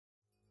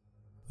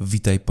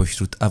Witaj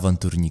pośród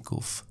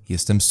awanturników.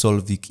 Jestem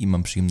Solwik i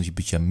mam przyjemność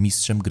bycia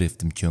mistrzem gry w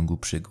tym ciągu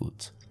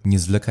przygód. Nie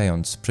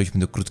zwlekając, przejdźmy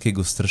do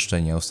krótkiego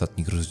streszczenia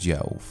ostatnich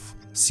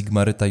rozdziałów.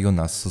 Sigmaryta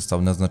Jonas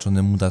został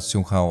naznaczony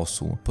mutacją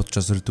chaosu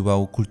podczas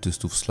rytuału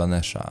kultystów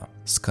Slanesha.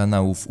 Z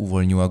kanałów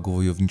uwolniła go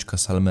wojowniczka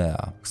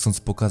Salmea, chcąc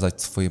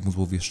pokazać swojemu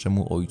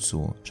złowieszczemu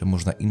ojcu, że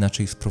można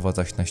inaczej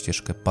sprowadzać na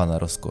ścieżkę pana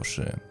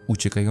rozkoszy.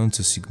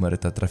 Uciekający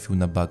Sigmaryta trafił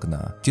na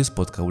bagna, gdzie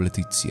spotkał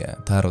Leticję.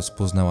 Ta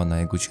rozpoznała na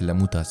jego ciele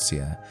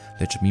mutację,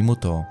 lecz mimo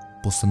to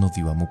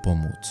postanowiła mu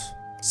pomóc.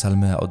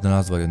 Salmea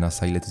odnalazła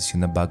Jonasa i Leticję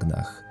na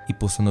bagnach i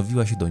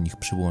postanowiła się do nich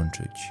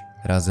przyłączyć.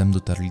 Razem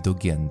dotarli do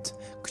Gient,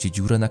 gdzie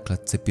dziura na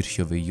klatce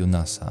piersiowej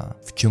Jonasa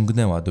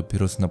wciągnęła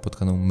dopiero co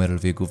napotkaną Merl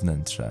w jego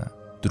wnętrze.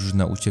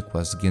 Drużyna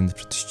uciekła z Gient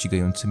przed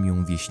ścigającymi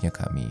ją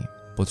wieśniakami.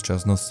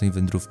 Podczas nocnej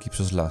wędrówki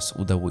przez las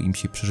udało im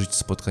się przeżyć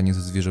spotkanie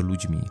ze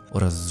zwierzoludźmi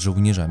oraz z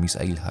żołnierzami z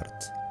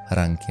Eilhart.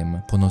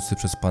 Rankiem, po nocy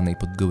przespanej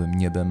pod gołym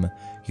niebem,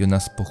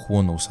 Jonas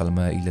pochłonął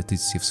Salmeę i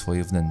Leticję w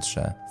swoje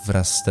wnętrze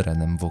wraz z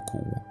terenem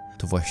wokół.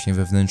 To właśnie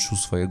we wnętrzu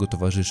swojego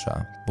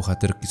towarzysza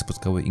bohaterki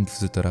spotkały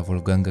inkwizytora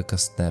Wolfganga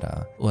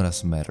Kastnera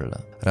oraz Merl.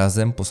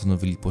 Razem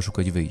postanowili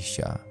poszukać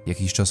wyjścia.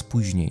 Jakiś czas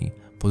później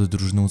pod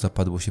drużyną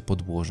zapadło się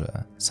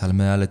podłoże.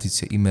 Salmea,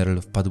 Leticia i Merl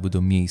wpadły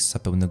do miejsca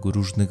pełnego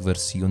różnych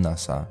wersji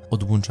Jonasa,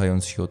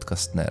 odłączając się od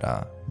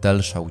Kastnera.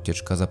 Dalsza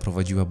ucieczka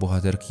zaprowadziła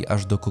bohaterki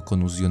aż do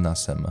kokonu z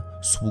Jonasem,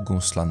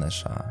 sługą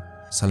Slanesha.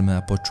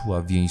 Salmea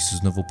poczuła więź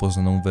z nowo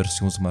poznaną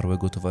wersją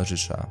zmarłego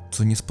towarzysza,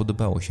 co nie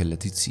spodobało się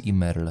Leticji i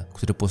Merl,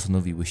 które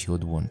postanowiły się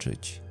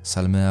odłączyć.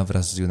 Salmea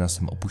wraz z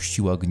Jonasem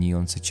opuściła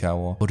gnijące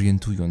ciało,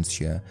 orientując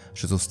się,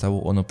 że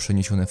zostało ono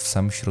przeniesione w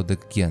sam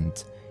środek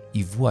Gient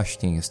i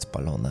właśnie jest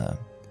palone.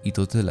 I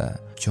to tyle.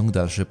 Ciąg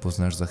dalszy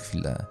poznasz za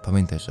chwilę.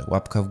 Pamiętaj, że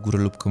łapka w górę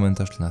lub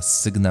komentarz to nas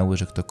sygnały,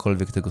 że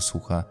ktokolwiek tego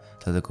słucha,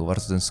 dlatego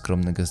warto ten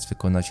skromny gest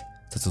wykonać,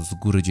 za co z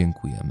góry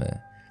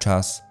dziękujemy.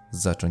 Czas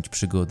zacząć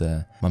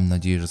przygodę. Mam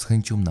nadzieję, że z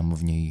chęcią nam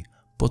w niej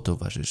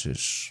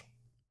potowarzyszysz.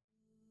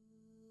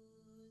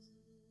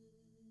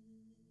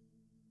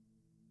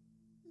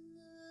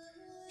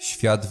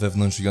 Świat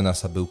wewnątrz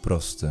Jonasa był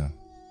prosty.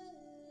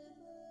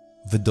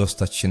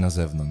 Wydostać się na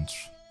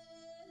zewnątrz.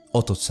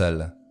 Oto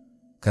cel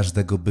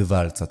każdego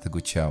bywalca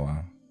tego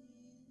ciała.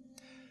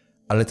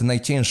 Ale te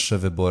najcięższe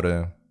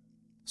wybory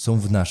są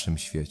w naszym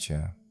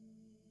świecie.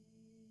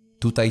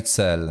 Tutaj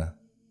cel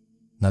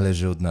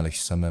należy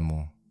odnaleźć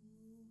samemu.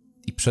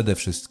 I przede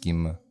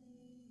wszystkim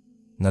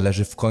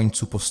należy w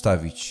końcu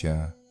postawić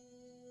się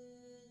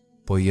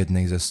po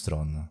jednej ze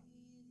stron.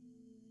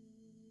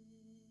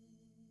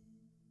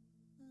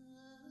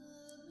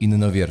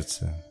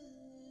 Innowiercy,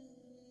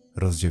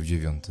 rozdział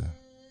 9.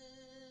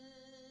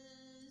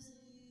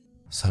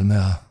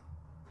 Salmea,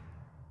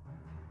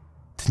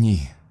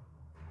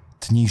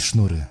 tnij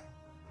sznury.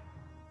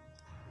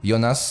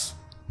 Jonas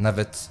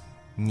nawet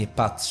nie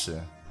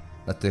patrzy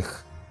na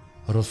tych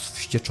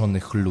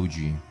rozwścieczonych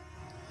ludzi.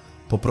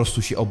 Po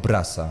prostu się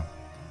obraca.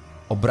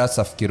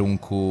 Obraca w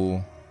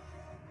kierunku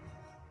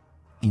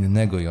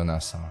innego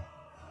Jonasa.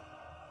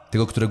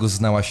 Tego, którego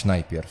znałaś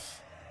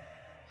najpierw.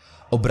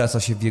 Obraca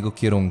się w jego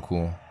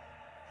kierunku.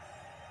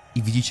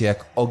 I widzicie,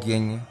 jak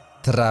ogień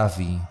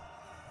trawi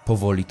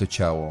powoli to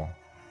ciało.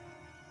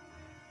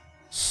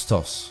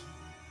 Stos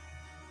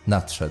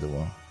nadszedł.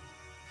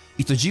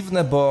 I to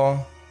dziwne,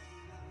 bo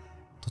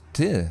to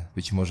ty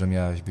być może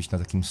miałaś być na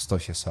takim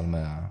stosie,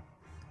 Salmea.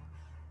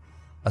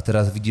 A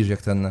teraz widzisz,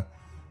 jak ten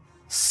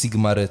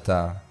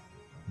Sigmaryta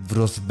w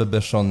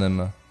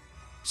rozbebeszonym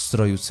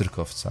stroju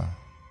cyrkowca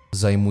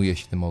zajmuje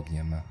się tym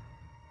ogniem.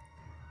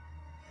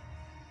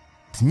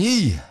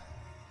 Tnij!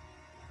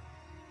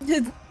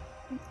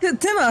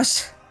 Ty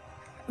masz!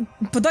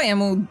 Podaję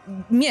mu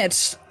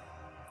miecz.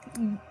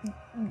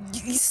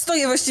 I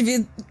stoję właściwie,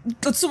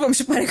 odsuwam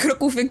się parę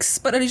kroków jak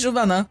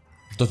sparaliżowana.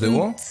 Do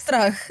tyłu?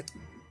 Strach.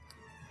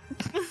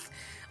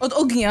 Od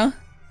ognia.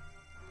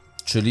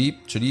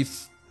 Czyli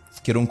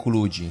w kierunku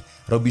ludzi.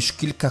 Robisz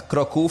kilka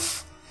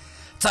kroków.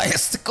 Co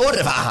jest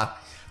kurwa?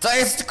 Co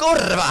jest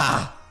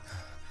kurwa?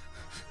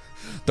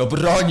 Do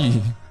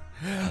broni!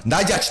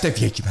 Nadziać tę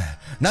wiedźmę!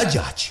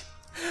 Nadziać!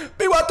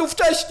 Była tu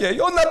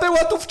wcześniej! Ona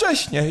była tu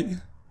wcześniej!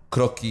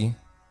 Kroki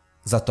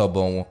za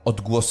tobą,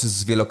 odgłosy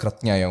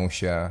zwielokrotniają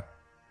się.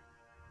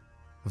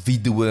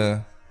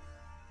 Widły,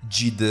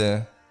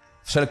 dzidy,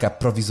 wszelka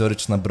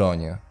prowizoryczna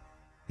broń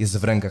jest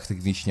w rękach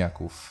tych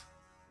wieśniaków.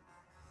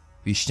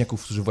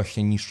 Wieśniaków, którzy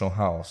właśnie niszczą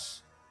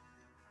chaos.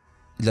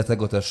 I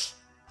dlatego też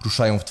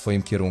ruszają w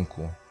twoim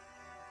kierunku.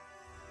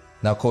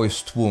 Naokoło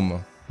jest tłum,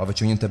 ma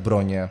wyciągnięte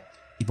bronie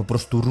i po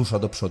prostu rusza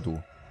do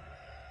przodu.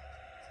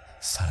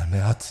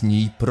 Salmea,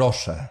 tnij,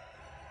 proszę.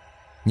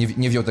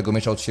 Nie wziął tego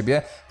miecza od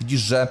siebie.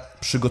 Widzisz, że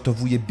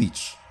przygotowuje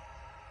bicz.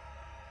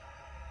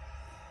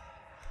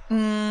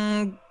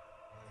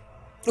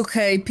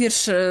 Okej,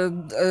 pierwsze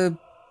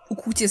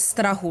ukłucie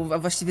strachu, a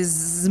właściwie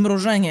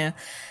zmrożenie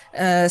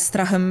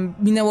strachem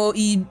minęło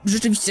i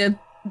rzeczywiście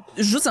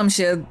rzucam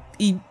się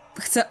i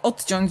chcę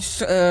odciąć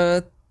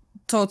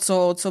to,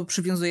 co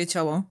przywiązuje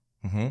ciało.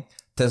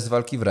 Test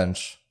walki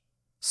wręcz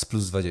z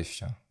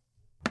 +20.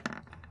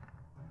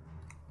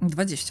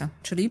 20,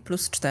 czyli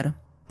plus 4.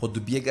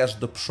 Podbiegasz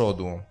do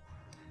przodu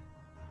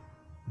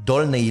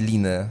dolnej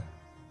liny,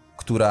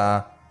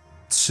 która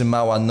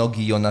trzymała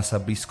nogi Jonasa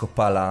blisko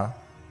pala.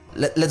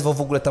 Ledwo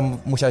w ogóle tam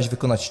musiałeś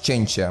wykonać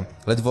cięcie.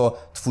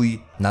 Ledwo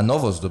twój na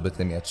nowo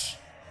zdobyty miecz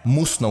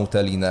musnął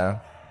tę linę.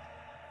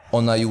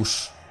 Ona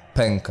już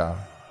pęka,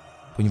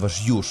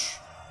 ponieważ już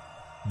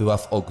była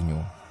w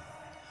ogniu.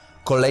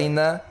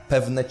 Kolejne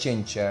pewne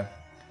cięcie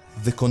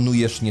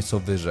wykonujesz nieco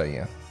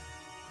wyżej.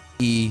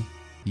 I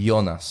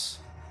Jonas,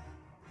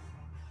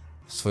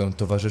 swoją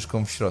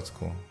towarzyszką w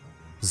środku,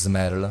 z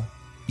Merl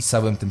i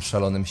całym tym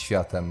szalonym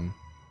światem,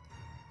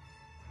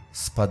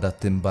 spada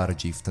tym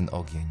bardziej w ten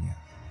ogień.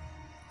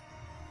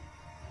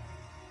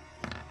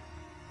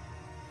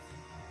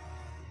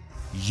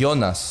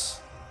 Jonas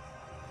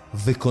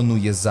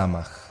wykonuje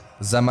zamach.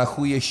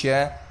 Zamachuje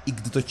się i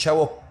gdy to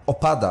ciało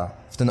opada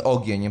w ten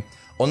ogień,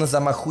 on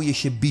zamachuje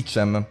się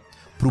biczem,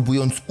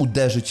 próbując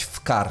uderzyć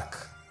w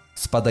kark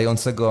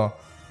spadającego,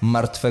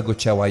 martwego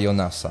ciała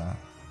Jonasa.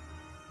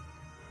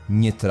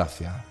 Nie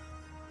trafia.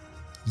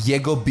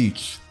 Jego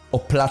bicz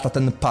oplata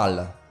ten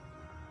pal,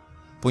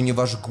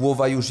 ponieważ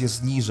głowa już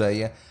jest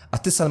niżej, a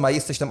ty, Salma,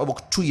 jesteś tam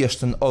obok, czujesz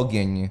ten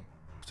ogień,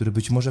 który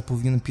być może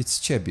powinien piec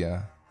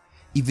ciebie.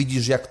 I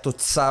widzisz, jak to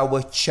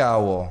całe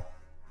ciało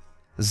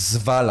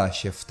zwala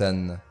się w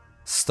ten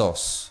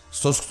stos.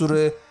 Stos,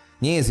 który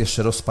nie jest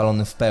jeszcze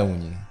rozpalony w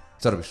pełni.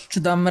 Co robisz?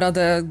 Czy dam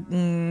radę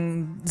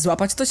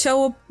złapać to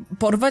ciało,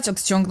 porwać,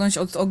 odciągnąć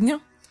od ognia?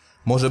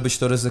 Może być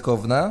to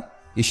ryzykowne.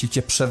 Jeśli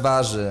cię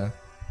przeważy,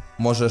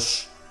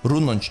 możesz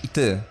runąć i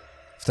ty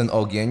w ten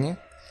ogień.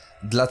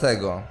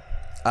 Dlatego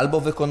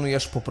albo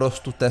wykonujesz po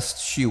prostu test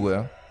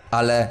siły,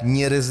 ale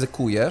nie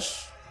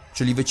ryzykujesz,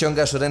 czyli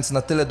wyciągasz ręce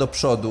na tyle do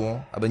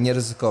przodu, aby nie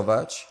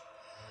ryzykować,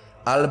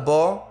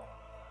 albo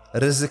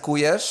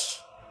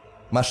ryzykujesz,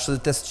 masz wtedy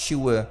test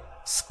siły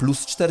z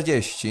plus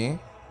 40,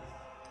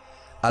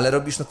 ale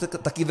robisz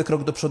taki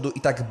wykrok do przodu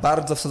i tak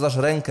bardzo wsadzasz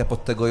rękę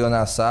pod tego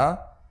Jonasa,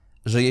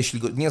 że jeśli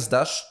go nie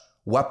zdasz,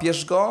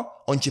 łapiesz go,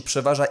 on cię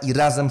przeważa i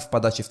razem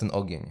wpadacie w ten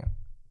ogień.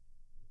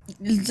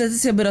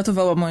 Leticia by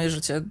ratowała moje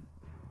życie.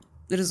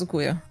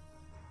 Ryzykuję.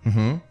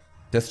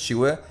 Test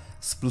siły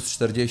z plus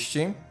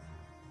 40.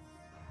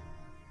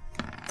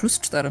 Plus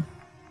 4.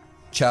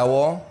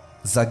 Ciało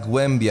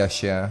zagłębia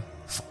się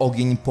w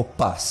ogień po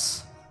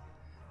pas.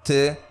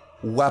 Ty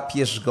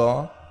łapiesz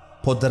go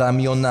pod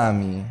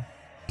ramionami.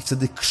 I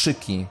wtedy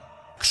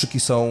krzyki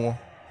są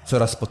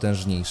coraz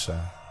potężniejsze.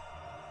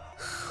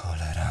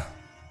 Cholera.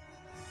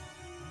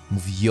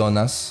 Mówi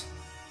Jonas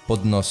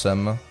pod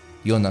nosem.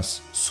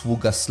 Jonas,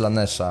 sługa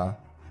Slanesha,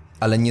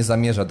 ale nie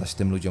zamierza dać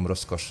tym ludziom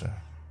rozkoszy.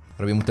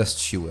 Robię mu test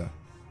siły.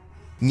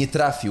 Nie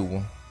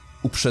trafił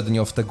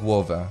uprzednio w tę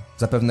głowę.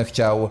 Zapewne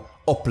chciał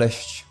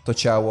opleść to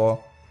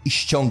ciało i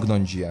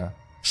ściągnąć je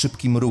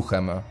szybkim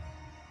ruchem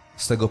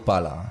z tego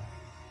pala.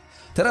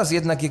 Teraz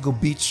jednak jego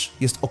bicz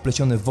jest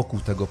opleciony wokół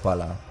tego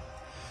pala.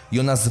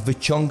 Jonas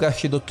wyciąga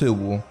się do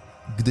tyłu,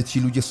 gdy ci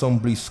ludzie są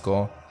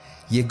blisko.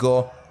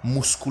 Jego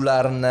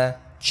muskularne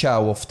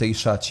ciało w tej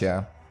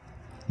szacie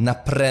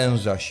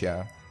napręża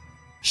się.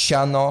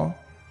 Siano,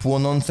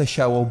 płonące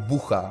ciało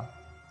bucha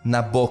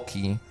na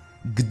boki,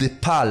 gdy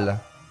pal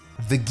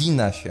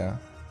wygina się.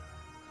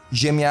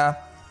 Ziemia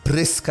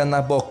pryska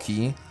na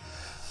boki,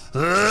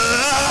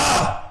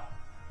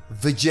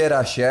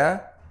 wydziera się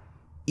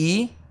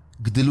i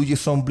gdy ludzie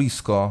są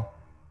blisko,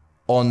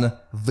 on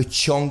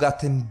wyciąga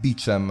tym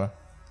biczem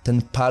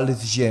ten pal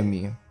z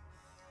ziemi.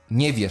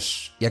 Nie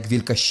wiesz, jak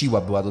wielka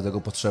siła była do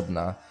tego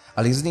potrzebna,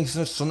 ale z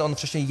jednej strony on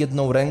wcześniej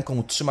jedną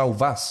ręką trzymał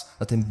was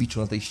na tym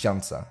biczu, na tej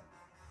ściance.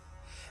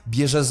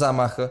 Bierze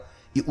zamach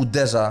i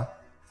uderza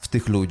w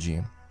tych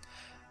ludzi.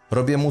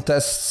 Robię mu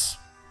test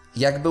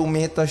jakby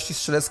umiejętności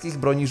strzeleckich,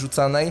 broni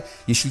rzucanej.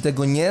 Jeśli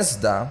tego nie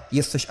zda,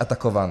 jesteś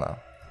atakowana.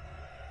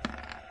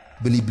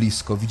 Byli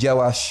blisko.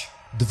 Widziałaś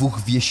 2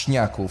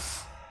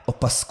 wieśniaków o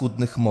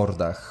paskudnych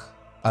mordach,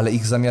 ale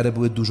ich zamiary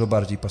były dużo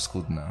bardziej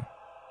paskudne.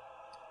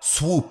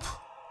 Słup,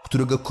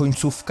 którego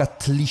końcówka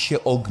tli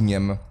się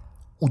ogniem,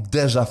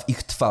 uderza w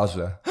ich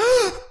twarze.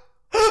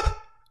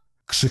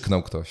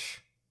 Krzyknął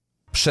ktoś.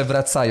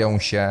 Przewracają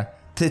się.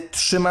 Ty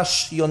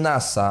trzymasz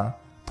Jonasa.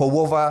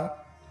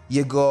 Połowa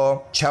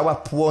jego ciała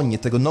płonie,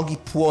 tego nogi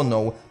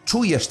płoną.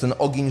 Czujesz ten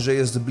ogień, że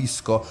jest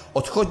blisko.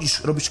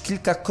 Odchodzisz, robisz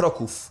kilka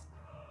kroków,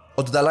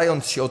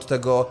 oddalając się od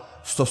tego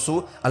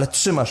stosu, ale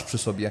trzymasz przy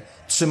sobie.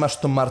 Trzymasz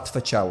to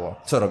martwe ciało.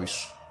 Co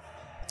robisz?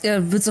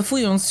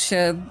 Wycofując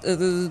się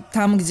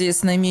tam, gdzie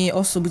jest najmniej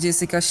osób, gdzie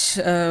jest jakaś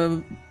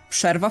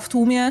przerwa w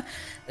tłumie,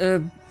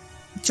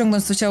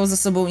 ciągnąc to ciało za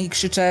sobą i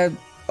krzyczę: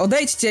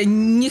 odejdźcie,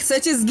 nie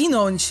chcecie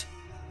zginąć!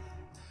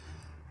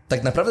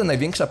 Tak naprawdę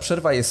największa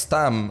przerwa jest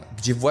tam,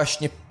 gdzie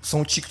właśnie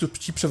są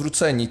ci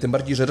przewróceni, tym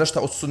bardziej, że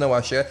reszta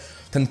odsunęła się.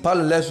 Ten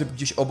pal leży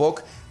gdzieś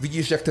obok.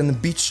 Widzisz, jak ten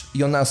bicz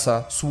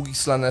Jonasa, sługi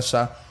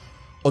Slanesha,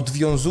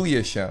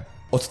 odwiązuje się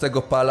od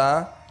tego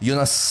pala.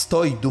 Jonas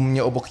stoi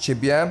dumnie obok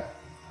ciebie.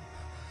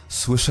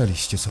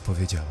 Słyszeliście, co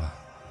powiedziała.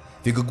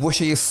 W jego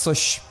głosie jest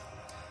coś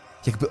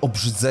jakby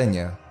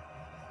obrzydzenie.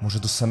 Może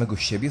do samego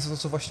siebie za to,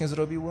 co właśnie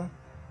zrobił?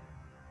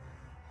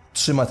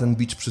 Trzyma ten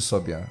bicz przy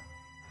sobie.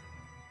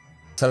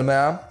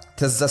 Salmea,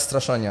 test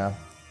zastraszania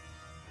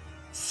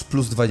z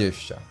plus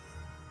 20.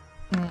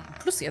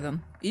 Plus 1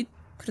 i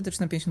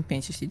krytyczne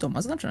 55, jeśli to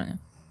ma znaczenie.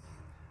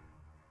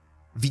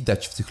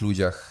 Widać w tych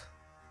ludziach,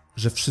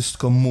 że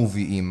wszystko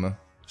mówi im,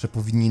 że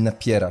powinni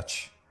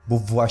napierać, bo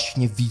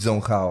właśnie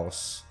widzą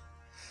chaos.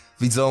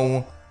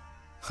 Widzą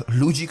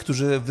ludzi,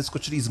 którzy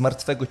wyskoczyli z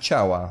martwego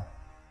ciała.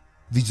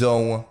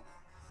 Widzą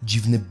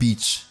dziwny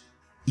bicz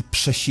i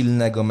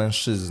przesilnego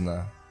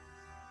mężczyznę.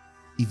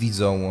 I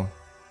widzą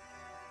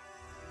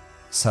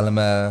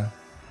Salmeę,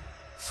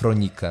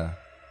 Fronikę,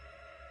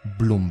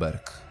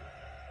 Bloomberg.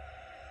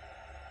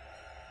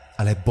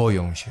 Ale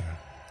boją się.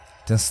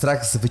 Ten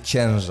strach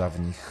zwycięża w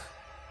nich.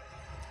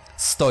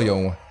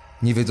 Stoją,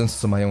 nie wiedząc,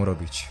 co mają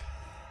robić.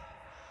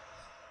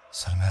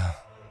 Salmea,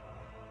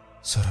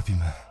 co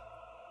robimy?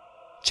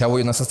 Ciało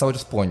Jonasa cały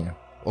czas płonie.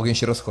 Ogień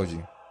się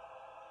rozchodzi.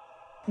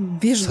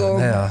 Bierz go,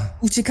 Salmea.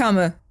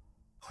 uciekamy.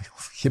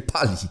 Się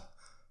pali.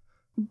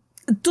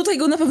 Tutaj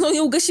go na pewno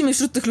nie ugasimy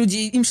wśród tych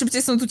ludzi. Im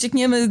szybciej stąd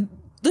uciekniemy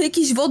do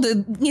jakiejś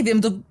wody, nie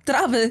wiem, do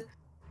trawy,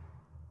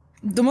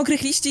 do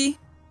mokrych liści.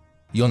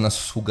 Jonas,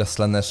 sługa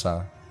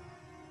Slanesha,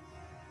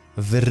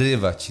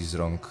 wyrywa ci z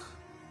rąk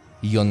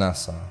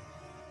Jonasa,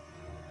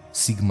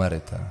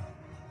 Sigmarytę.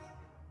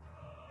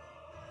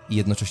 I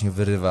jednocześnie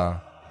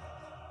wyrywa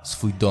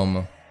swój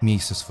dom,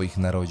 miejsce swoich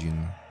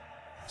narodzin,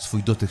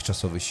 swój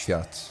dotychczasowy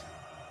świat.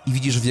 I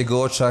widzisz w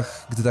jego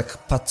oczach, gdy tak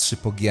patrzy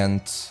po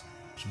Gient,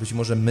 że być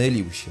może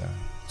mylił się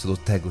co do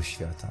tego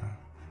świata.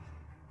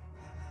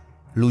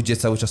 Ludzie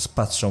cały czas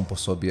patrzą po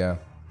sobie,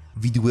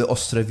 widły,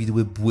 ostre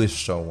widły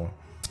błyszczą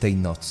w tej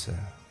nocy.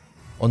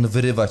 On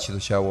wyrywa ci to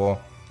ciało,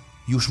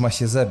 już ma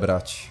się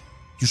zebrać,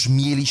 już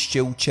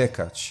mieliście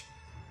uciekać.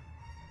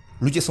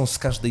 Ludzie są z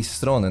każdej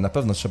strony, na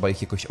pewno trzeba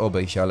ich jakoś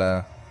obejść,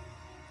 ale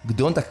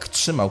gdy on tak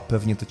trzymał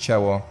pewnie to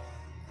ciało,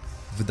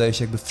 wydaje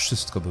się, jakby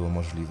wszystko było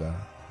możliwe.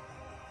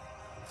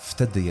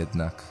 Wtedy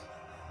jednak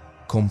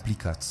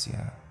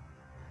komplikacje.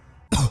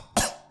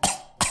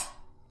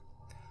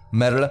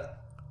 Merl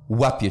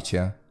łapie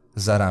cię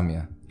za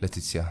ramię,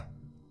 Leticia.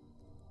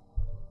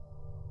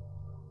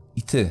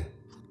 I ty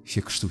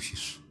się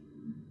krztusisz.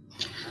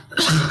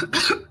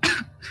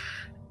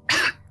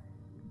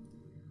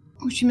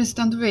 Musimy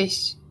stąd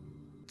wyjść.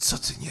 Co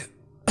ty nie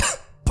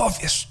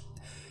powiesz?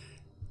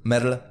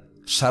 Merl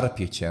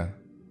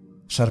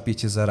szarpie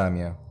cię za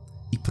ramię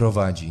i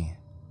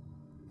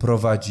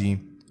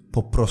prowadzi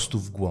po prostu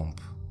w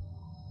głąb.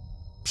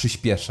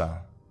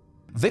 Przyspiesza.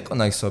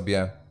 Wykonaj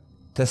sobie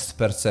test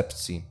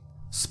percepcji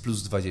z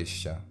plus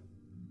 20.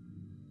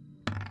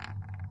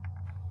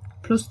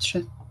 Plus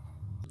 3.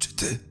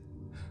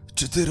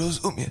 Czy ty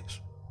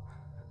rozumiesz,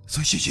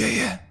 co się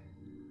dzieje?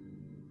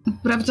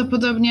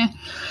 Prawdopodobnie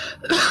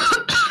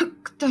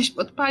ktoś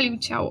podpalił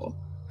ciało.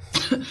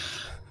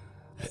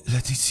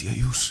 Leticia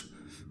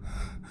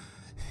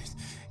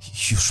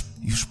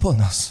już po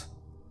nas.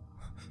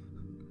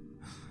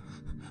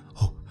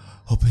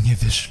 Oby nie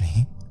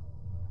wyszli.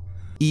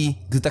 I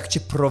gdy tak cię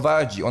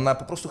prowadzi, ona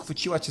po prostu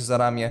chwyciła cię za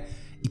ramię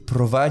i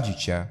prowadzi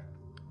cię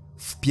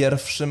w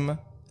pierwszym,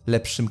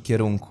 lepszym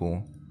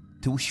kierunku.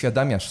 Ty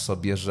uświadamiasz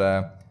sobie,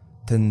 że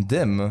ten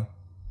dym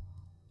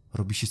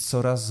robi się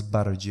coraz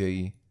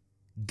bardziej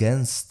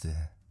gęsty.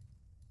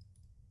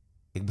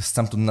 Jakby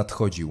stamtąd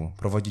nadchodził.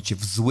 Prowadzi cię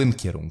w złym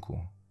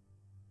kierunku.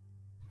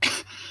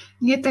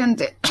 Nie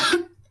tędy.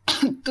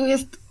 Tu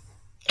jest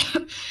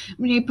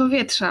mniej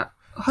powietrza.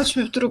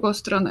 Chodźmy w drugą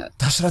stronę.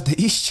 Dasz radę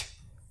iść?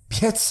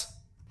 Biec?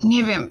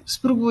 Nie wiem,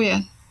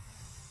 spróbuję.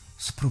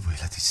 Spróbuj,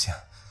 Leticia.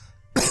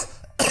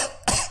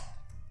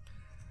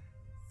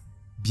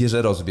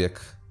 Bierze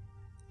rozbieg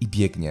i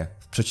biegnie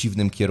w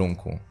przeciwnym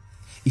kierunku.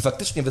 I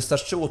faktycznie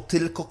wystarczyło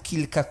tylko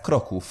kilka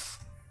kroków,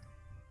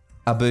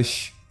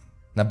 abyś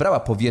nabrała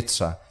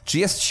powietrza. Czy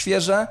jest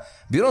świeże?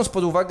 Biorąc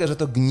pod uwagę, że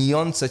to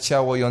gnijące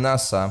ciało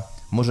Jonasa,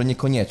 może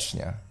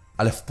niekoniecznie,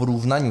 ale w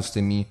porównaniu z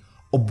tymi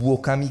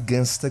obłokami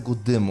gęstego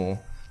dymu,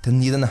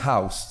 ten jeden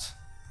haust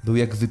był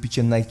jak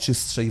wypicie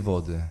najczystszej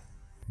wody.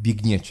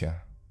 Biegniecie.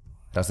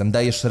 Razem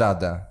dajesz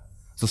radę.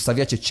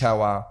 Zostawiacie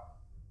ciała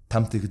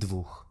tamtych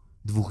dwóch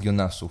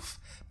Jonasów.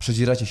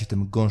 Przedzieracie się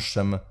tym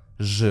gąszczem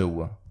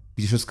żył,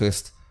 gdzie wszystko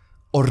jest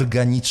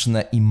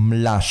organiczne i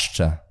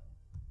mlaszcze.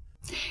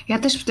 Ja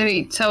też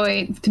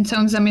w tym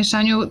całym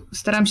zamieszaniu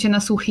staram się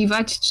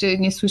nasłuchiwać, czy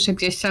nie słyszę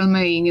gdzieś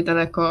Salmei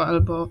niedaleko,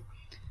 albo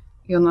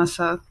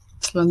Jonasa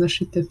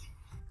Slaneszyty.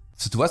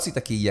 W sytuacji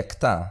takiej jak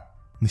ta,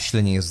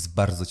 myślenie jest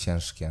bardzo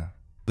ciężkie.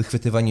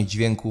 Wychwytywanie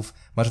dźwięków,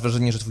 masz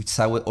wrażenie, że twój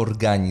cały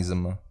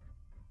organizm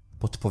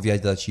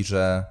podpowiada ci,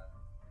 że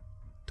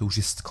to już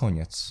jest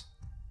koniec.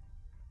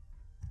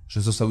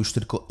 Że został już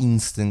tylko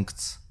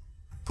instynkt,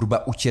 próba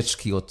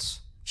ucieczki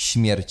od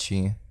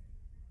śmierci,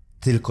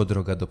 tylko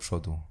droga do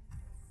przodu.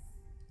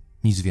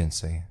 Nic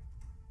więcej.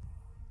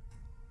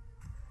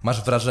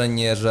 Masz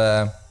wrażenie,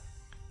 że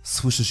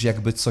słyszysz,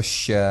 jakby coś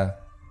się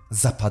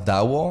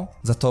zapadało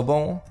za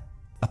tobą,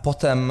 a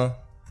potem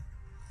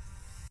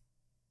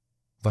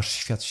Wasz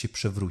świat się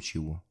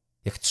przewrócił,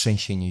 jak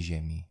trzęsienie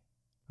ziemi.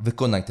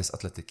 Wykonaj test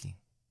atletyki.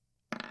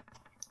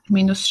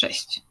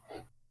 -6.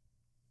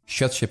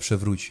 Świat się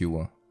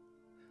przewrócił.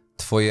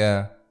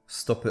 Twoje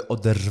stopy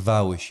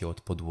oderwały się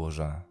od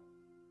podłoża.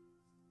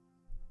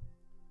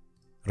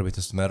 Robię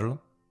test Merl.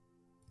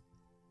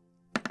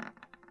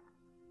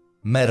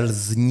 Merl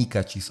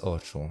znika ci z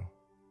oczu.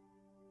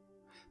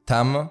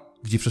 Tam,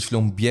 gdzie przed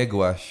chwilą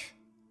biegłaś,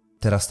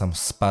 teraz tam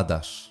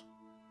spadasz.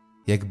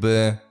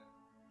 Jakby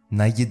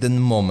na jeden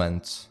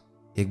moment,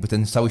 jakby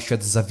ten cały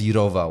świat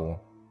zawirował.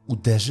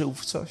 Uderzył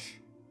w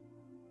coś?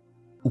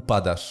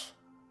 Upadasz.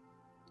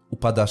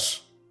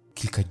 Upadasz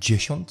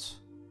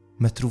kilkadziesiąt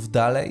metrów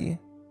dalej.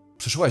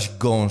 Przeszłaś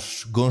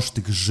gąszcz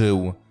tych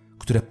żył,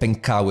 które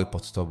pękały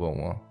pod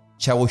tobą.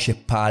 Ciało się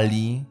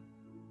pali.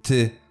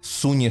 Ty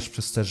suniesz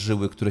przez te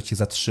żyły, które cię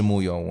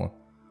zatrzymują.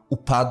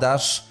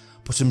 Upadasz,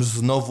 po czym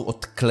znowu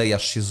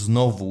odklejasz się,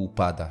 znowu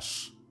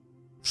upadasz.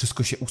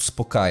 Wszystko się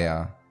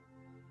uspokaja.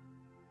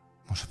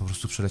 Może po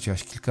prostu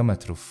przeleciałaś kilka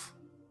metrów.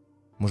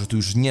 Może tu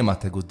już nie ma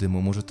tego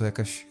dymu, może to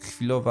jakaś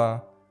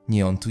chwilowa...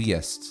 Nie, on tu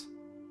jest.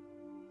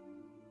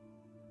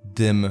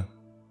 Dym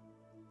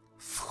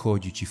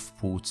wchodzi ci w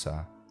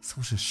płuca.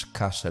 Słyszysz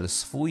kaszel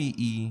swój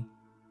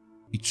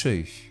i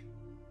czyjś.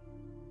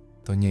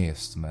 To nie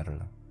jest Merl.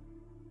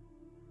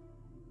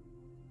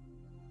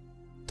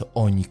 To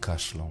oni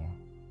kaszlą.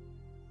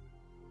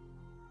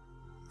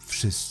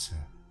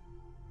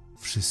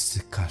 Wszyscy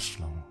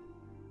kaszlą.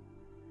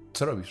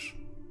 Co robisz?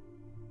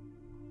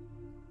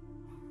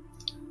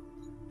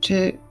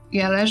 Czy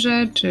ja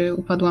leżę, czy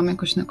upadłam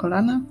jakoś na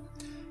kolana?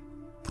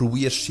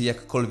 Próbujesz się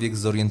jakkolwiek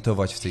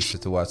zorientować w tej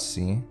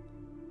sytuacji.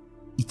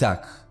 I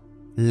tak,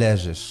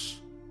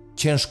 leżysz.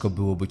 Ciężko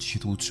byłoby ci się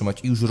tu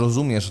utrzymać i już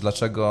rozumiesz,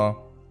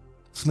 dlaczego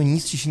w sumie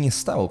nic ci się nie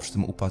stało przy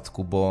tym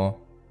upadku,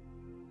 bo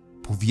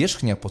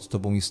powierzchnia pod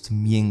tobą jest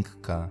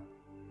miękka,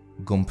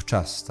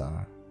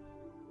 gąbczasta.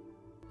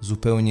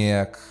 Zupełnie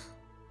jak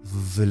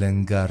w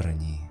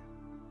wylęgarni.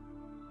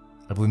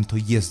 Albowiem to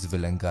jest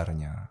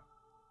wylęgarnia.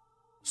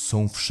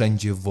 Są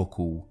wszędzie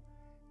wokół.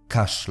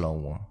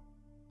 Kaszlą.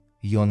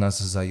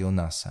 Jonas za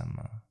Jonasem.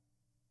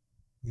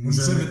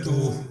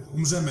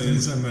 Umrzemy.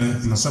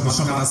 Nasza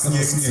matka nas nie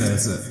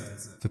chce.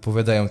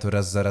 Wypowiadają to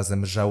raz za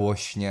razem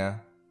żałośnie.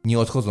 Nie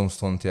odchodzą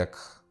stąd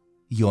jak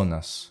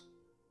Jonas,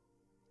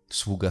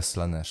 sługa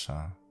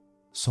Slanesha.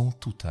 Są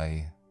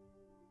tutaj.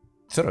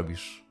 Co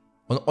robisz?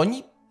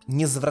 Oni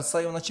nie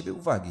zwracają na ciebie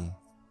uwagi.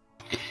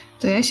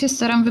 To ja się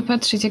staram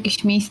wypatrzyć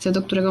jakieś miejsce,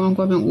 do którego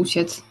mogłabym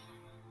uciec.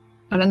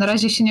 Ale na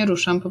razie się nie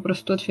ruszam, po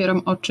prostu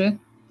otwieram oczy.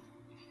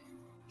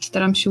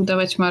 Staram się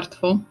udawać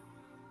martwą.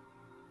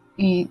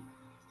 I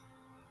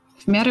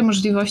w miarę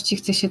możliwości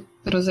chcę się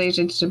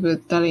rozejrzeć,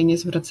 żeby dalej nie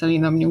zwracali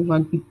na mnie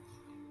uwagi.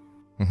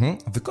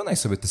 Wykonaj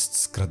sobie test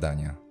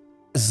skradania.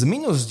 Z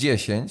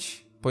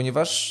 -10,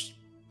 ponieważ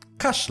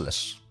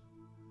kaszlesz.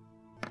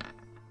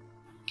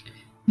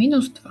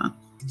 -2.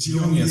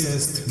 Gdzie on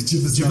jest?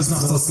 Gdzie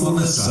wyznawca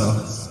Slanesha?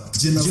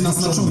 Gdzie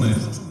naznaczony?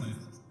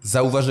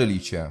 Zauważyli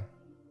cię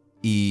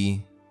i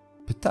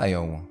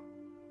pytają.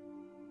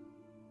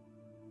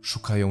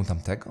 Szukają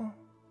tamtego?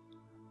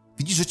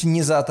 Widzisz, że cię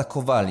nie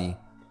zaatakowali.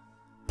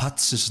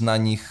 Patrzysz na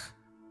nich.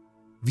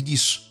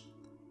 Widzisz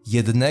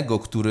jednego,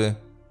 który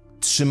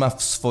trzyma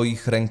w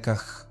swoich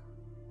rękach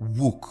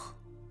łuk.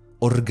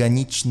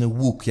 Organiczny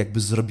łuk, jakby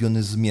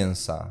zrobiony z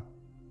mięsa.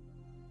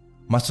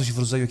 Ma coś w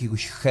rodzaju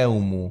jakiegoś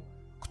hełmu,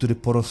 który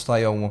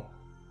porostają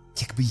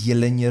jakby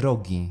jelenie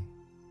rogi.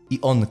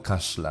 I on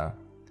kaszla.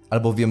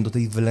 Albowiem do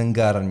tej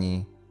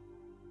wylęgarni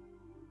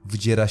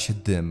wydziera się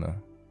dym.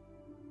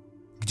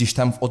 Gdzieś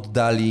tam w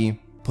oddali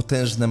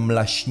potężne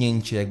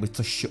mlaśnięcie, jakby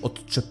coś się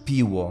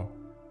odczepiło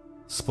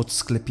spod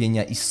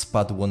sklepienia i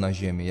spadło na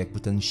ziemię. Jakby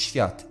ten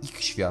świat,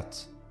 ich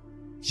świat,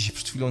 gdzie się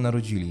przed chwilą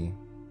narodzili,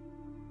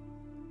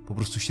 po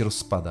prostu się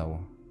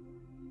rozpadał.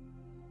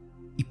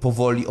 I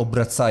powoli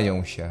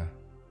obracają się,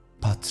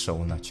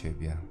 patrzą na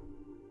ciebie.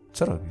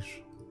 Co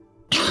robisz?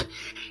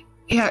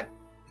 Ja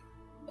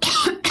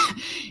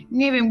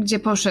nie wiem, gdzie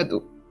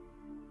poszedł.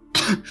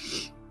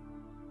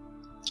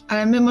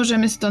 Ale my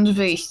możemy stąd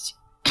wyjść.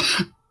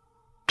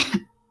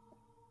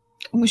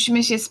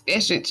 Musimy się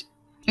spieszyć.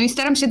 No i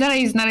staram się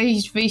dalej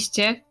znaleźć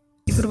wyjście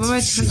i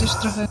próbować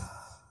chociaż trochę...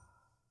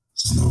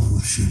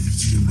 Znowu się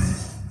widzimy.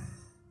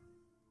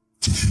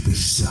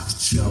 Czyżbyś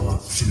zachciała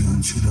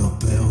przyjąć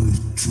robę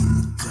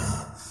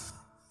ojczulka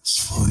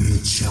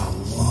swoje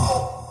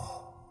ciało?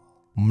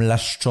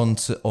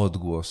 Mlaszczący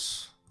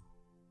odgłos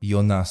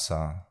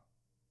Jonasa,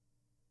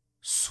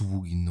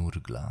 sługi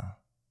Nurgla.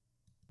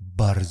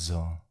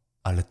 Bardzo,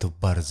 ale to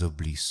bardzo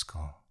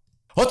blisko.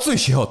 Odsuń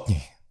się od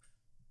niej!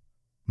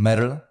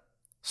 Merl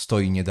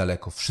stoi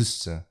niedaleko.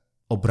 Wszyscy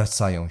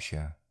obracają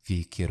się w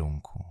jej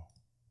kierunku.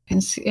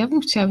 Więc ja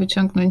bym chciała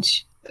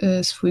wyciągnąć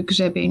swój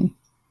grzebień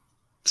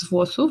z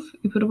włosów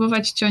i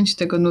próbować ciąć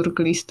tego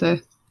nurglistę.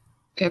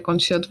 Jak on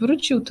się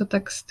odwrócił, to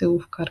tak z tyłu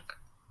w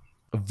kark.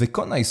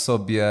 Wykonaj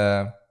sobie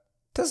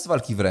test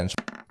walki wręcz.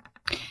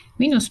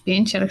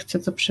 -5, ale chcę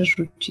to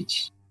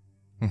przerzucić.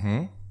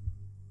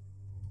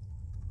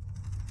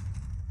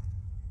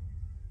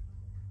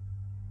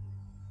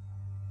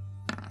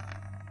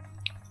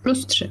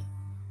 +3.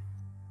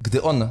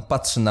 Gdy on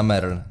patrzy na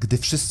Merl, gdy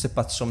wszyscy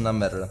patrzą na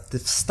Merl, ty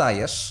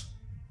wstajesz,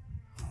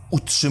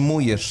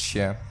 utrzymujesz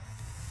się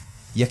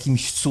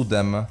jakimś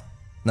cudem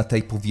na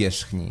tej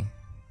powierzchni,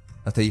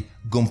 na tej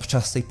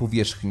gąbczastej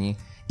powierzchni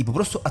i po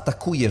prostu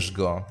atakujesz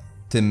go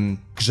tym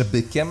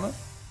grzebykiem.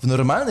 W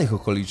normalnych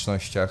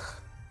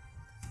okolicznościach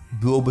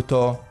byłoby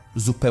to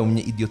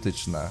zupełnie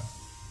idiotyczne.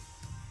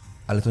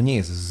 Ale to nie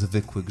jest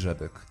zwykły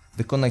grzebyk.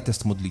 Wykonaj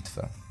test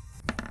modlitwy.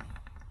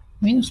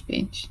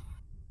 -5.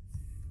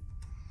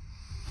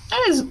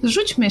 Ale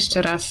rzućmy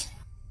jeszcze raz.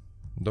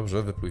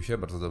 Dobrze, wypluj się,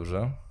 bardzo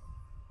dobrze.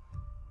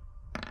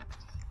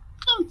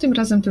 No, tym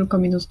razem tylko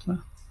 -2.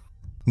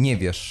 Nie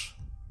wiesz,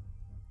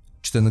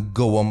 czy ten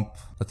gołąb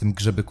na tym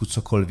grzebyku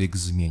cokolwiek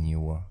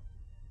zmienił.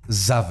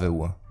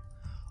 Zawył.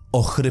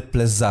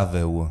 Ochryple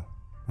zawył.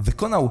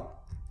 Wykonał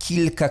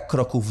kilka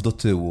kroków do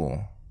tyłu.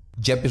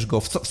 Dziabiesz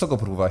go, w co go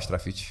próbowałaś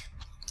trafić?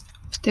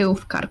 W tył,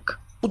 w kark.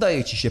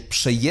 Udaje ci się,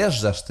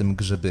 przejeżdżasz tym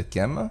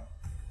grzebykiem.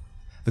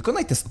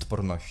 Wykonaj test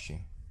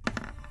odporności.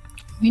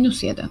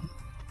 -1.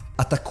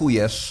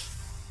 Atakujesz,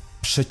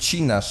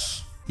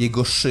 przecinasz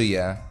jego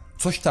szyję.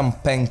 Coś tam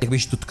pękło,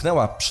 jakbyś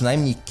dotknęła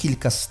przynajmniej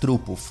kilka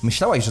strupów.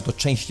 Myślałaś, że to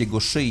część jego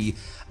szyi,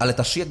 ale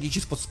ta szyja gdzieś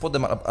jest pod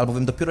spodem,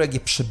 albowiem dopiero jak je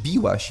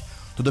przebiłaś,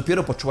 to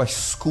dopiero poczułaś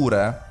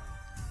skórę,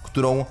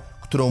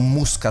 którą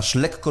muskasz,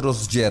 lekko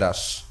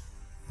rozdzierasz.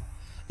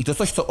 I to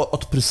coś, co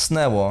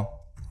odprysnęło,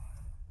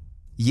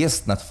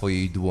 jest na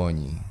twojej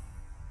dłoni.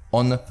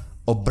 On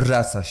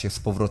obraca się z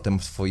powrotem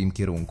w twoim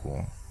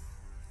kierunku.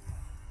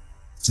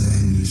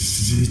 Cenisz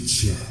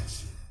życie.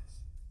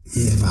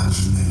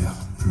 Nieważne jak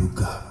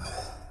plugawe.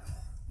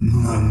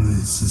 Mamy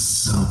ze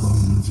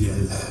sobą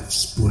wiele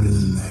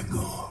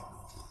wspólnego.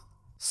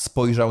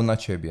 Spojrzał na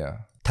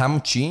ciebie.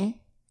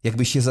 Tamci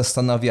jakby się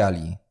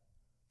zastanawiali,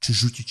 czy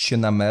rzucić się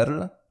na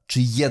Merl,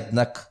 czy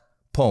jednak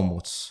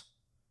pomóc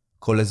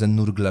koledze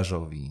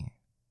nurglarzowi.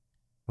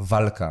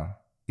 Walka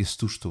jest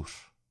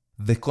tuż.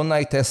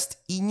 Wykonaj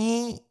test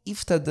INI i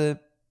wtedy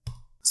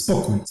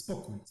Spokój.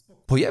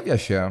 pojawia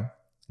się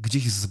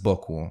gdzieś z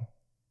boku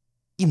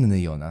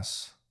inny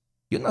Jonas.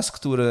 Jonas,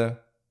 który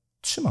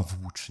trzyma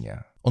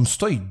włócznie. On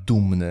stoi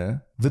dumny,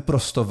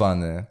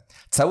 wyprostowany.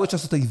 Cały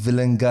czas do tej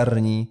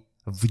wylęgarni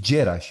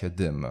wdziera się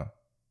dym.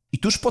 I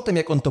tuż po tym,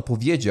 jak on to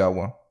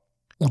powiedział,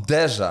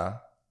 uderza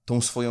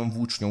tą swoją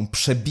włócznią,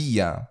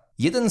 przebija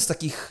jeden z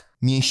takich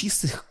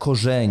mięsistych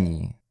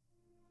korzeni,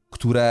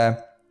 które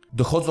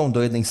dochodzą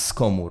do jednej z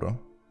komór.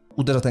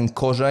 Uderza ten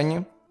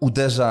korzeń,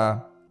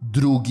 uderza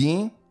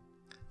drugi,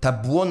 ta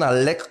błona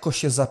lekko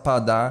się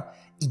zapada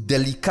i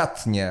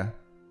delikatnie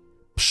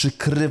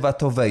przykrywa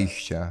to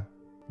wejście,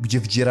 gdzie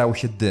wdzierał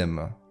się dym.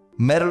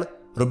 Merl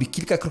robi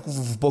kilka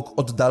kroków w bok,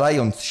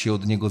 oddalając się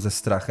od niego ze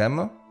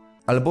strachem,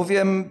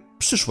 albowiem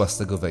przyszła z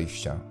tego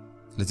wejścia.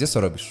 Leticia,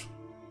 co robisz?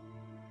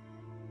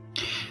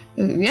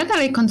 Ja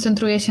dalej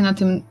koncentruję się na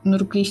tym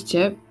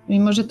nurgliście,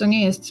 mimo że to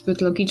nie jest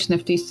zbyt logiczne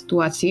w tej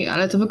sytuacji,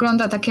 ale to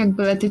wygląda tak,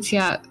 jakby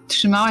Leticia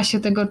trzymała się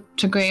tego,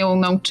 czego ją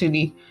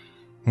nauczyli.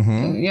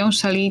 Ją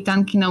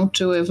szalitanki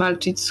nauczyły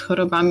walczyć z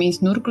chorobami,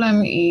 z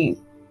nurglem i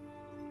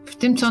w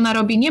tym, co ona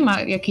robi, nie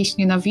ma jakiejś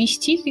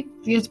nienawiści,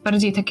 jest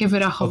bardziej takie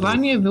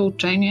wyrachowanie,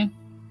 wyuczenie.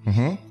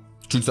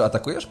 Czyli co,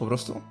 atakujesz po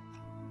prostu?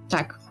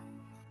 Tak.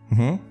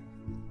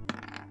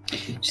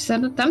 Czy za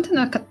tamten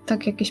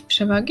atak jakieś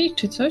przewagi,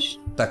 czy coś?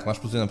 Tak, masz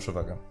 +1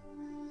 przewagę.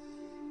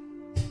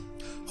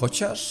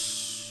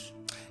 Chociaż...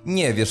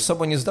 Nie, wiesz co,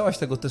 bo nie zdałaś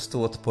tego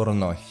testu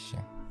odporności.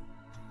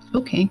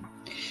 Okej.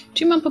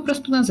 Czyli mam po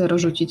prostu na 0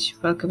 rzucić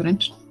w walkę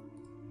wręcz.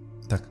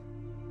 Tak.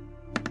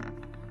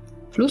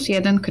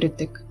 +1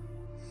 krytyk.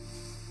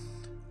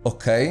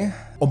 Okej.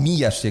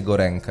 Omijasz jego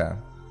rękę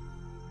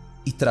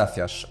i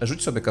trafiasz.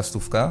 Rzuć sobie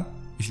kastówkę,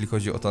 jeśli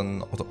chodzi o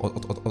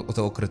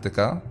tego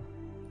krytyka.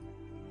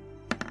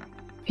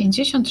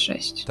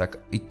 56. Tak,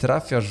 i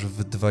trafiasz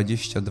w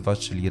 22,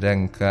 czyli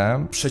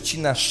rękę.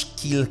 Przecinasz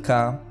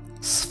kilka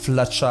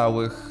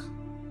sflaczałych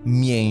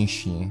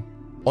mięśni.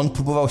 On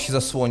próbował się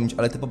zasłonić,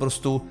 ale ty po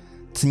prostu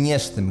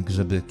tniesz tym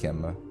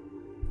grzebykiem.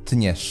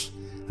 Tniesz.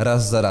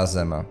 Raz za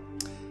razem.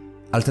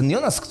 Ale ten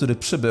Jonas, który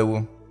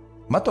przybył,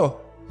 ma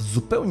to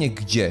zupełnie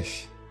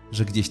gdzieś,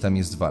 że gdzieś tam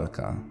jest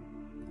walka.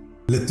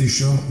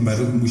 Leticio,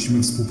 Merl,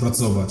 musimy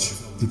współpracować.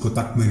 Tylko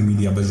tak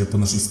Mermilia będzie po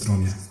naszej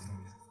stronie.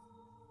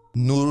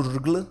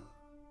 Nurgl,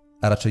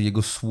 a raczej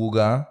jego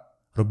sługa,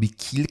 robi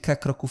kilka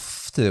kroków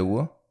w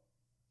tył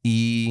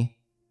i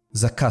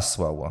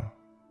zakasłał.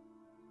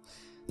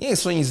 Nie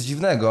jest to nic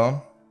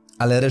dziwnego,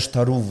 ale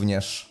reszta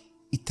również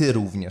i ty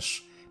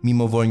również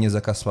mimowolnie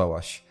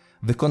zakasłałaś.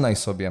 Wykonaj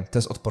sobie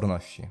test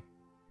odporności.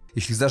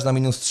 Jeśli zdasz na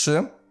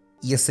 -3,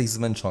 jesteś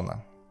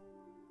zmęczona.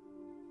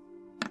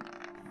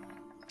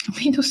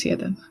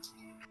 -1.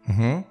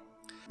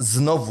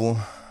 Znowu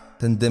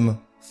ten dym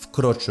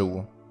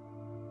wkroczył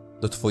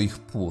do twoich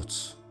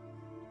płuc.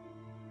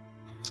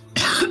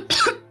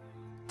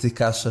 Ty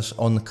kaszlesz,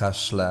 on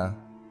kaszle,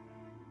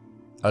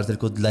 ale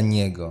tylko dla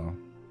niego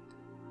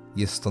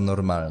jest to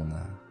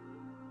normalne.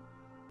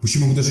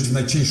 Musimy uderzyć w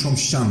najcieńszą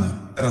ścianę.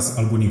 Teraz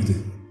albo nigdy.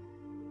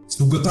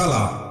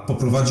 Sługotala,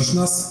 poprowadzisz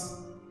nas?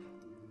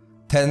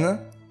 Ten,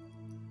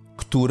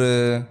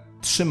 który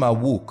trzyma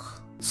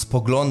łuk,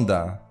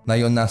 spogląda na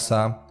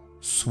Jonasa,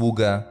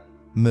 sługę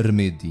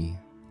Myrmidii.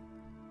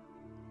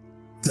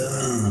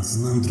 Tak,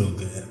 znam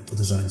drogę,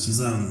 podejrzewam ci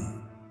za mną.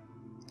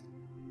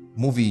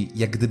 Mówi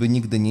jak gdyby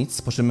nigdy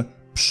nic, po czym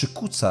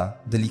przykuca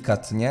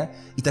delikatnie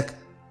i tak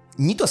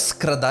ni to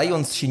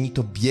skradając się, ni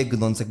to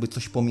biegnąc, jakby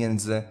coś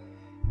pomiędzy,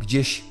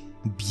 gdzieś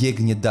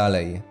biegnie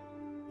dalej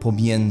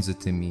pomiędzy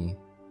tymi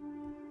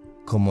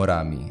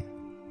komorami.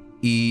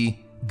 I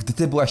gdy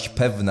ty byłaś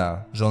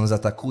pewna, że on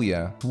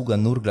zaatakuje, sługa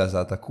Nurgla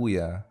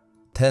zaatakuje,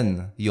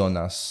 ten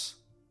Jonas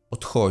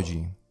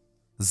odchodzi.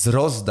 Z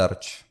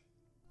rozdarć,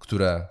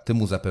 które ty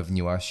mu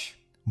zapewniłaś,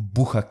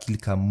 bucha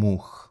kilka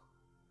much,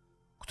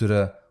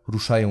 które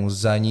ruszają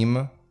za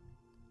nim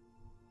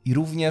i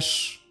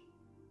również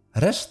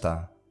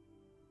reszta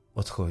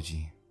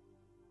odchodzi.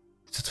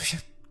 Co tu się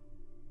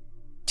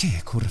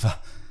dzieje,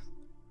 kurwa?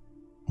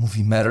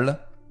 Mówi Merl,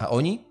 a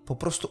oni po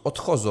prostu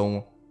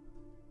odchodzą,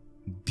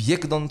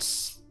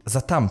 biegnąc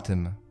za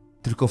tamtym.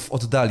 Tylko w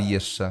oddali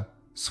jeszcze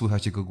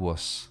słychać jego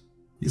głos.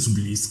 Już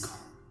blisko.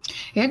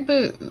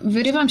 Jakby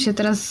wyrywam się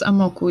teraz z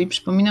amoku i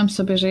przypominam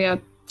sobie, że ja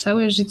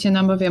całe życie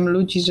namawiam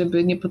ludzi,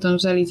 żeby nie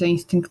podążali za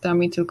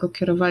instynktami, tylko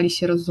kierowali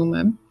się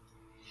rozumem.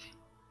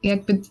 I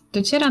jakby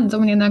dociera do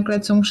mnie nagle,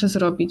 co muszę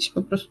zrobić.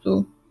 Po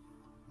prostu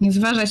nie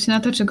zważać na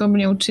to, czego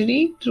mnie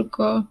uczyli,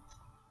 tylko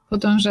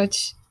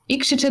podążać. I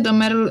krzyczę do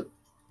Merl,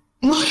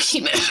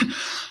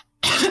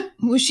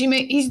 musimy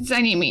iść za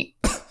nimi.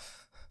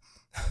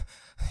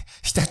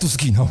 I tak tu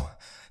zginą.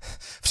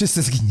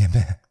 Wszyscy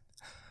zginiemy.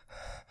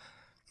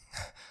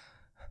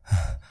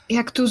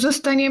 Jak tu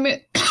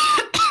zostaniemy,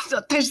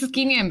 to też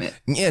zginiemy.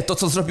 Nie, to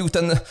co zrobił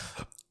ten...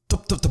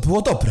 To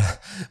było dobre.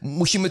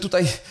 Musimy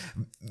tutaj...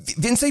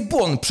 Więcej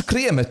błon,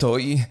 przykryjemy to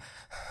i...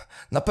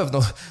 Na pewno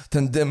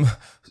ten dym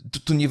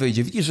tu nie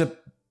wejdzie. Widzisz, że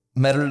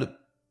Merl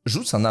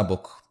rzuca na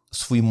bok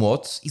swój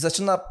młot i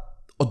zaczyna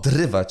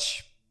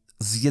odrywać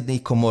z jednej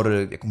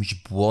komory jakąś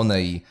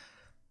błonę i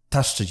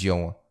taszczyć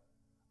ją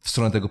w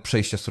stronę tego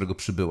przejścia, z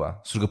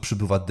którego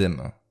przybywa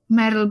dym.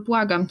 Merl,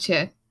 błagam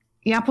cię.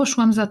 Ja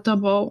poszłam za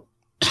tobą.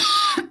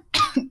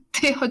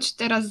 Ty chodź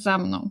teraz za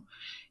mną.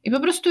 I po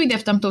prostu idę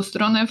w tamtą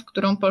stronę, w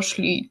którą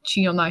poszli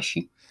ci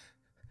Jonasi.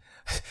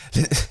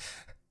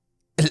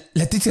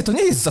 Leticia, to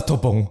nie jest za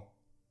tobą.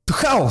 To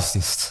chaos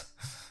jest.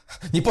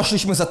 Nie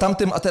poszliśmy za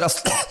tamtym, a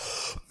teraz...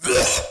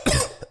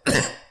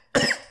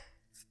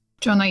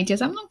 Czy ona idzie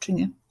za mną, czy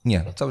nie?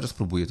 Nie, cały czas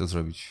próbuję to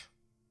zrobić.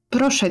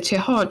 Proszę cię,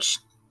 chodź.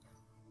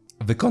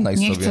 Wykonaj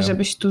Nie sobie... chcę,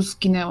 żebyś tu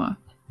zginęła.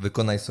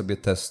 Wykonaj sobie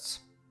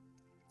test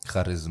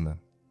charyzmy.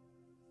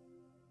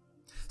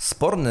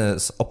 Sporny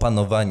z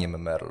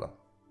opanowaniem, Merl.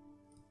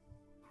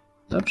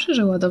 Dobrze,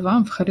 że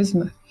ładowałam w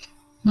charyzmę.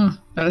 No,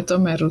 ale to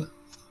Merl.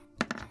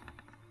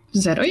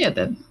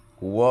 0,1.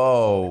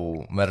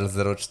 Wow, Merl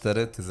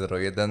 0,4, ty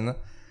 0,1.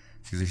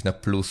 Jesteś na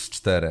plus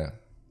 4.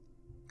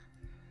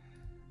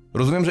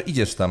 Rozumiem, że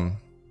idziesz tam.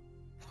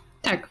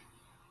 Tak.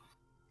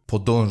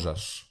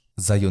 Podążasz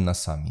za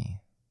Jonasami.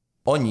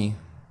 Oni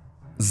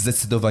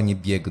zdecydowanie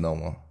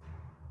biegną.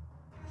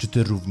 Czy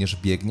ty również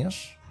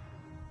biegniesz?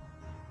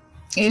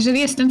 Jeżeli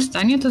jestem w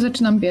stanie, to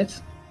zaczynam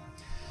biec.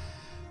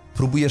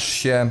 Próbujesz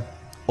się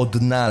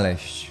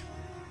odnaleźć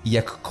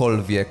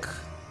jakkolwiek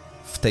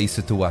w tej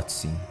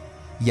sytuacji.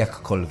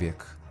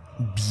 Jakkolwiek.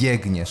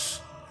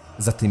 Biegniesz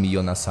za tymi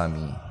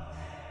Jonasami.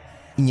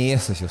 I nie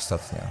jesteś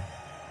ostatnia.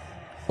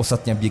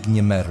 Ostatnia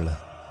biegnie Merl.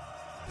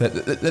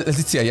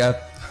 Leticia, ja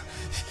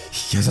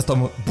za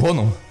tą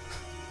błoną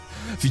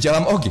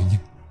widziałam ogień.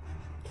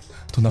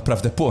 To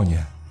naprawdę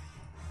płonie.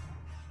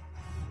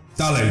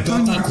 Dalej, do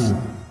ataku!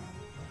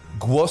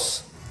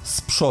 Głos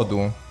z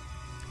przodu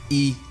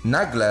i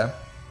nagle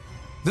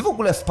wy w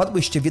ogóle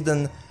wpadłyście w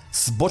jeden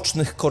z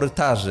bocznych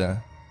korytarzy,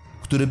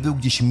 który był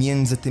gdzieś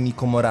między tymi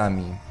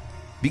komorami.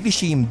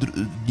 Biegliście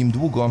nim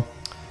długo.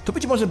 To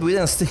być może był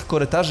jeden z tych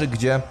korytarzy,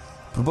 gdzie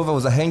próbował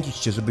zachęcić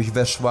cię, żebyś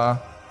weszła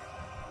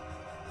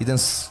jeden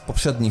z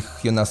poprzednich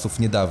Jonasów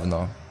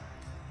niedawno.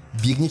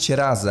 Biegniecie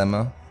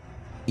razem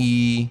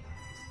i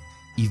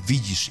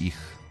widzisz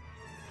ich.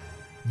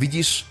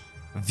 Widzisz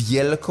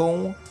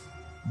wielką,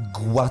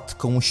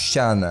 gładką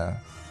ścianę,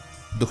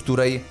 do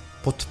której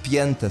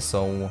podpięte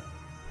są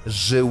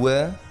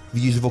żyły.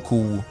 Widzisz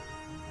wokół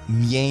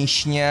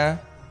mięśnie,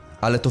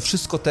 ale to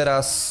wszystko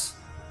teraz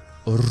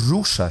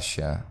rusza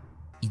się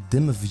i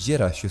dym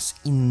wdziera się z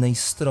innej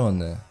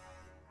strony.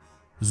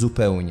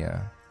 Zupełnie.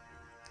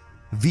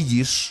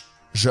 Widzisz,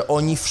 że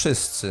oni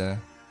wszyscy,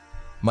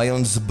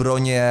 mając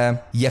bronie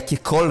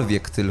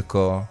jakiekolwiek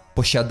tylko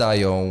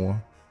posiadają,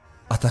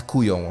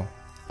 atakują.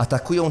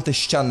 Atakują tę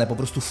ścianę, po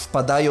prostu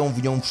wpadają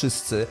w nią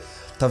wszyscy.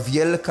 Ta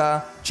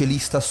wielka,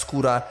 cielista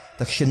skóra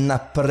tak się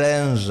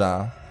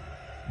napręża,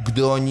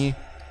 gdy oni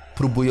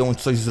próbują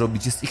coś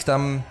zrobić. Jest ich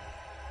tam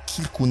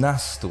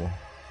kilkunastu.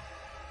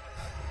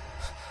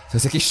 To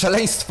jest jakieś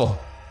szaleństwo,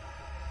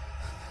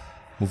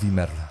 mówi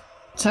Merl.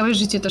 Całe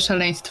życie to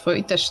szaleństwo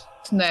i też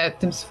tnę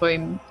tym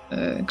swoim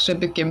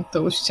grzebykiem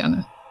tą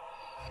ścianę.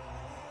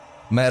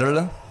 Merl,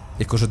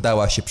 jako że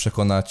dała się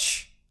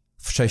przekonać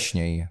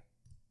wcześniej,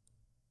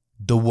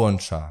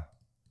 dołącza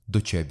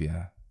do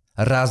ciebie.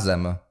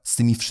 Razem z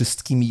tymi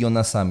wszystkimi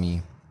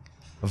Jonasami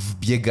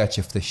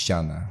wbiegacie w tę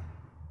ścianę.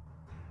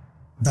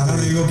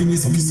 Dalej, ogień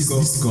jest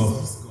blisko.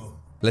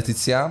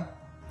 Leticia,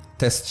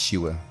 test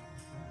siły.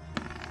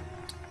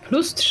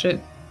 +3.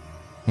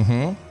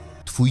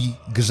 Twój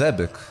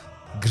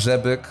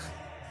grzebyk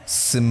z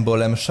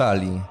symbolem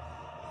szali,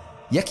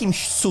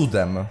 jakimś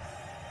cudem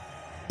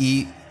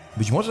i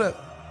być może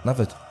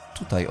nawet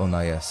tutaj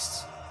ona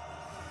jest,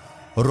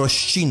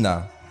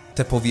 rozcina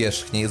te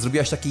powierzchnie.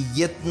 Zrobiłaś takie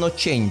jedno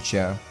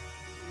cięcie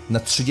na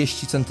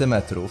 30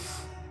 centymetrów,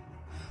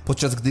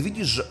 podczas gdy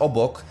widzisz, że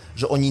obok,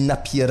 że oni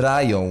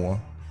napierają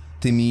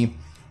tymi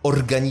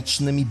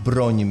organicznymi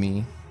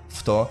brońmi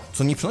w to,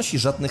 co nie przynosi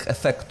żadnych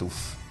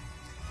efektów.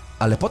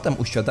 Ale potem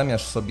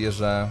uświadamiasz sobie,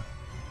 że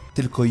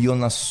tylko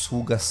Jonas,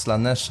 sługa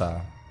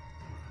Slanesha,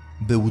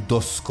 był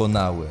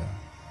doskonały.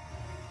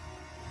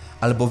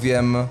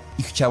 Albowiem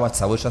ich ciała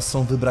cały czas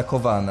są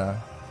wybrakowane.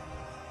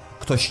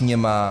 Ktoś nie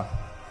ma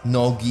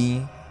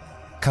nogi,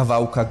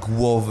 kawałka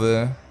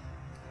głowy,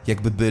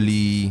 jakby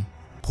byli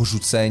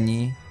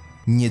porzuceni,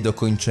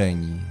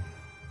 niedokończeni.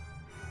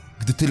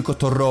 Gdy tylko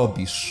to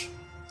robisz,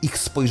 ich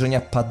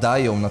spojrzenia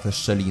padają na tę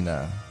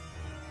szczelinę.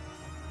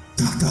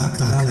 Tak,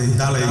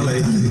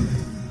 dalej.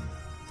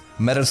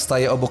 Merl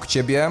staje obok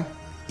ciebie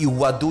i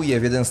ładuje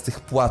w jeden z tych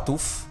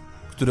płatów,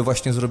 który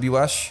właśnie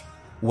zrobiłaś,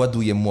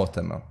 ładuje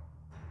młotem.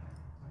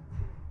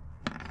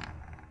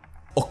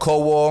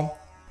 Około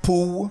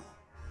pół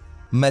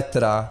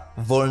metra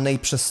wolnej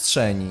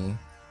przestrzeni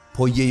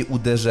po jej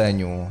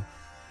uderzeniu.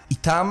 I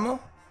tam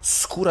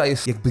skóra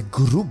jest jakby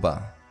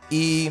gruba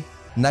i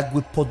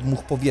nagły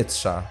podmuch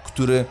powietrza,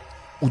 który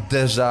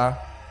uderza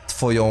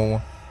twoją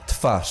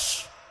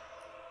twarz.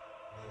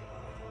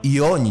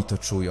 I oni to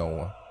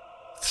czują.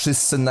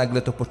 Wszyscy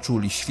nagle to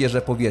poczuli.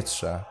 Świeże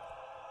powietrze.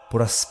 Po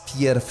raz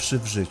pierwszy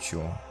w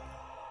życiu.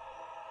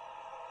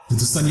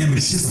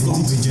 Dostaniemy się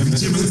stąd,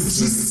 wyjdziemy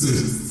wszyscy.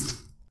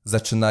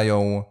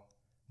 Zaczynają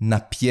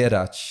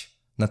napierać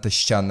na tę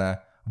ścianę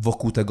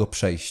wokół tego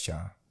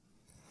przejścia.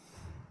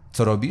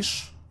 Co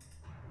robisz?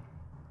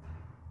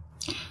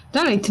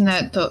 Dalej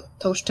tnę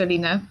tą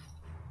szczelinę.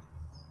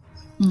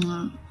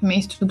 W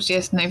miejscu, gdzie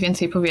jest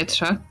najwięcej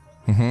powietrza.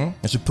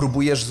 Znaczy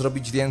próbujesz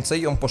zrobić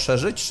więcej, ją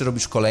poszerzyć, czy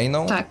robisz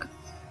kolejną?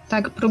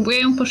 Tak,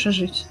 próbuję ją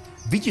poszerzyć.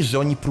 Widzisz, że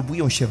oni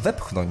próbują się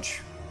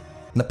wepchnąć.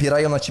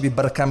 Napierają na ciebie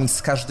barkami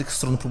z każdych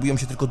stron, próbują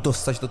się tylko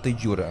dostać do tej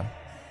dziury.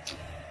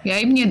 Ja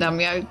im nie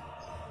dam, ja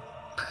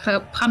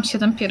pcham się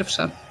tam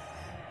pierwsza.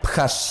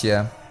 Pchasz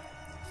się.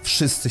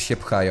 Wszyscy się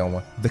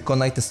pchają.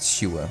 Wykonaj test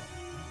siły.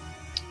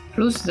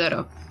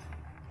 +0.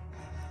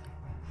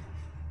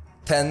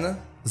 Ten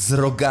z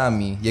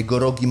rogami, jego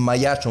rogi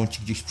majaczą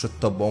ci gdzieś przed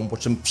tobą, po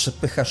czym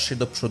przepychasz się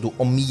do przodu,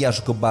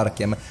 omijasz go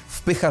barkiem,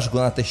 wpychasz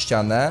go na tę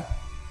ścianę,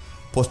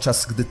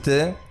 podczas gdy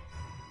ty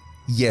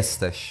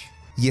jesteś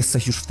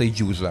już w tej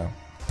dziurze.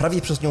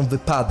 Prawie przez nią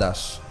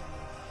wypadasz.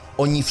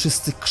 Oni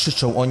wszyscy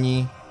krzyczą,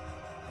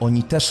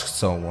 oni też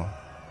chcą.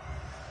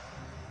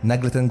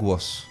 Nagle ten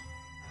głos.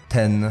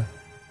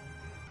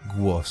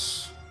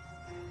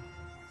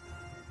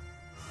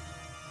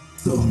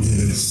 To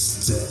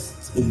miejsce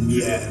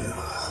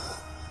umiera.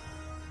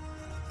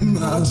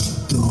 Nasz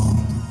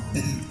dom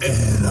i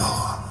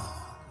era.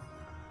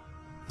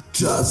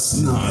 Czas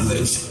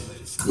znaleźć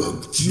go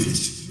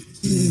gdzieś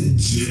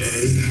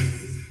indziej.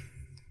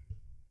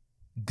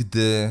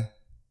 Gdy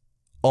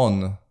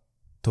on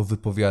to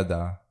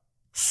wypowiada,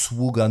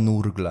 sługa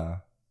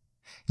nurgla.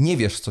 Nie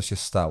wiesz, co się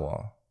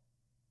stało,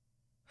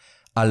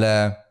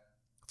 ale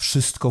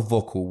wszystko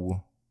wokół,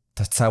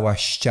 ta cała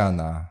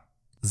ściana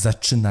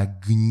zaczyna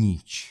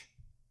gnić.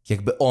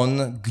 Jakby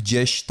on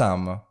gdzieś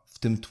tam, w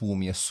tym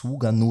tłumie,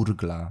 sługa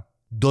nurgla,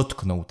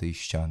 dotknął tej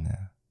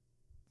ściany.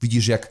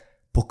 Widzisz, jak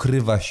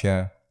pokrywa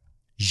się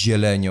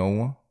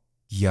zielenią,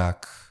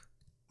 jak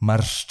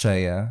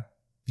marszczeje.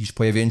 Widzisz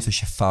pojawiające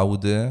się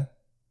fałdy,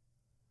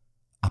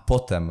 a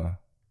potem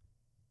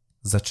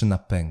zaczyna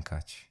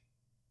pękać.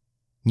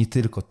 Nie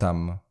tylko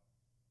tam,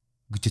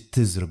 gdzie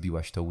ty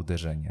zrobiłaś to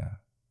uderzenie.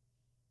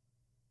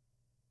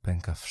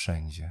 Pęka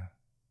wszędzie.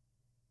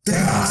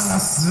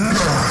 Teraz!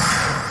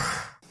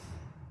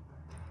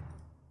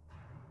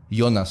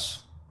 Jonas,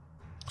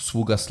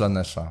 sługa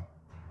Slanesha,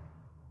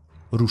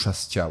 rusza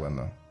z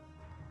ciałem,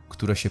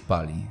 które się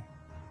pali.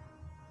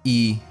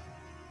 I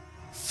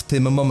w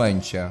tym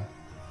momencie,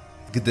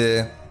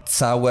 gdy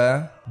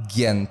całe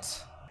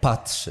Gient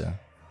patrzy,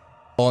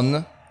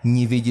 on,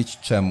 nie wiedzieć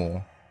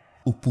czemu,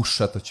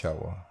 upuszcza to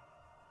ciało.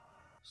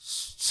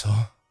 Co?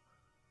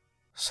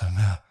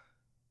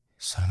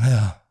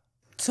 Salmea.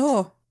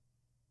 Co?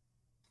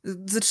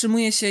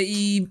 Zatrzymuję się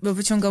i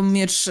wyciągam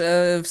miecz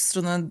w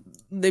stronę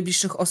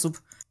najbliższych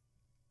osób.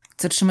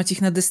 Chcę trzymać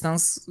ich na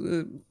dystans.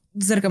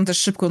 Zerkam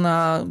też szybko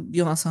na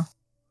Jonasa.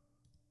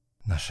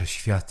 Nasze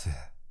światy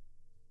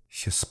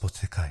się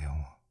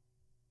spotykają.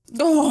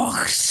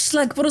 Och,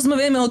 szlak,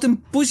 porozmawiajmy o tym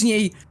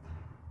później.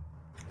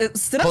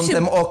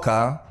 Kątem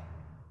oka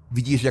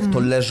Widzisz, jak to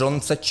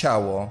leżące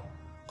ciało,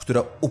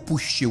 które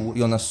upuścił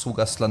Jonas,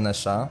 sługa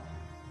Slanesha,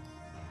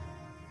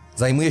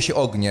 zajmuje się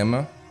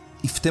ogniem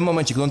i w tym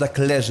momencie wygląda jak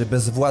leży,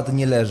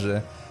 bezwładnie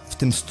leży w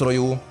tym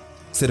stroju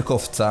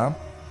cyrkowca.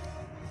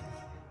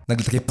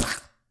 Nagle takie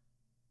pach.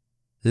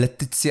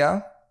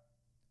 Leticia,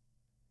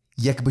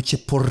 jakby cię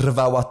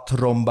porwała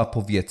trąba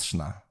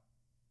powietrzna.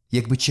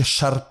 Jakby cię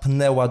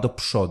szarpnęła do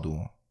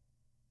przodu.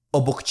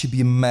 Obok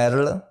ciebie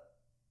Merl,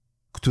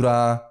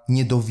 która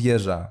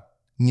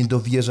nie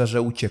dowierza,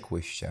 że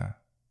uciekłyście.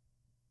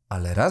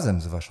 Ale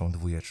razem z waszą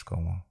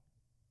dwójeczką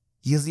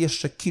jest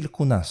jeszcze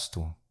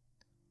kilkunastu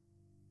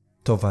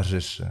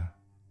towarzyszy.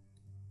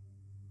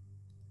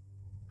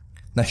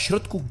 Na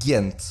środku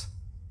Gient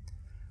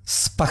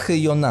z pachy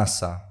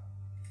Jonasa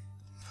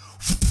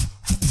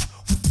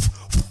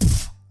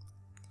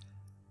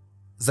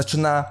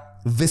zaczyna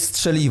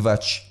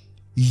wystrzeliwać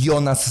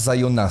Jonas za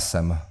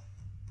Jonasem.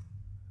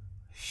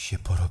 Się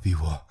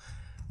porobiło,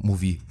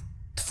 mówi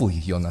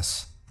twój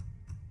Jonas.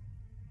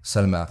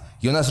 Salmea.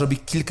 Jonas robi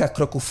kilka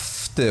kroków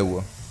w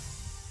tył.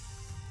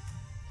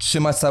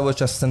 Trzyma cały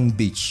czas ten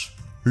bicz.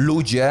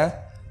 Ludzie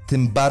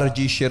tym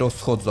bardziej się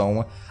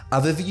rozchodzą,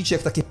 a wy widzicie,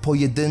 jak takie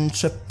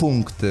pojedyncze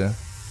punkty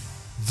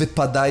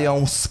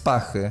wypadają z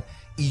pachy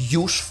i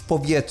już w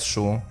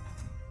powietrzu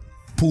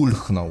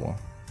pulchną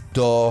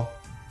do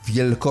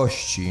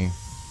wielkości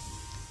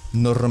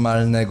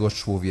normalnego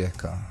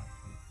człowieka.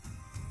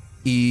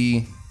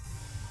 I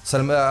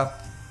Salmea,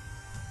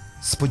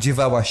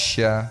 spodziewałaś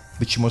się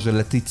być może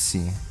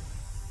Leticji,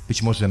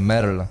 być może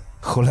Merl,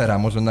 cholera,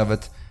 może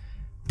nawet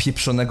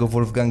pieprzonego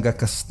Wolfganga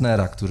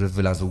Kastnera, który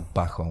wylazł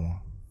pachą.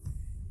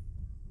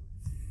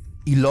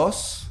 I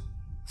los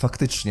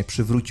faktycznie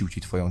przywrócił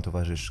ci twoją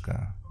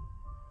towarzyszkę.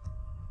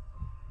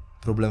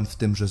 Problem w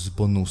tym, że z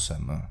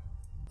bonusem.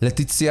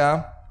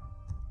 Leticia,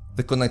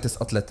 wykonaj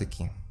test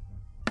atletyki.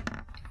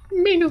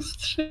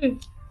 -3.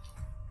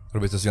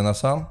 Robię to z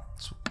Jonasa,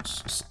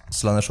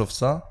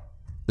 Slaneshowca.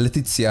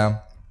 Leticia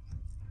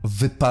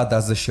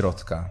wypada ze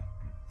środka.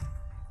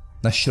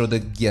 Na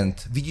środek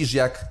Gient. Widzisz,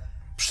 jak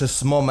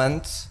przez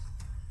moment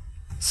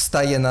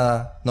staje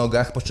na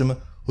nogach, po czym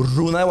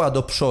runęła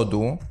do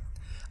przodu,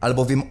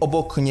 albowiem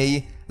obok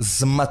niej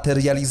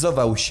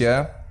zmaterializował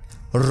się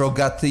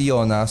rogaty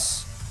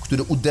Jonas,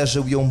 który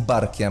uderzył ją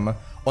barkiem.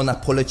 Ona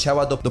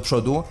poleciała do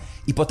przodu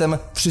i potem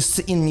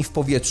wszyscy inni w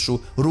powietrzu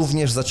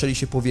również zaczęli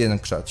się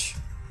powiększać.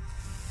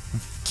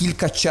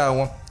 Kilka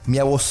ciał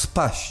miało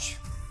spaść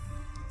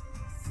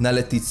na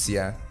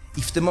Leticję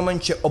i w tym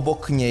momencie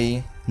obok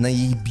niej, na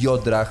jej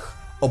biodrach,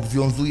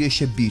 obwiązuje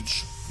się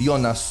bicz.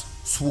 Jonas,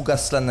 sługa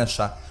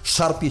Slanesha,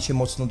 szarpie cię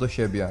mocno do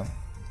siebie.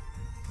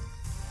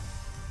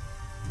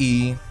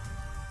 I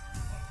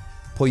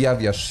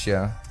pojawiasz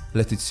się,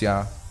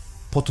 Leticia,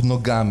 pod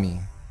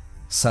nogami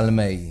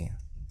Salmei.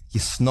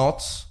 Jest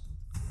noc,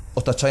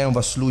 otaczają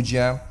was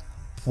ludzie,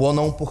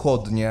 płoną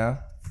pochodnie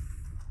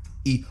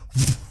i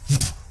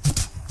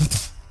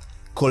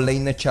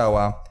kolejne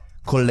ciała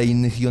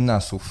kolejnych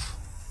Jonasów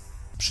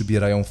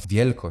przybierają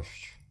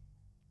wielkość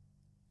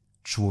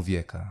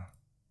człowieka.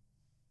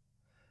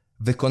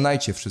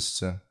 Wykonajcie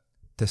wszyscy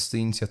testy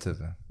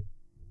inicjatywy.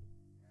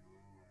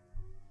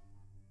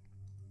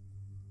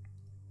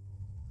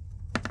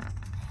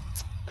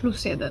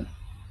 +1.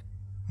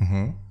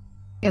 Mhm.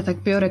 Ja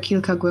tak biorę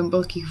kilka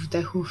głębokich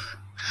wdechów.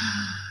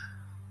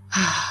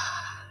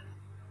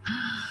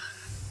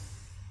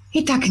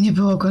 I tak nie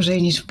było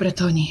gorzej niż w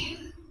Bretonii.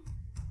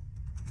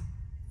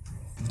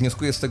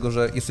 Wnioskuję z tego,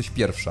 że jesteś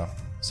pierwsza.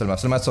 Salmea.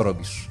 Salmea, co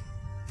robisz?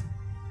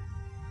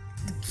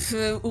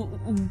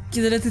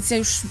 Kiedy Leticia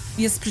już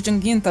jest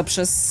przyciągnięta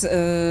przez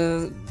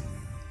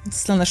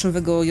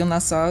Slaneshowego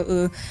Jonasa,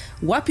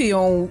 łapie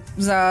ją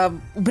za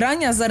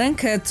ubrania, za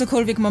rękę,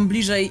 cokolwiek mam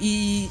bliżej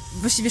i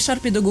właściwie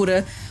szarpie do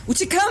góry.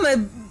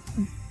 Uciekamy!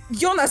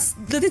 Jonas,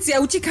 Leticia,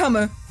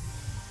 uciekamy!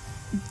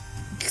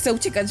 Chcę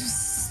uciekać w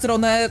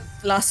stronę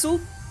lasu,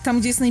 tam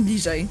gdzie jest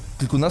najbliżej.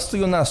 Kilkunastu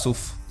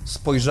Jonasów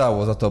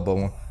spojrzało za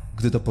tobą,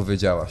 gdy to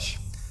powiedziałaś.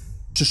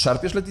 Czy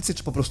szarpiesz Leticję,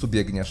 czy po prostu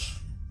biegniesz?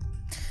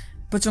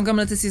 Pociągam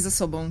Leticję za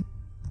sobą.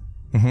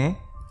 Mhm.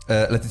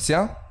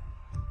 Leticia?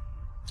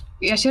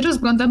 Ja się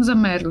rozglądam za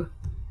Merl.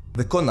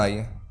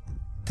 Wykonaj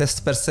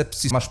test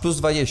percepcji. Masz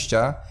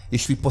 +20.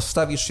 Jeśli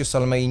postawisz się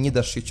Salmei, nie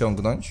dasz się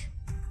ciągnąć.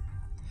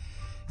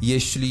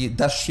 Jeśli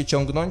dasz się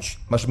ciągnąć,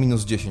 masz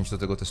 -10 do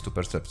tego testu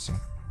percepcji.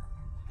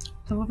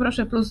 To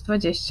poproszę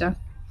 +20.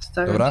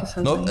 Stawiam Dobra?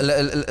 się No, Salmei.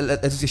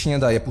 Leticja się nie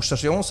daje.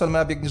 Puszczasz ją?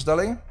 Salmea, biegniesz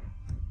dalej?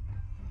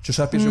 Czy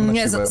szarpiesz ją na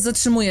Nie, siłę?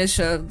 zatrzymuję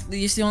się.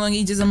 Jeśli ona nie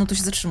idzie za mną, to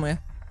się zatrzymuje.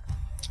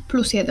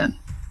 +1.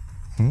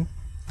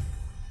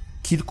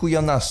 Kilku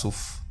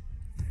Jonasów,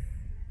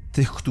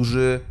 tych,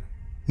 którzy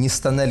nie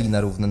stanęli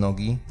na równe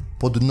nogi,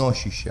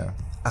 podnosi się,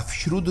 a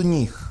wśród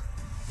nich,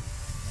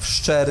 w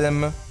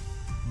szczerym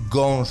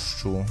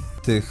gąszczu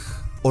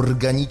tych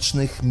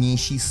organicznych,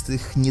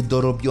 mięsistych,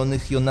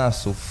 niedorobionych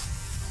Jonasów,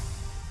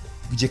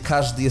 gdzie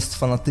każdy jest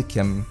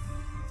fanatykiem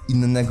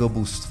innego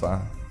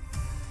bóstwa,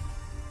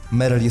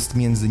 Merl jest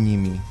między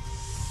nimi.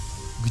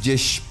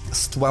 gdzieś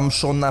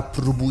stłamszona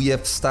próbuje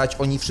wstać.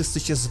 Oni wszyscy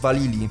się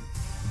zwalili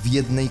w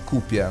jednej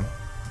kupie.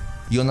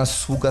 I ona,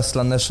 sługa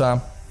Slanesha,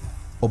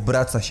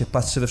 obraca się,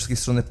 patrzy we wszystkie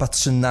strony,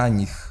 patrzy na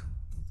nich.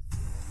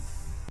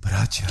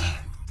 Bracia,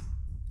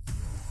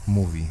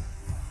 mówi.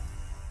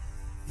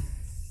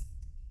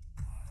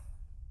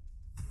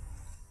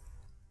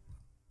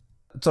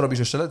 Co robisz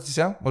jeszcze,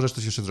 Leticia? Możesz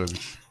coś jeszcze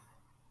zrobić.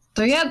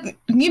 To ja,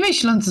 nie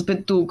myśląc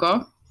zbyt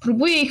długo,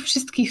 próbuję ich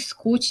wszystkich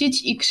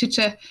skłócić i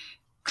krzyczę: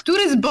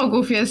 który z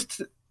bogów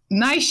jest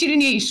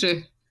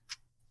najsilniejszy?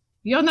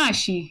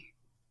 Jonasi,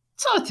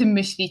 co o tym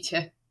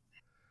myślicie?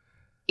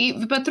 I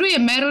wypatruję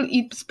Merl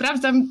i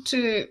sprawdzam,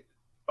 czy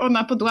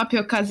ona podłapie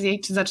okazję i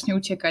czy zacznie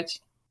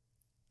uciekać.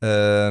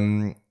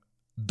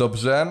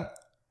 Dobrze,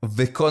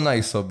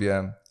 wykonaj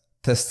sobie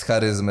test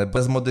charyzmy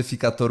bez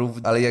modyfikatorów,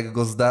 ale jak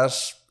go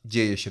zdasz,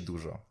 dzieje się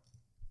dużo.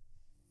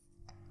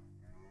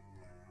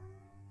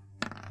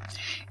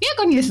 Ja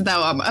go nie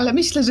zdałam, ale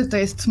myślę, że to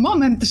jest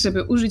moment,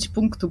 żeby użyć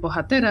punktu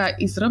bohatera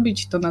i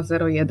zrobić to na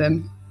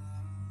 0,1.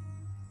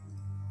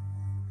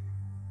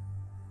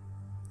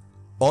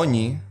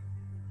 Oni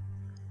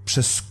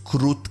przez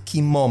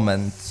krótki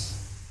moment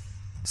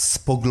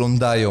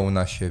spoglądają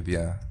na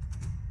siebie.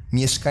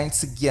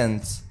 Mieszkańcy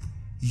Gient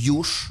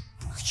już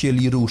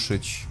chcieli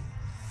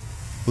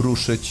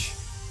ruszyć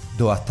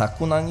do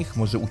ataku na nich,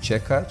 może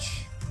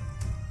uciekać.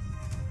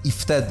 I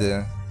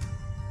wtedy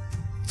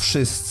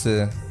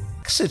wszyscy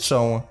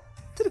krzyczą,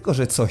 tylko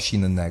że coś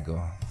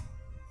innego.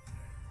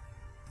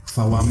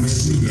 Chwała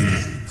Merlinie,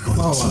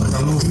 chwała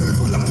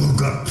dla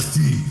Boga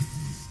krwi.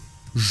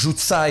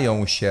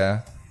 Rzucają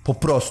się po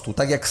prostu,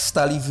 tak jak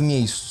stali w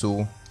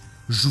miejscu,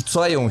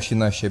 rzucają się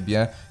na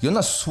siebie i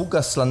ona,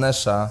 sługa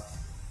Slanesha,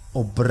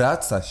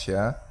 obraca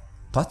się,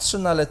 patrzy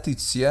na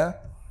Leticję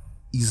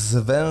i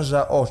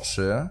zwęża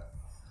oczy,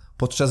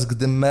 podczas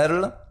gdy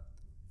Merl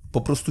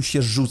po prostu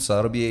się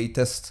rzuca, robi jej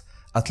test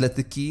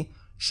atletyki,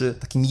 czy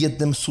takim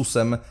jednym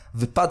susem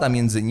wypada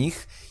między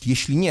nich.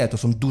 Jeśli nie, to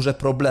są duże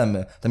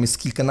problemy. Tam jest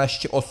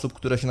kilkanaście osób,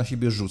 które się na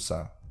siebie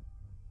rzuca.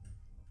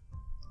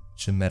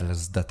 Czy Merl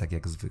zda tak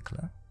jak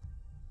zwykle?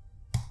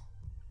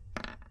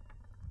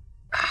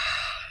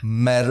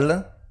 Merl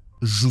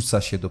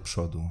rzuca się do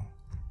przodu.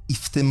 I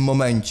w tym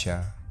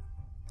momencie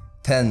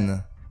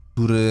ten,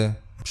 który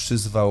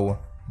przyzwał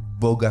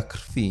Boga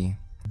krwi,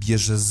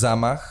 bierze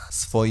zamach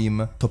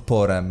swoim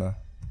toporem.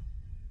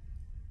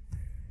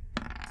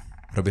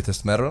 Robię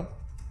test Merl.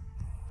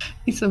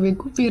 I sobie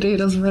głupi ryj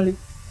rozwali.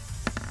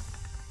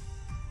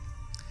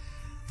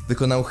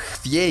 Wykonał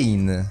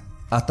chwiejny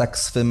atak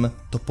swym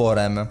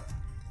toporem.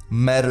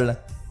 Merl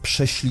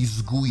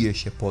prześlizguje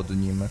się pod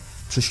nim.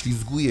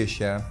 Prześlizguje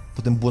się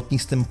po tym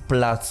błotnistym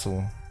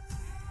placu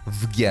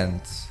w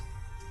Gient.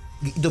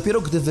 I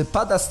dopiero gdy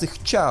wypada z tych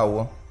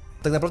ciał,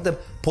 tak naprawdę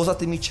poza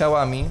tymi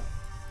ciałami,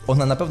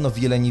 ona na pewno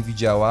wiele nie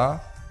widziała,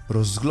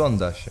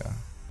 rozgląda się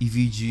i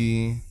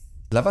widzi...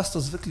 Dla was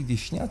to zwykli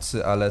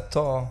wieśniacy, ale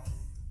to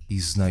i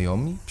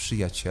znajomi,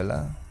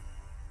 przyjaciele,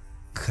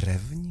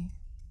 krewni.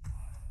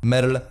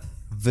 Merl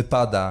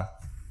wypada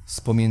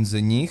z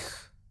pomiędzy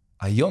nich,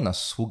 a Jonas,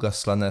 sługa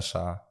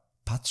Slanesha,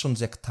 patrząc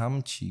jak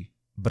tamci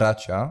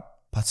bracia,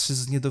 patrzy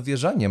z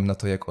niedowierzaniem na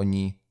to, jak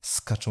oni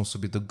skaczą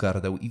sobie do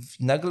gardeł i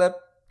nagle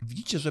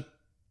widzicie, że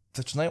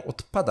zaczynają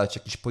odpadać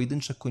jakieś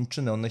pojedyncze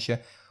kończyny,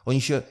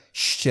 oni się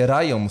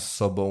ścierają z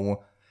sobą.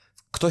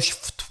 Ktoś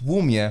w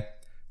tłumie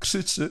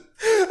krzyczy: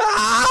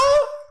 "Aaa!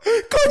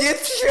 Koniec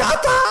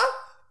świata!"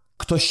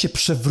 Ktoś się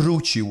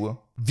przewrócił,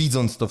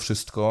 widząc to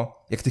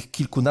wszystko, jak tych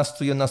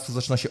kilkunastu Jonasów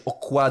zaczyna się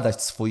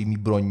okładać swoimi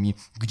brońmi.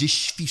 Gdzieś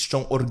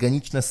świszczą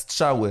organiczne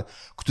strzały,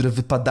 które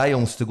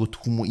wypadają z tego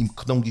tłumu i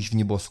mkną gdzieś w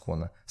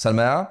nieboskłon.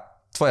 Salmea,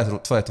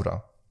 twoja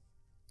tura.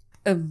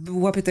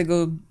 Łapię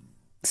tego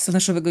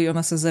stanaszowego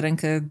Jonasa za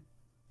rękę.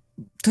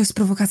 To jest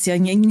prowokacja,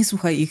 nie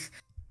słuchaj ich.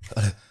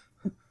 Ale...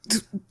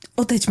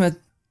 Odejdźmy.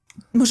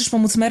 Możesz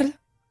pomóc Merl?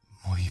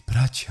 Moi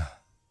bracia.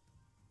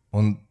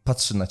 On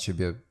patrzy na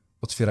ciebie,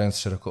 otwierając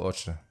szeroko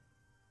oczy.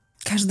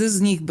 Każdy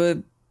z nich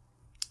by...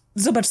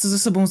 Zobacz, co ze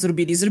sobą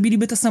zrobili.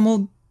 Zrobiliby to samo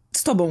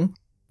z tobą.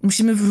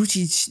 Musimy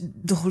wrócić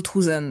do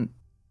Holthusen.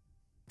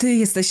 Ty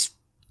jesteś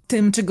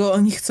tym, czego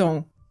oni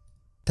chcą.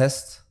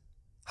 Test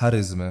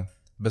charyzmy,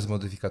 bez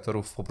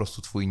modyfikatorów, po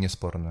prostu twój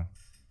niesporny.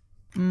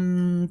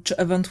 Czy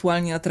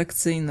ewentualnie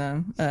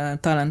atrakcyjny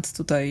talent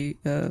tutaj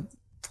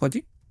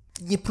wchodzi?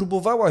 Nie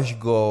próbowałaś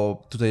go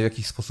tutaj w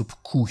jakiś sposób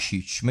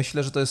kusić.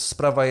 Myślę, że to jest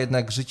sprawa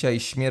jednak życia i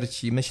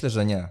śmierci. Myślę,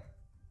 że nie.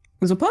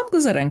 Złapałam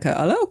go za rękę,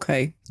 ale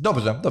okej.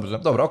 Dobrze,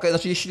 okej.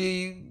 Znaczy,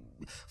 jeśli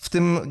w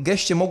tym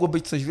geście mogło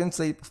być coś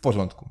więcej, w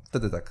porządku.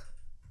 Wtedy tak.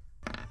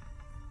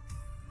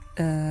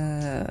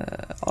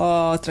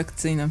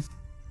 Atrakcyjny.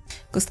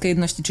 Kostka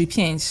jedności, czyli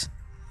 5.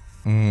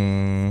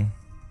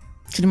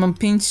 Czyli mam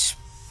 5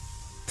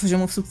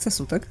 poziomów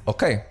sukcesu, tak?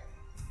 Okej.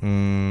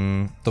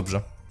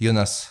 Dobrze.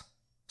 Jonas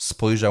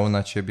spojrzał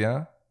na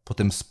ciebie,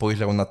 potem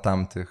spojrzał na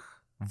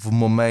tamtych. W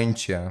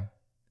momencie,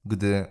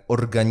 gdy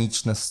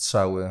organiczne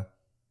strzały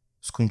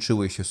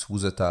skończyły się z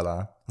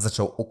Wuzetala,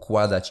 zaczął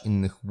okładać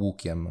innych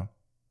łukiem.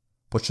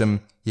 po czym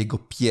jego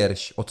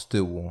pierś od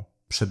tyłu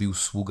przebił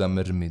sługa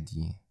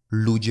Myrmidii.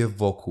 Ludzie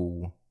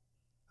wokół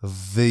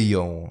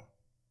wyją.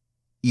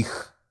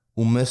 Ich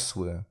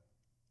umysły,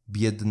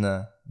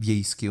 biedne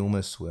wiejskie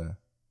umysły,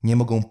 nie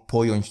mogą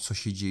pojąć, co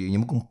się dzieje, nie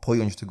mogą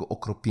pojąć tego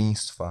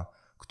okropieństwa,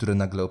 które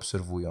nagle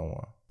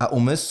obserwują. A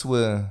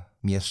umysły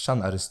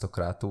mieszczan,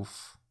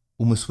 arystokratów,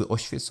 umysły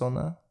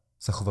oświecone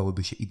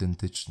zachowałyby się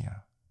identycznie,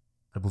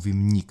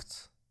 albowiem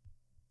nikt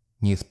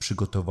nie jest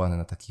przygotowany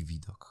na taki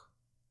widok.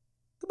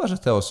 Chyba że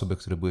te osoby,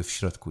 które były w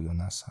środku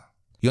Jonasa.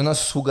 Jonas,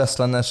 sługa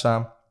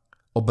Slanesha,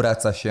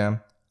 obraca się,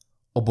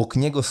 obok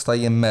niego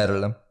staje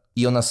Merl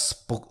i ona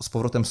z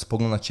powrotem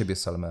spogląda na ciebie,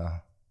 Salmea.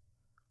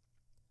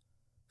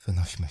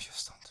 Wynośmy się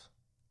stąd.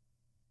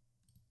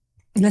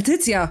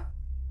 Leticia!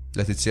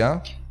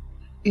 Leticia?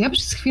 Ja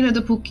przez chwilę,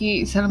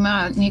 dopóki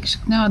Salmea nie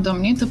krzyknęła do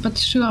mnie, to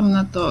patrzyłam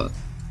na to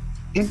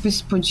jakby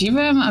z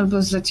podziwem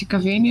albo z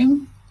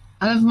zaciekawieniem,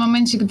 ale w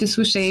momencie, gdy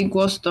słyszę jej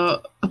głos,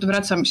 to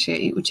odwracam się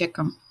i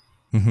uciekam.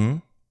 Mhm.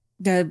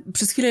 Ja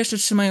przez chwilę jeszcze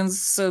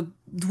trzymając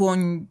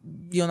dłoń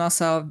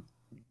Jonasa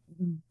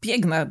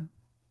biegnę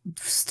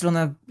w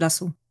stronę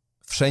lasu.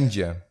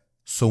 Wszędzie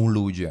są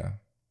ludzie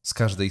z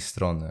każdej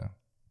strony.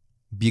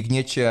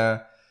 Biegniecie,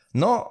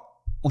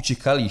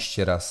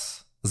 uciekaliście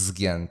raz z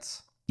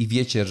Gient i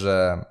wiecie,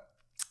 że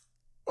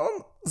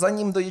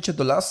zanim dojdziecie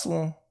do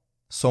lasu,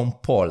 są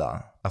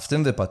pola, a w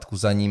tym wypadku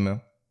zanim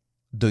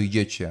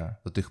dojdziecie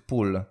do tych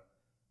pól,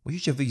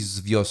 musicie wyjść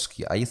z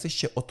wioski, a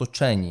jesteście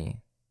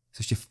otoczeni,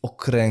 jesteście w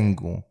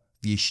okręgu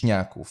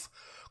wieśniaków,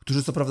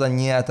 którzy co prawda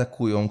nie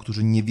atakują,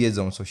 którzy nie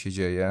wiedzą, co się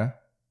dzieje,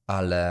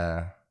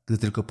 ale gdy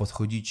tylko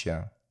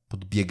podchodzicie,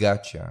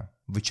 podbiegacie,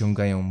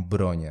 wyciągają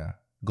bronię,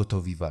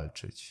 gotowi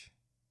walczyć.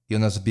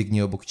 Jonas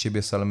biegnie obok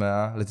ciebie,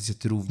 Salmea. Leticia,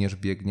 ty również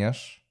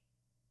biegniesz.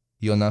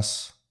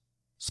 Jonas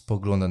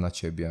spogląda na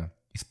ciebie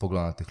i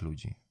spogląda na tych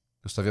ludzi.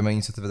 Zostawiamy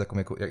inicjatywę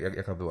taką,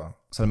 jaka była.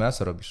 Salmea,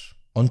 co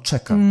robisz? On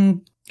czeka.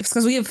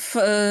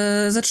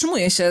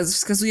 Zatrzymuje się,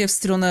 wskazuje w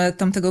stronę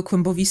tamtego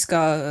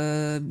kłębowiska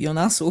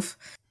Jonasów.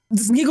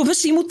 Z niego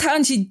wyszli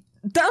mutanci.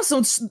 Tam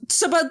są,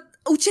 trzeba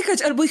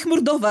uciekać albo ich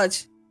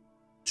mordować.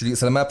 Czyli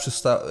Salmea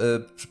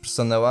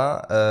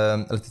przystanęła,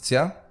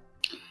 Leticia?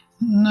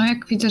 No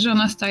jak widzę, że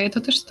ona staje,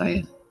 to też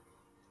staje.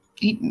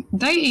 I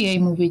daję jej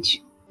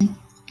mówić.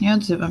 Nie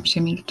odzywam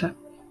się, milczę.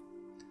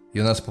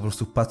 Jonas po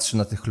prostu patrzy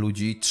na tych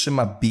ludzi,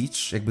 trzyma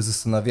bicz, jakby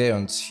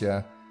zastanawiając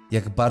się,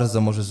 jak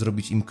bardzo może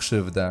zrobić im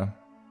krzywdę.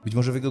 Być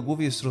może w jego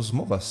głowie jest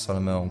rozmowa z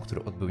Salmeą,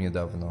 który odbył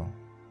niedawno.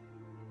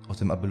 O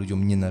tym, aby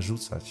ludziom nie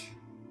narzucać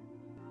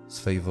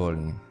swej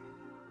woli.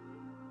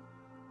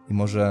 I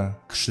może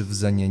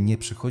krzywdzenie nie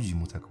przychodzi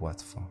mu tak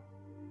łatwo.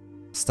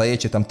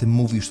 Stajecie tam, ty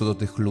mówisz to do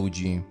tych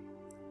ludzi.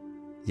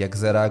 Jak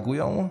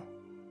zareagują?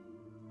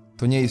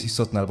 To nie jest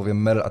istotne,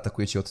 albowiem Merl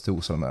atakuje cię od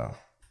tyłu, Salmea.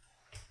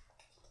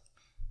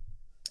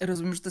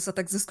 Rozumiem, że to jest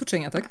atak z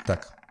zaskoczenia, tak?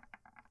 Tak.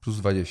 Plus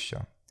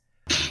 20.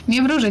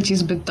 Nie wróżę ci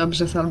zbyt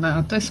dobrze,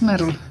 Salmea. To jest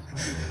Merl.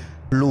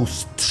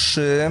 Plus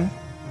 3,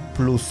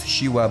 plus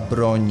siła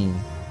broni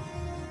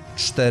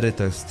 4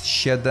 to jest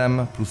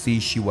 7, plus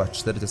jej siła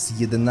 4 to jest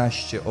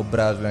 11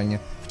 obrażeń,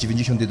 w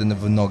 91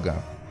 w nogę.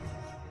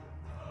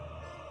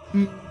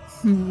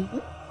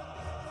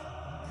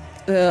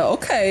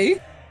 Okej.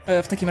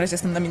 W takim razie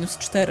jestem na minus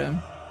 4.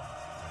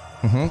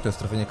 To jest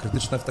trafienie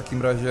krytyczne w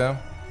takim razie.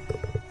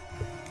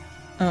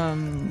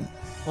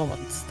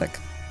 Moment, tak.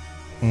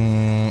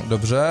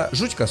 Dobrze,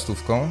 rzuć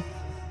kastówką.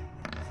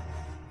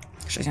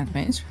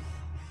 65.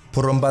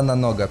 Porąbana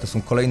noga, to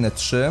są kolejne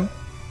 3.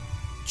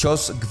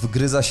 Cios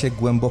wgryza się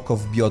głęboko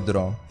w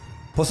biodro.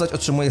 Postać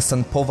otrzymuje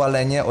stan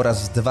powalenie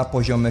oraz 2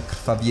 poziomy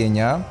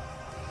krwawienia.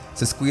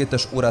 Zyskuje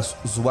też uraz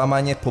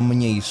złamanie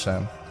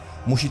pomniejsze.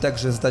 Musi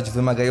także zdać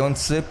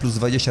wymagający plus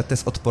 20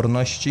 test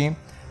odporności.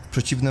 W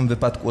przeciwnym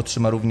wypadku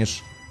otrzyma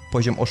również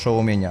poziom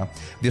oszołomienia.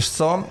 Wiesz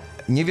co?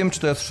 Nie wiem, czy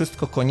to jest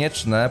wszystko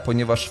konieczne,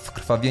 ponieważ w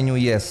krwawieniu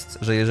jest,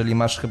 że jeżeli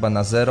masz chyba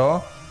na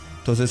 0,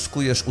 to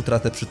zyskujesz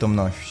utratę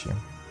przytomności.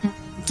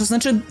 To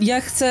znaczy,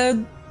 ja chcę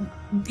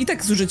i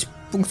tak zużyć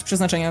punkt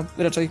przeznaczenia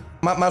raczej.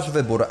 Masz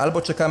wybór.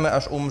 Albo czekamy,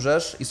 aż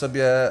umrzesz i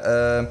sobie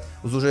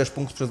zużyjesz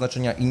punkt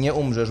przeznaczenia i nie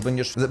umrzesz.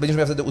 Będziesz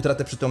miał wtedy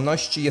utratę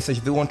przytomności, jesteś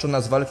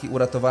wyłączona z walki,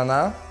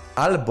 uratowana.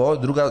 Albo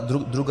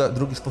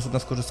drugi sposób na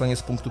skorzystanie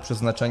z punktu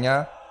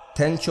przeznaczenia.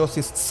 Ten cios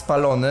jest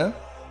spalony.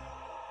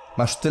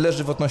 Masz tyle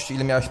żywotności,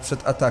 ile miałaś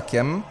przed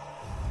atakiem,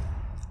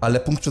 ale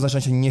punkt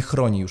przeznaczenia cię nie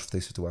chroni już w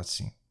tej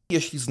sytuacji.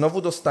 Jeśli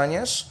znowu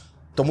dostaniesz,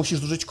 to musisz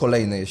zużyć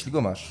kolejny, jeśli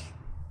go masz.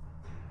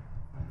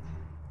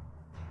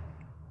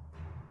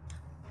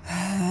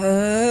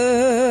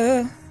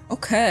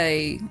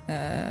 Okej.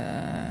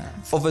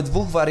 W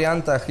obydwu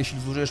wariantach, jeśli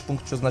zużyjesz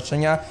punkt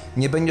przeznaczenia,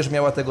 nie będziesz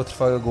miała tego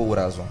trwałego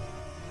urazu.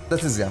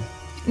 Decyzja.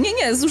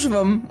 Nie,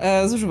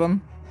 zużywam.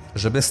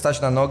 Żeby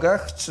stać na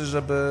nogach, czy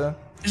żeby...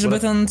 Żeby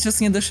ten cios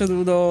nie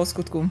doszedł do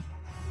skutku.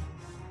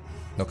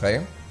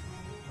 Okej.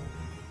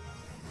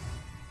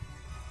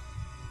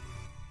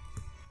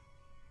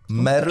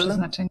 Merl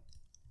Przeznaczenie.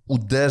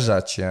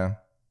 uderza cię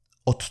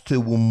od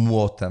tyłu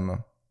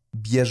młotem.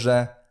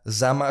 Bierze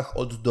zamach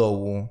od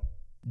dołu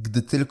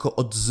gdy tylko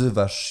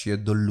odzywasz się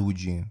do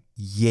ludzi,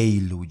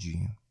 jej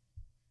ludzi.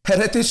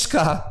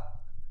 Heretyczka!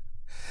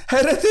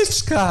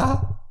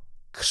 Heretyczka!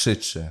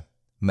 Krzyczy.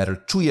 Merl,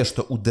 czujesz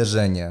to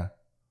uderzenie.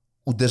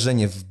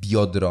 Uderzenie w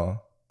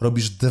biodro.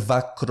 Robisz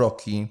 2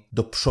 kroki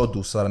do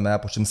przodu, Salmea,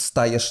 po czym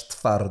stajesz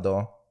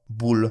twardo.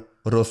 Ból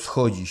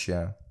rozchodzi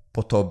się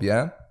po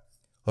tobie.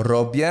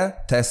 Robię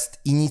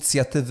test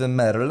inicjatywy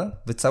Merl.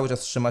 Wy cały czas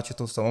trzymacie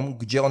tą samą.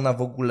 Gdzie ona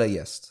w ogóle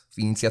jest w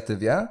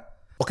inicjatywie?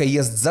 Okej,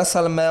 jest za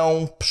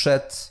Salmeą,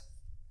 przed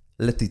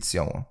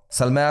Leticją.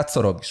 Salmea,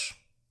 co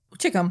robisz?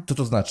 Uciekam. Co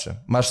to znaczy?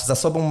 Masz za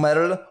sobą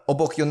Merl,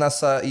 obok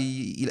Jonasa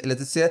i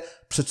Leticję,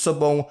 przed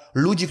sobą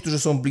ludzi, którzy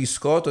są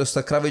blisko, to jest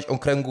ta krawędź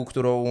okręgu,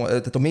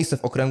 to miejsce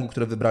w okręgu,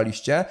 które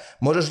wybraliście.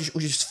 Możesz gdzieś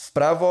usiąść w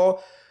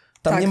prawo,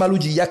 tam tak. Nie ma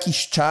ludzi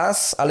jakiś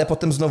czas, ale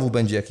potem znowu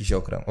będzie jakiś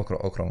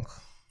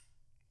okrąg.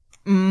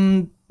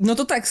 No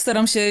to tak,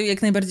 staram się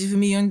jak najbardziej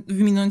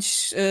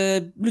wyminąć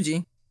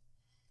ludzi.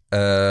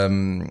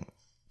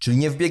 Czyli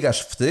nie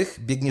wbiegasz w tych,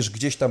 biegniesz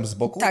gdzieś tam z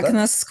boku, tak? Tak,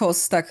 na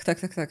skos, tak.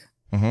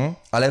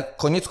 Ale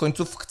koniec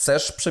końców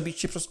chcesz przebić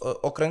się przez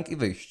okręg i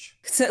wyjść.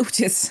 Chcę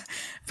uciec.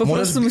 Po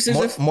prostu myślę, że...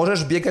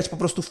 Możesz biegać po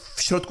prostu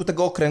w środku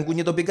tego okręgu,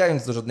 nie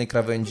dobiegając do żadnej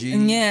krawędzi.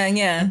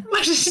 Nie.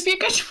 Możesz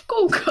biegać w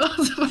kółko,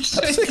 zobacz.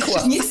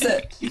 Nie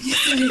chcę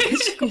biegać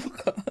w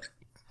kółko.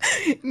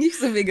 Nie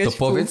chcę biegać w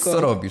kółko. To powiedz,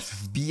 co robisz.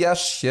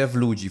 Wbijasz się w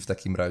ludzi w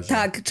takim razie.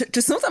 Tak,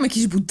 czy są tam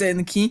jakieś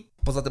budynki?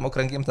 Poza tym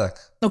okręgiem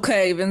tak.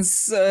 Okej,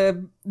 więc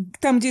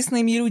tam, gdzie jest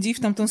najmniej ludzi, w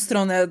tamtą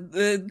stronę...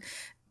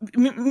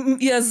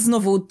 Ja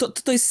znowu,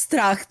 to jest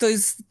strach,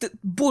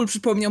 ból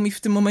przypomniał mi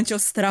w tym momencie o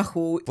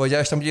strachu.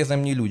 Powiedziałeś tam, gdzie jest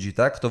najmniej ludzi,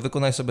 tak? To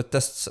wykonaj sobie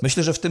test,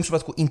 myślę, że w tym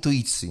przypadku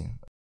intuicji.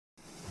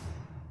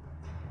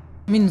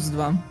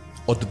 -2.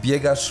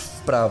 Odbiegasz w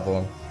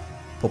prawo,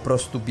 po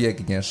prostu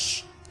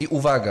biegniesz i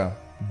uwaga,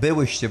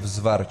 byłyście w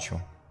zwarciu.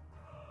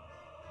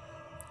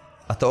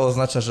 A to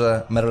oznacza,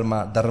 że Merl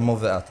ma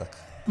darmowy atak.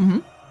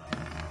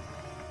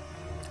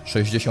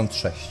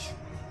 66.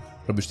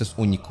 Robisz test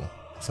uniku,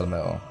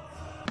 Salmeo.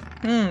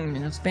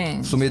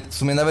 -5. W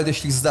sumie nawet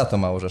jeśli zda, to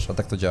mało rzecz, a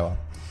tak to działa.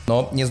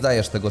 No, nie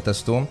zdajesz tego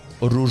testu.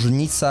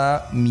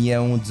 Różnica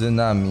między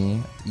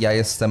nami, ja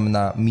jestem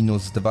na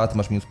 -2, ty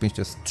masz -5,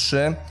 to jest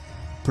 3,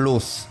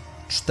 plus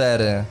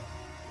 4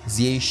 z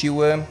jej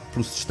siły,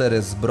 plus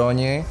 4 z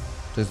broni,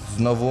 to jest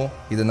znowu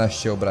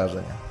 11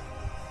 obrażeń.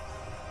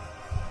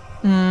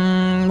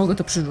 Mogę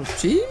to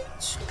przerzucić?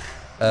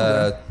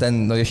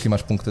 No jeśli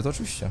masz punkty, to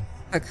oczywiście.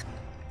 Tak.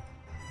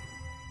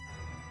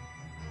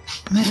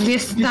 Merl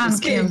jest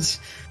tankiem.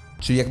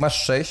 Czyli jak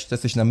masz 6, to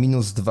jesteś na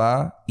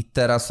 -2 i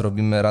teraz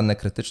robimy ranę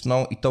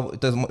krytyczną i to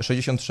jest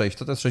 66,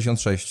 to jest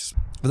 66.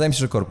 Wydaje mi się,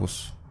 że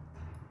korpus.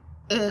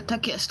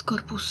 Tak jest,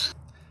 korpus.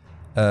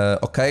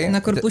 Okej.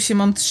 Na korpusie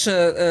mam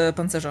 3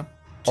 pancerza,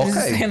 czyli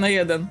zostaje na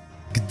 1.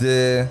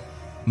 Gdy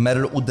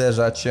Merl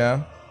uderza cię,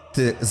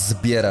 ty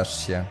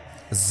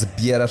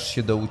zbierasz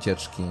się do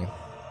ucieczki.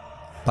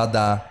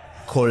 Pada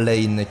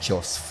kolejny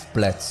cios w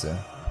plecy.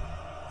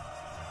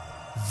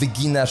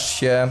 Wyginasz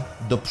się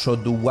do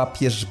przodu,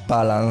 łapiesz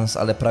balans,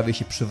 ale prawie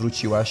się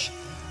przywróciłaś.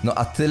 No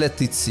a ty,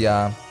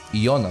 Leticia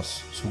i Jonas,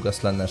 sługa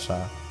Slanesha,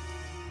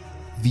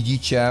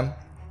 widzicie,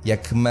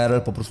 jak Merl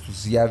po prostu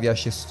zjawia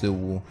się z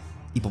tyłu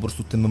i po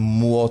prostu tym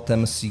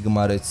młotem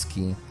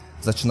sigmarycki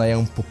zaczyna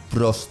ją po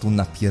prostu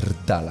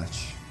napierdalać.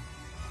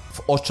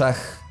 W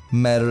oczach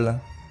Merl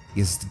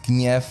jest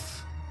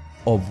gniew,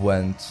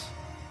 obłęd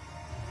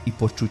i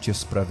poczucie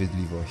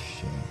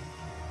sprawiedliwości,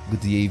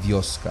 gdy jej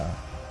wioska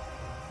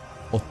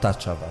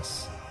otacza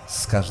was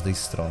z każdej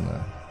strony.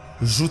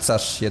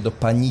 Rzucasz się do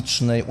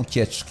panicznej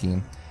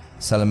ucieczki.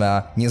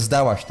 Salmea, nie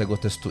zdałaś tego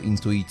testu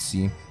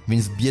intuicji,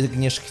 więc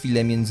biegniesz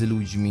chwilę między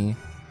ludźmi,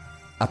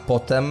 a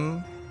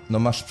potem, no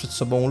masz przed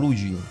sobą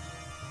ludzi.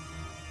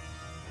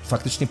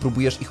 Faktycznie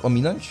próbujesz ich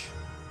ominąć?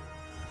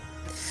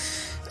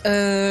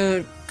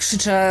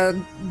 Krzyczę,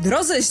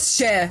 rozejść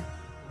się!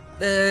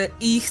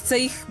 I chcę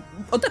ich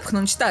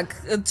odepchnąć,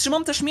 tak.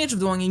 Trzymam też miecz w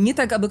dłoni, nie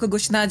tak, aby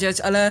kogoś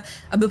nadziać, ale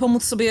aby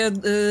pomóc sobie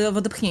w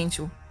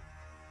odepchnięciu.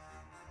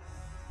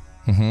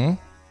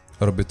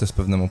 Robię test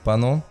pewnemu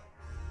panu.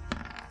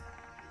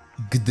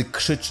 Gdy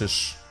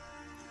krzyczysz,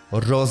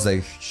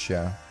 rozejść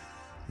się,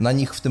 na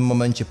nich w tym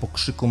momencie po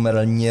krzyku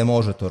Merl nie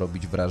może to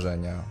robić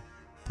wrażenia.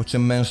 Po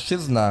czym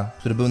mężczyzna,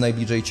 który był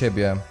najbliżej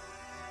ciebie,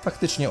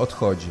 faktycznie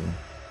odchodzi.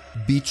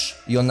 Bicz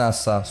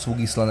Jonasa,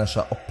 sługi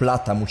Slanesha,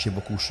 oplata mu się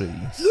wokół szyi.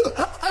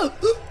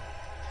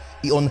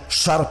 I on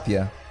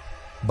szarpie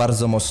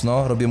bardzo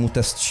mocno, robię mu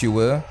test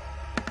siły.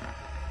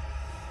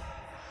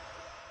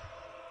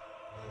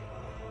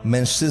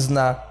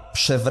 Mężczyzna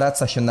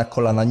przewraca się na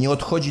kolana, nie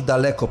odchodzi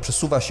daleko,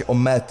 przesuwa się o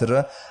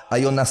metr, a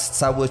Jonas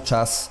cały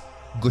czas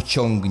go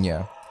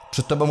ciągnie.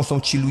 Przed tobą są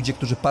ci ludzie,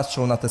 którzy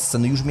patrzą na tę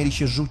scenę, już mieli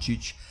się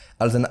rzucić,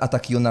 ale ten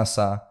atak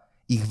Jonasa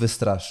ich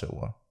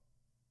wystraszył.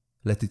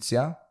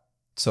 Leticia,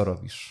 co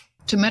robisz?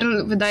 Czy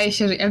Merl wydaje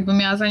się, że jakby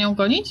miała za nią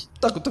gonić?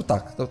 Tak,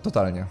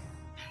 totalnie.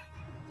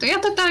 To ja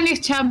totalnie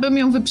chciałabym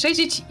ją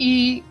wyprzedzić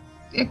i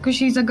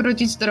jakoś jej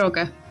zagrodzić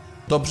drogę.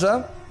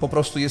 Dobrze, po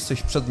prostu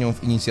jesteś przed nią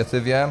w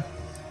inicjatywie.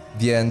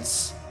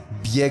 Więc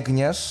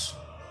biegniesz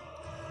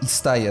i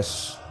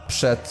stajesz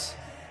przed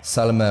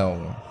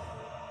Salmeą.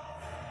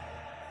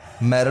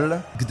 Merl,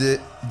 gdy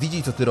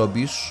widzi, co ty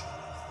robisz,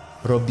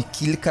 robi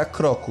kilka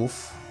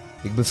kroków,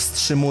 jakby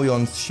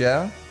wstrzymując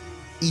się,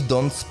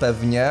 idąc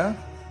pewnie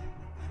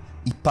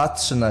i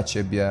patrzy na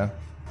ciebie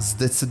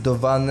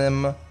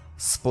zdecydowanym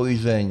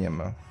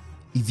spojrzeniem.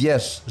 I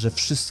wiesz, że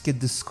wszystkie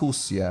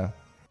dyskusje,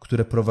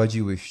 które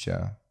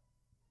prowadziłyście,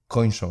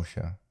 kończą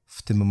się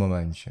w tym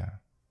momencie.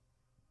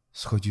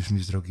 Schodzisz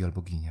mi z drogi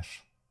albo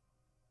giniesz.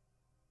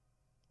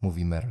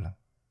 Mówi Merl.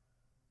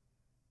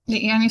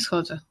 Ja nie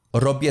schodzę.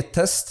 Robię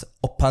test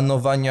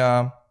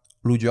opanowania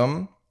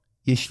ludziom.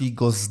 Jeśli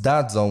go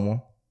zdadzą,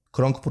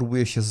 krąg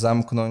próbuje się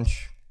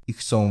zamknąć i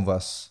chcą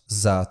was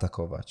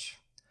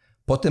zaatakować.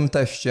 Po tym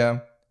teście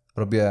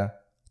robię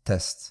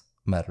test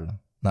Merl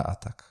na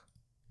atak.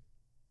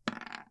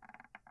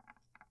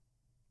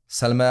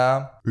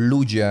 Salmea,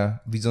 ludzie,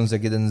 widząc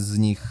jak jeden z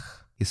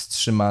nich jest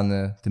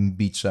trzymany tym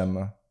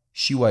biczem,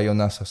 siła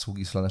Jonasa,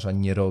 sługi Slanesza,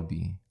 nie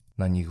robi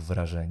na nich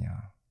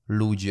wrażenia.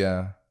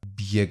 Ludzie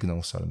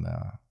biegną,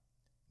 Salmea.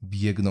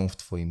 Biegną w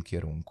twoim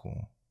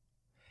kierunku.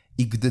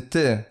 I gdy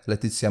ty,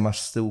 Leticia,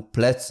 masz z tyłu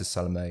plecy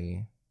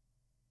Salmei,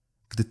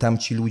 gdy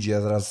tamci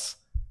ludzie zaraz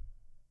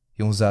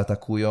ją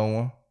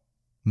zaatakują,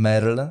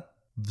 Merl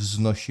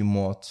wznosi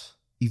młot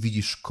i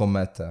widzisz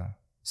kometę,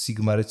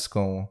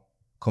 sigmarycką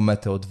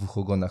kometę o 2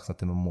 ogonach na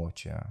tym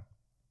młocie.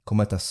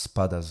 Kometa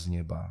spada z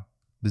nieba,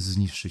 by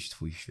zniszczyć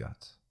twój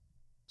świat.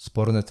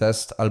 Sporny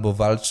test, albo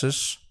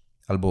walczysz,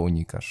 albo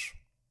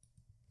unikasz.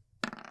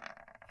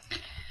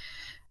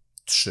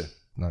 3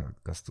 na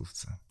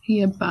gastówce.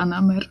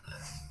 Jebana Merl.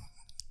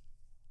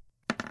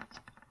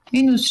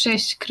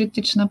 -6,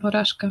 krytyczna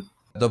porażka.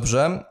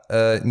 Dobrze,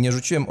 nie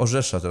rzuciłem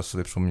orzesza, teraz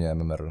sobie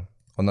przypomniałem, Merl.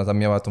 Ona tam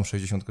miała tą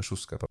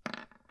 66.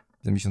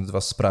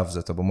 72,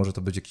 sprawdzę to, bo może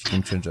to być jakiś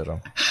game changer.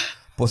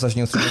 Postać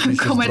nie otrzymuje się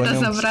Kometa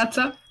bronią,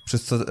 zawraca.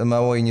 przez co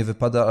mało jej nie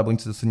wypada, albo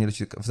nic nie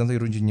leci. W tamtej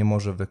rundzie nie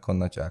może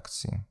wykonać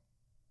akcji.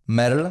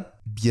 Merl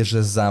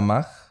bierze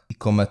zamach i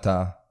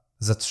kometa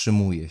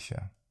zatrzymuje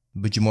się.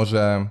 Być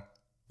może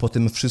po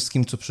tym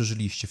wszystkim, co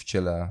przeżyliście w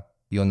ciele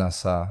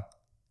Jonasa,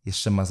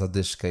 jeszcze ma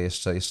zadyszkę,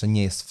 jeszcze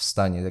nie jest w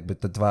stanie. Jakby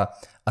te 2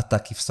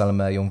 ataki w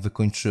Salmea ją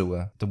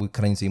wykończyły. To były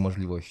granice jej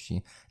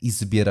możliwości. I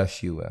zbiera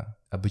siłę.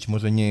 A być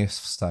może nie jest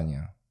w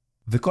stanie.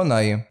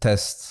 Wykonaj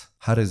test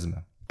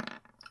charyzmy.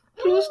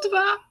 +2.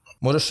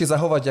 Możesz się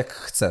zachować jak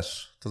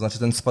chcesz. To znaczy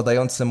ten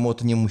spadający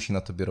młot nie musi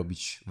na tobie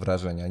robić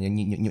wrażenia.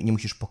 Nie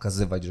musisz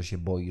pokazywać, że się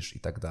boisz i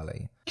tak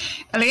dalej.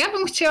 Ale ja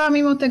bym chciała,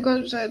 mimo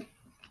tego, że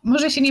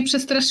może się nie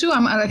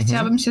przestraszyłam, ale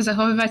chciałabym się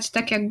zachowywać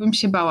tak, jakbym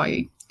się bała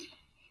jej.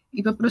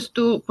 I po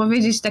prostu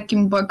powiedzieć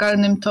takim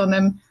błagalnym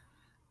tonem: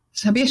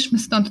 zabierzmy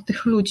stąd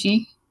tych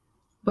ludzi,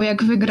 bo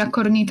jak wygra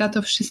Kornita,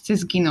 to wszyscy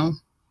zginą.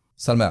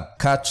 Salmea,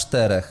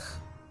 K4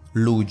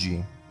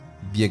 ludzi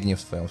biegnie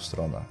w twoją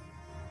stronę.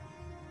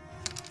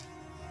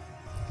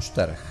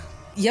 4.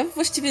 Ja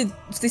właściwie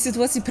w tej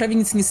sytuacji prawie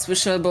nic nie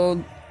słyszę, bo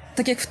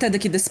tak jak wtedy,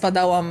 kiedy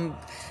spadałam,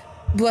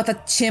 była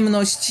ta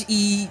ciemność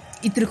i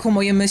tylko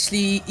moje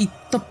myśli i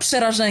to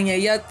przerażenie.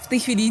 Ja w tej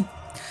chwili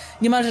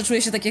niemalże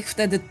czuję się tak jak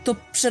wtedy. To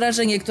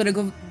przerażenie,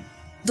 którego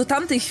do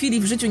tamtej chwili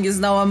w życiu nie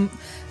znałam,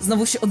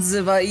 znowu się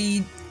odzywa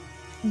i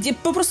ja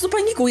po prostu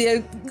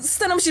panikuję.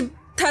 Staram się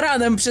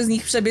taranem przez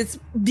nich przebiec,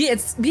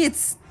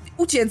 biec,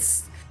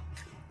 uciec.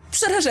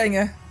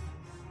 Przerażenie.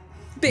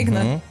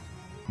 Biegnę.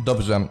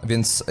 Dobrze,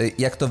 więc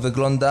jak to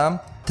wygląda?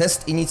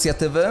 Test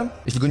inicjatywy.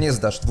 Jeśli go nie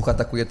zdasz, 2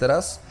 atakuje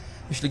teraz.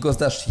 Jeśli go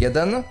zdasz,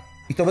 1.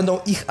 I to będą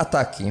ich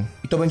ataki.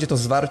 I to będzie to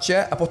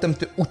zwarcie, a potem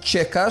ty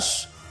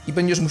uciekasz i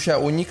będziesz musiała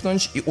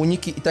uniknąć i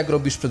uniki i tak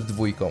robisz przed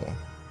 2.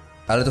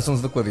 Ale to są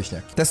zwykłe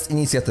wieśniaki. Test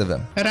inicjatywy.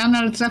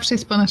 Ranald zawsze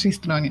jest po naszej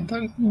stronie. To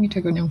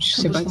niczego nie musisz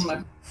się bać.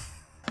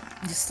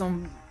 Jest to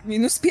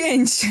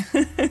 -5.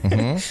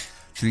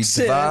 Czyli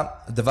Czy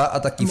 2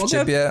 ataki w mogę-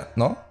 ciebie.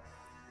 No.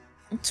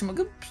 Czy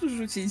mogę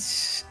przerzucić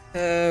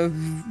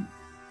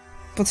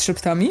pod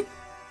szeptami?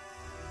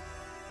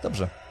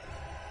 Dobrze.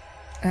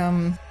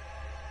 -0.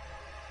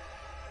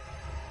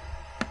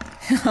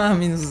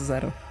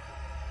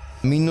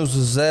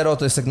 -0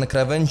 to jest jak na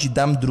krawędzi,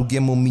 dam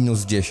drugiemu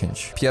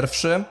 -10.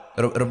 Pierwszy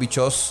robi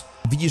cios.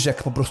 Widzisz,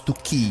 jak po prostu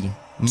kij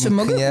Czy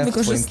mogę mknie w twoim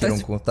wykorzystać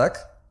kierunku,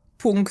 tak?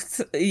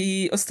 punkt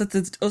i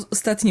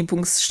ostatni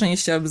punkt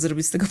szczęścia, aby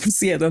zrobić z tego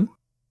 +1?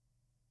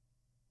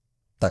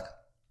 Tak.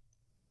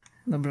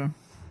 Dobra.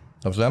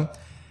 Dobrze.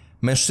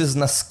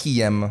 Mężczyzna z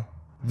kijem.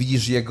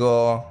 Widzisz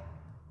jego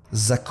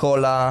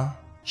zakola,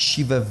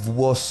 siwe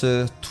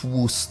włosy,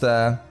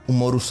 tłuste,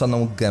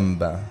 umorusaną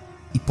gębę.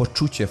 I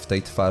poczucie w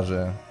tej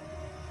twarzy,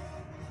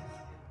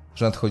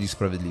 że nadchodzi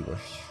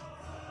sprawiedliwość.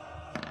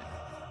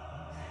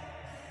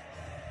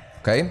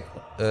 Okej.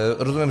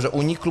 Rozumiem, że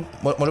unik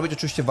lub może być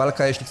oczywiście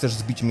walka, jeśli chcesz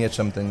zbić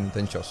mieczem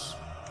ten cios.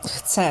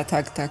 Chcę,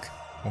 tak.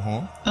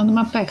 On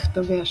ma pech,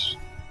 to wiesz.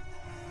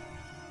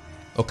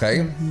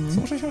 Okej.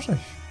 Są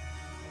 66.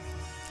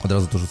 Od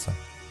razu to rzucę.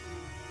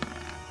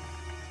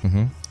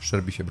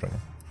 Szczerbi się broni.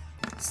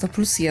 To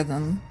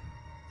 +1.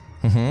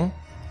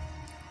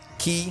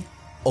 Kij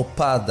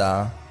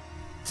opada,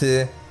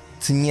 ty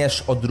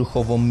tniesz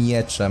odruchowo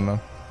mieczem,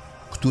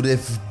 który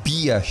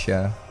wbija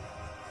się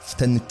w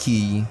ten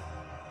kij.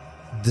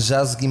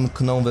 Drzazgi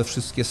mkną we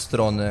wszystkie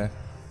strony.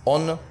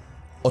 On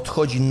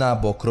odchodzi na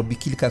bok, robi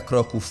kilka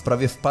kroków,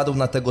 prawie wpadł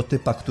na tego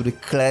typa, który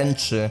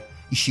klęczy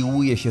i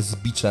siłuje się z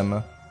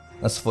biczem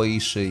na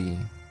swojej szyi.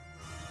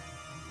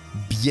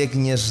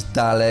 Biegniesz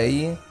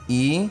dalej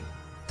i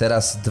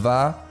teraz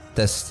 2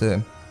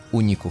 testy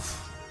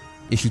uników.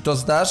 Jeśli to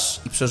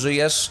zdasz i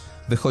przeżyjesz,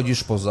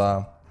 wychodzisz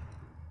poza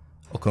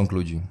okrąg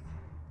ludzi.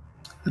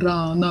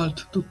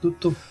 Ronald,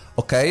 tu.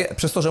 Okej,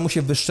 przez to, że mu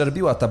się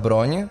wyszczerbiła ta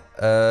broń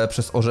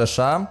przez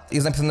Orzesza,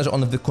 jest napisane, że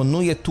on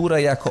wykonuje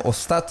turę jako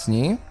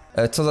ostatni,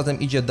 co za tym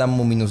idzie, dam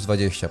mu minus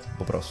 20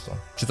 po prostu.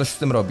 Czy coś z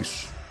tym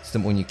robisz? Z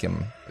tym unikiem,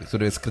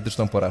 który jest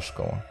krytyczną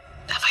porażką?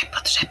 Dawaj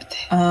podszepty.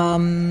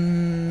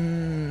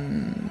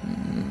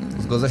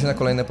 Zgodzę się na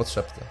kolejne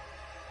podszepty.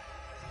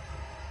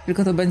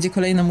 Tylko to będzie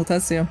kolejna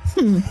mutacja.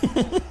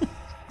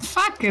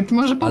 Fuck it,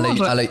 może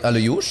pomoże.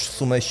 Ale już?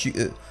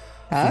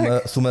 Tak?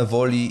 Sumę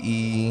woli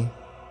i...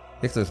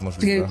 Jak to jest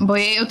możliwe? Bo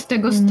jej od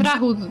tego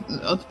strachu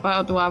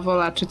odpadła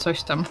wola, czy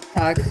coś tam.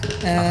 Tak.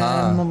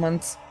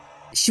 Moment.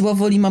 Siła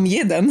woli mam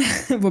 1,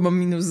 bo mam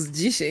minus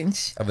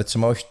 10. A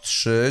wytrzymałość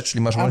 3,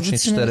 czyli masz łącznie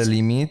 4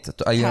 limit.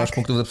 A ile masz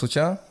punktów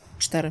zepsucia?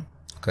 4.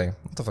 Okej,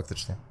 no to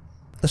faktycznie.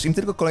 Dasz im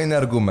tylko kolejny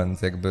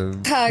argument, jakby...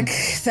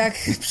 Tak,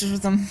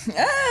 przerzucam.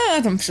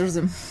 Tam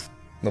przerzucam.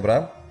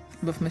 Dobra.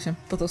 Bawmy się,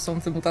 po to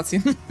są te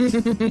mutacje.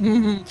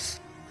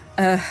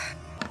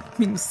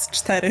 Minus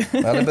 4.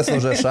 Ale bez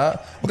Orzesza.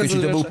 Okej,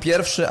 czyli to był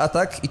pierwszy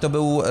atak i to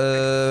był...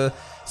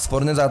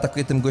 Sporny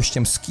zaatakuje tym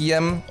gościem z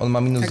kijem. On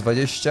ma minus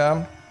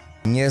 20.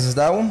 Nie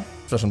zdał.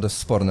 Przepraszam, to jest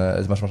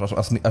sporne. Masz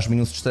aż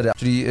minus 4,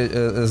 czyli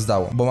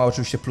zdał. Bo ma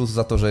oczywiście plus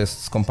za to, że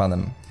jest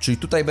skompanem. Czyli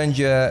tutaj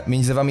będzie...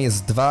 Między wami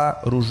jest 2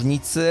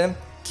 różnicy.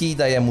 Kij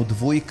daje mu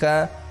 2.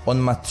 On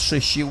ma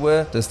 3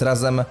 siły. To jest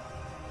razem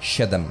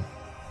 7.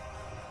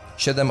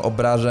 7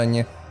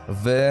 obrażeń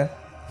w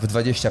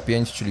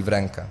 25, czyli w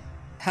rękę.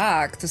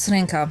 Tak, to jest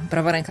ręka,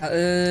 prawa ręka.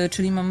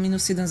 Czyli mam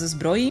minus 1 ze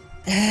zbroi.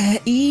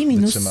 I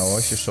minus...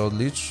 Wytrzymałość, jeszcze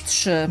odlicz.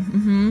 3.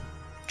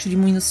 Czyli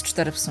minus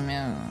 4 w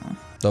sumie.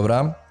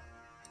 Dobra.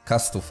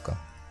 Kastówka.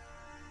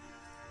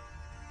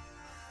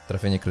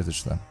 Trafienie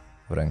krytyczne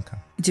w rękę.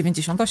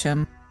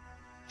 98.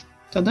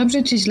 To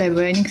dobrze czy źle, bo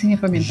ja nigdy nie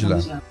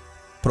pamiętam. Źle.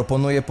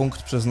 Proponuję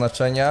punkt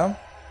przeznaczenia.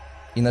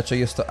 Inaczej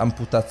jest to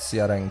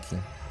amputacja ręki.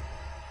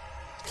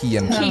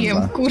 Kijem,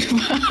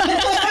 kurwa.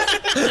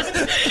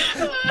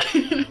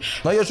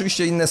 No i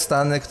oczywiście inne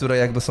stany, które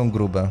jakby są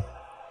grube.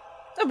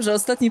 Dobrze,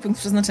 ostatni punkt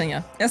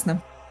przeznaczenia. Jasne.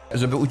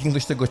 Żeby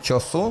uniknąć tego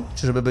ciosu,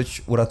 czy żeby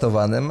być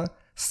uratowanym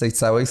z tej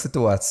całej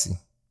sytuacji.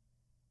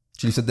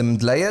 Czyli wtedy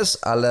mdlejesz,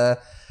 ale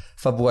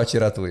fabuła cię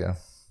ratuje.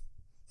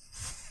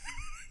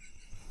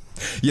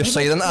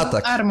 Jeszcze jeden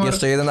atak.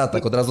 Jeszcze jeden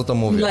atak, od razu to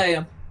mówię.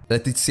 Mdleję.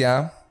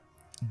 Leticia,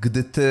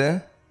 gdy ty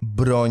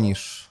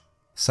bronisz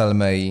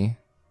Salmei,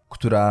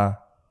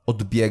 która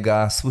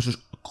odbiega, słyszysz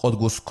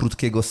odgłos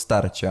krótkiego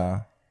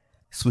starcia,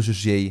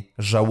 słyszysz jej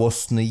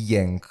żałosny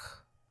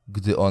jęk,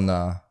 gdy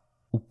ona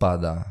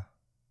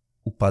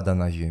upada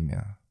na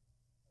ziemię.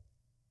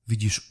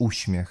 Widzisz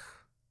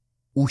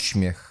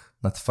uśmiech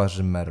na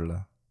twarzy Merl.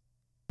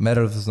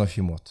 Merl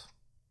wznosi młot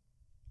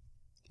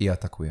i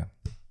atakuje.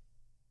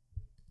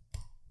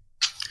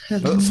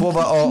 No,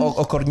 słowa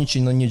o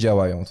kornici nie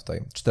działają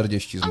tutaj.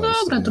 40 z mojej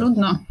strony.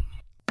 Trudno.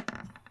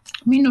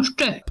 Minus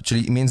 3.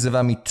 Czyli między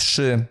wami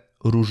 3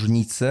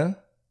 różnicy,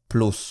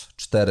 plus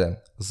 4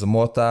 z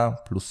młota,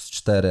 plus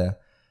 4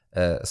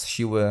 z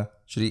siły,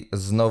 czyli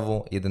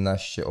znowu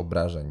 11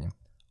 obrażeń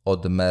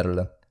od Merl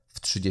w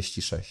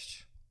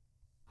 36.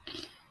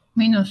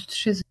 Minus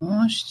 3 z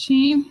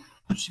miłości.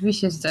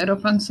 Oczywiście 0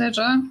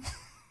 pancerza.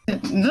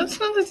 No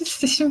co,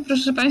 jesteśmy,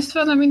 proszę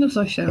państwa, na minus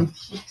 8.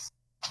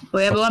 Bo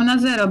ja byłam na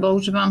 0, bo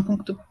używałam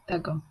punktu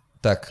tego.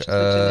 Tak,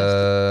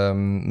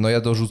 no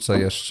ja dorzucę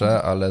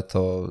jeszcze, ale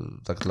to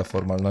tak dla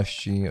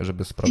formalności,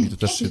 żeby sprawdzić, tu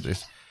też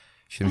jest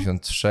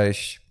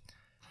 76.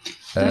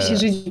 Da się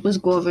żyć bez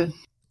głowy.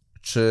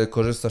 Czy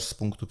korzystasz z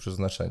punktu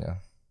przeznaczenia?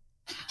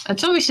 A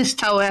co by się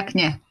stało, jak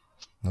nie?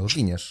 No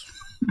giniesz.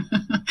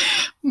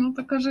 No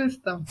to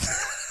korzystam.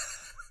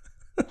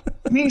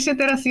 Niech się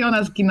teraz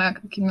Jonas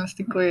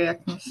gimnastykuje,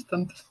 jak nas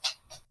stąd.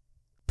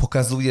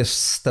 Pokazujesz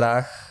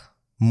strach,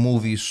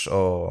 mówisz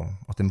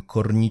o tym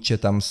kornicie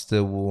tam z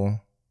tyłu,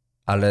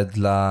 ale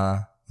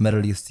dla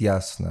Merl jest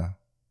jasne,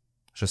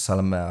 że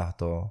Salmea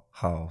to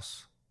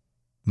chaos.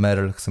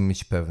 Merl chce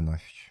mieć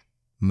pewność.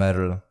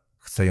 Merl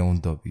chce ją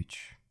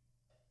dobić.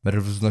 Merl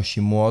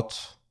wznosi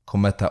młot,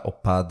 kometa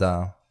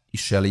opada i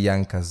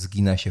szalianka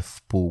zgina się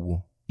w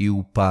pół i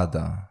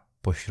upada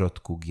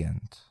pośrodku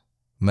Gient.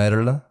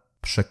 Merl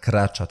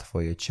przekracza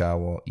twoje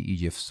ciało i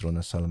idzie w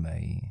stronę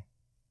Salmei,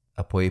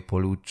 a po jej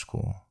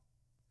policzku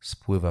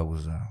spływa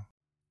łza.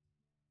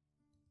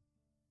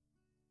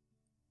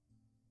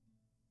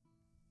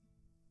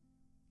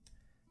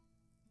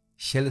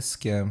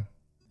 Sielskie,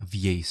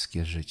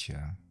 wiejskie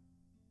życie.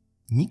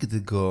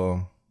 Nigdy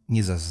go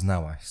nie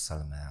zaznałaś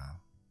Salmea.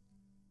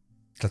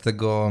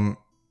 Dlatego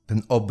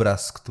ten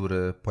obraz,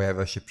 który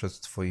pojawia się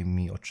przed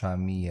twoimi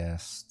oczami,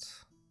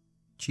 jest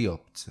ci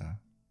obcy.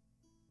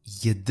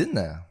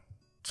 Jedyne,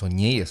 co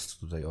nie jest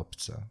tutaj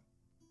obce,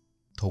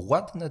 to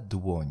ładne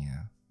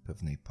dłonie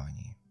pewnej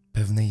pani.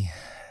 Pewnej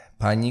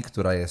pani,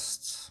 która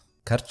jest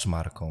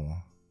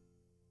karczmarką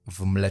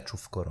w mleczu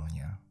w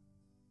koronie.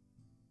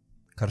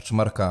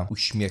 Karczmarka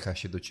uśmiecha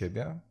się do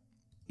ciebie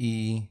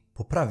i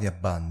poprawia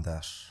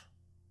bandaż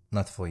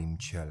na twoim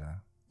ciele.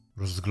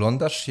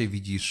 Rozglądasz się,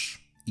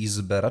 widzisz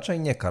izbę raczej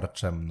nie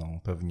karczemną,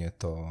 pewnie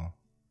to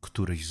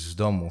któryś z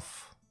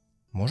domów,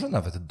 może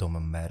nawet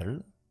dom Merl.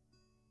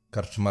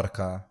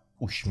 Karczmarka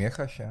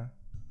uśmiecha się.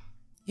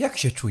 Jak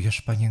się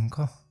czujesz,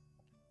 panienko?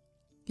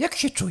 Jak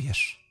się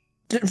czujesz?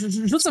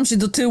 Rzucam się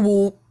do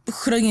tyłu,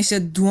 chronię się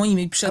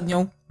dłońmi przed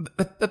nią.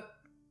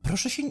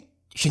 Proszę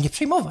się nie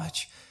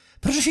przejmować.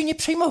 Proszę się nie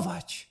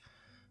przejmować.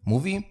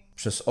 Mówi,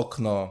 przez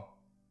okno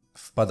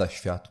wpada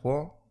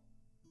światło,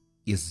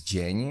 jest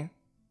dzień,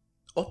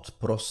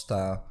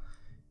 prosta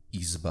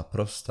izba,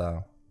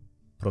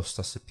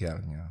 prosta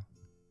sypialnia.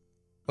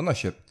 Ona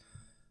się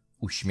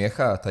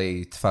uśmiecha, a ta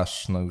jej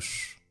twarz,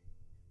 już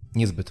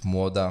niezbyt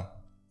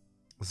młoda,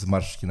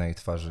 zmarszczki na jej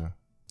twarzy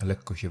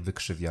lekko się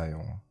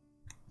wykrzywiają.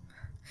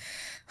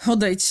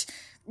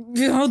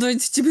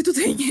 Odejdź, ciebie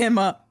tutaj nie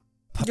ma.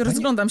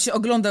 Rozglądam się,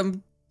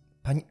 oglądam.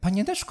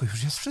 Panieneczko,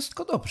 już jest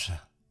wszystko dobrze.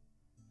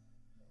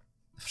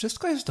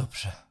 Wszystko jest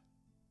dobrze.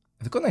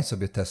 Wykonaj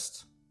sobie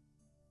test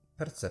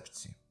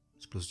percepcji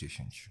z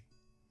 +10.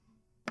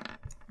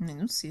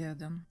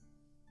 -1.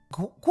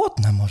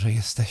 Głodna może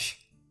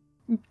jesteś.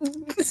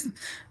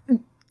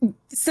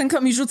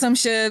 Stękam i rzucam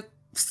się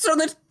w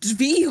stronę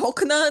drzwi,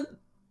 okna.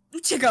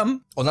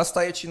 Uciekam. Ona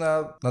staje ci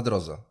na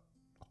drodze.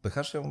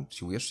 Odpychasz ją?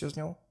 Siłujesz się z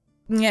nią?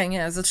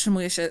 Nie,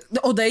 zatrzymuję się.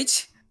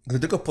 Odejdź. Gdy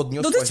tylko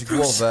podniosłaś Odejdź,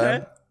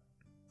 głowę,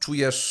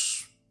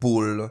 czujesz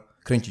ból,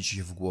 kręci ci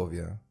się w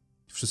głowie.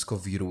 Wszystko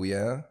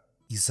wiruje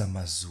i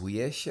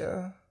zamazuje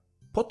się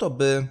po to,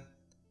 by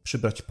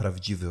przybrać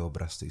prawdziwy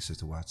obraz tej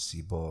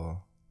sytuacji,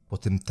 bo po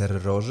tym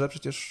terrorze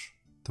przecież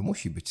to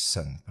musi być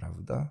sen,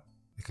 prawda?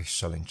 Jakaś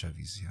szaleńcza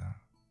wizja.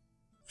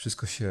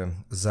 Wszystko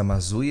się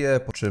zamazuje,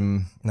 po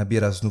czym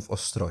nabiera znów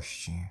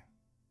ostrości.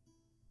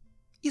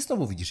 I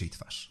znowu widzisz jej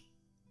twarz.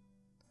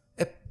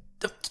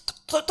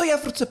 To ja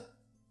wrócę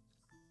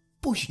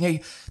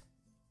później.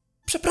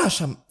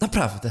 Przepraszam,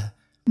 naprawdę.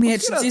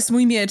 Miecz, gdzie jest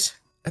mój miecz?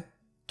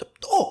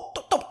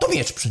 To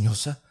miecz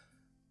przyniosę.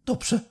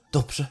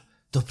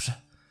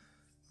 Dobrze.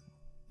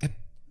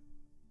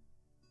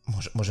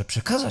 Może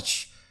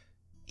przekazać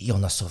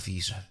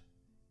Jonasowi, że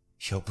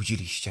się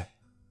obudziliście.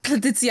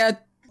 Leticia,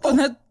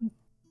 ona...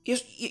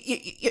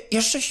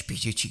 Jeszcze śpi,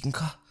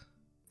 dziecinka.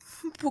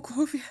 Po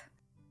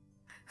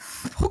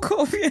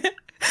głowie.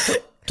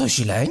 To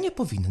źle, nie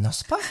powinna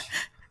spać.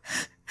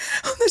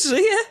 Ona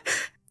żyje?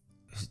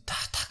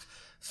 Tak.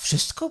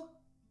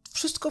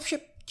 Wszystko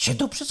się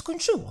dobrze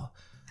skończyło.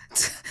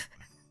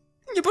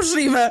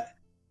 Niemożliwe.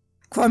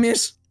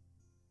 Kłamiesz.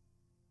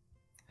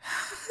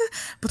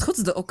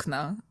 Podchodzę do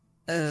okna.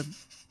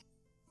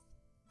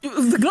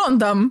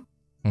 Wyglądam.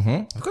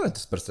 Wykonaj to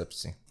z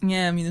percepcji.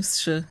 Nie,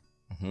 -3.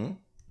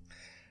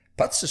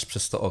 Patrzysz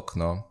przez to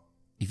okno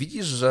i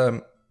widzisz, że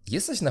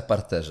jesteś na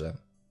parterze.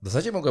 W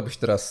zasadzie mogłabyś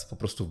teraz po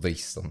prostu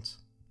wyjść stąd.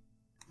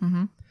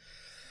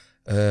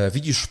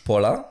 Widzisz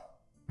pola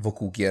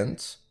wokół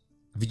Gient,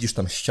 widzisz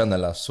tam ścianę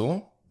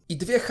lasu i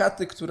 2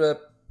 chaty, które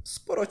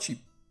sporo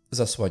ci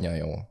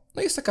zasłaniają.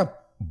 No jest taka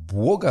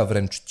błoga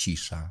wręcz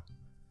cisza.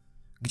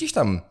 Gdzieś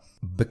tam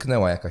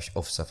byknęła jakaś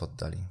owca w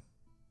oddali.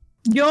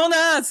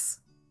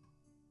 Jonas!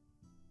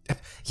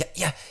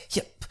 Ja...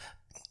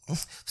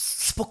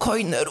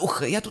 Spokojne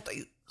ruchy, ja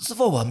tutaj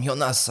zwołam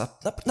Jonasa,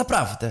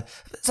 naprawdę.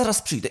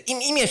 Zaraz przyjdę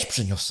i miecz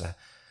przyniosę.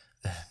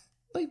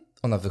 No i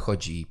ona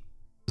wychodzi i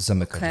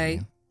zamyka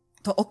drzwi.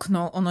 To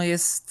okno, ono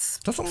jest...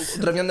 To są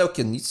drewniane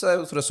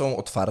okiennice, które są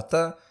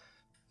otwarte.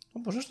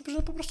 No możesz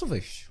po prostu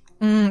wyjść.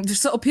 Wiesz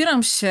co,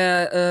 opieram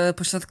się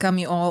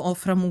pośladkami o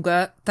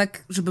framugę,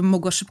 tak, żebym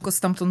mogła szybko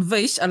stamtąd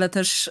wyjść, ale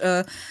też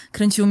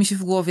kręciło mi się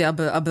w głowie,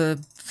 aby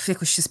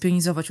jakoś się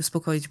spionizować,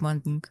 uspokoić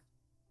błędnik.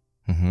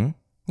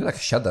 No tak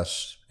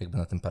siadasz jakby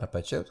na tym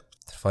parapecie,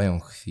 trwają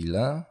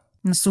chwilę.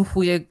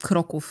 Nasłuchuję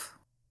kroków.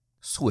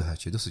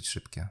 Słychać je, dosyć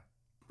szybkie.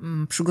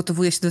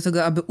 Przygotowuję się do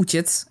tego, aby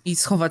uciec i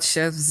schować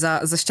się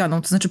za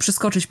ścianą, to znaczy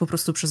przeskoczyć po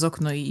prostu przez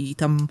okno i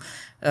tam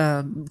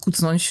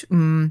kucnąć,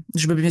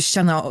 żeby mnie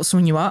ściana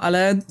osłoniła,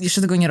 ale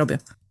jeszcze tego nie robię.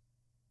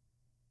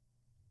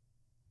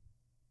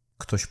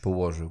 Ktoś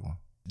położył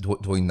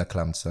dłoń na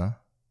klamce,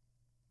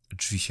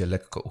 drzwi się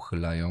lekko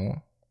uchylają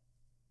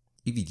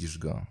i widzisz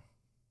go.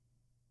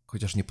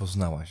 Chociaż nie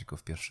poznałaś go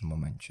w pierwszym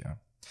momencie.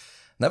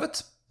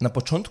 Nawet na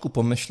początku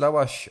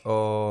pomyślałaś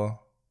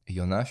o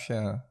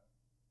Jonasie,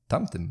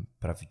 tamtym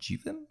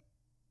prawdziwym,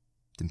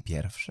 tym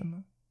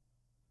pierwszym,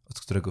 od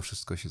którego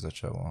wszystko się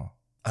zaczęło.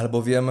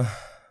 Albowiem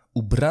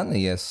ubrany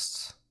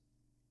jest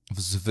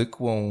w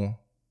zwykłą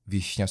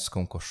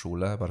wieśniacką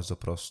koszulę, bardzo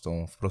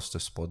prostą, w proste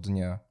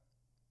spodnie,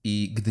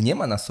 I gdy nie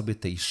ma na sobie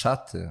tej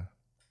szaty,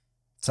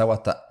 cała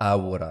ta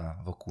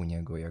aura wokół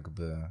niego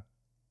jakby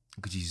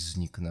gdzieś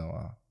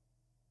zniknęła.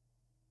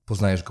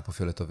 Poznajesz go po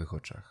fioletowych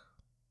oczach.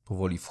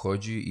 Powoli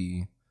wchodzi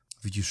i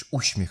widzisz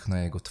uśmiech na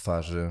jego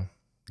twarzy,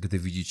 gdy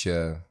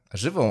widzicie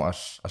żywą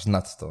aż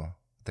nadto.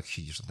 Tak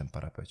siedzisz na tym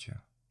parapecie.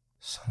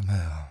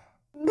 Salmea.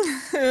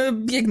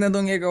 Biegnę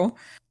do niego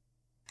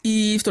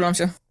i wtulam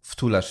się.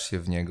 Wtulasz się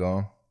w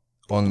niego.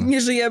 On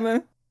Nie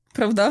żyjemy,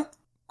 prawda?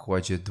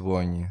 kładzie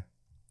dłoń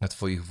na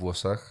twoich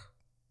włosach.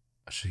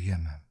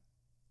 Żyjemy.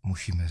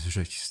 Musimy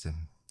żyć z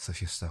tym, co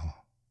się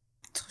stało.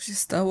 Co się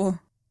stało?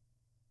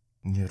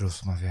 Nie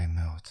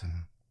rozmawiajmy o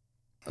tym.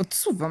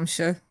 Odsuwam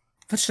się.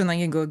 Patrzę na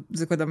niego,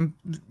 zakładam,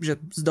 że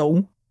z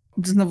dołu.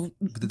 Znowu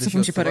Gdy ty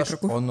cofam się się parę odsuwasz,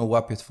 kroków. on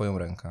łapie twoją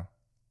rękę.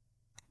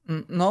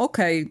 No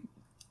okej.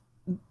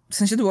 W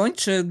sensie dłoń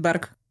czy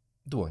bark?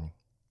 Dłoń.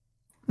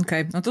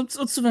 Okej, no to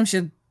odsuwam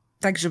się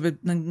tak, żeby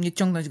nie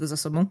ciągnąć go za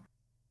sobą.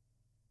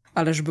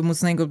 Ale żeby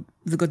móc na niego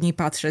wygodniej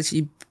patrzeć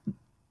i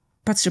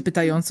patrzę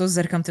pytająco,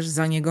 zerkam też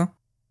za niego.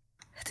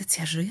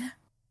 Leticia żyje?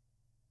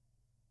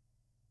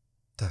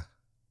 Tak.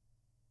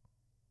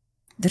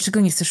 Dlaczego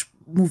nie chcesz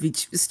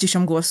mówić?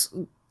 Ściszam głos.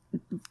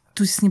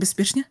 Tu jest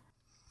niebezpiecznie?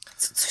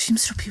 Coś im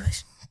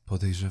zrobiłeś?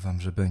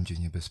 Podejrzewam, że będzie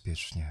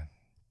niebezpiecznie.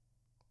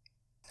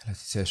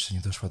 Leticia jeszcze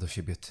nie doszła do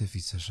siebie. Ty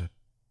widzę, że...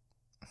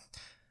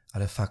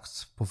 Ale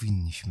fakt,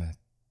 powinniśmy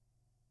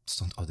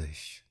stąd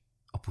odejść.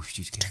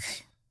 Opuścić Gient.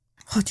 Czekaj.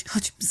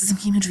 Chodź,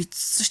 zamknijmy drzwi.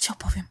 Coś ci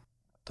opowiem.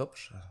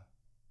 Dobrze.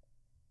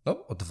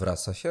 No,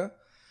 odwraca się,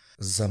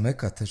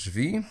 zamyka te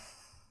drzwi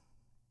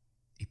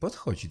i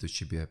podchodzi do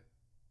ciebie,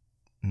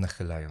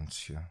 nachylając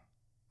się.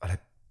 Ale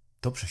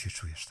dobrze się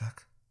czujesz,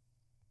 tak?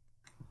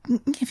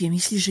 Nie wiem,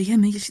 jeśli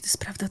żyjemy, jeśli to jest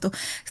prawda, to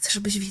chcę,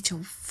 żebyś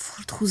wiedział.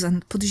 Fort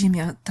Huzan,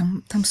 podziemia,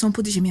 tam są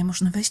podziemia,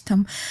 można wejść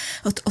tam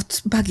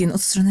od bagien,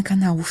 od strony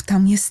kanałów.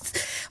 Tam jest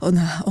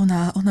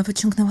ona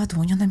wyciągnęła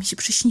dłoń, ona mi się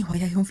przyśniła,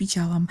 ja ją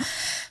widziałam.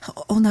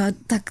 Ona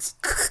tak,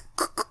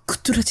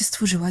 która cię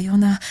stworzyła i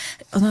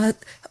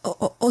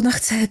ona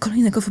chce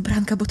kolejnego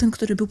wybranka, bo ten,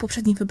 który był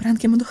poprzednim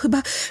wybrankiem, no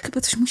chyba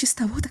coś mu się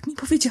stało, tak mi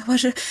powiedziała,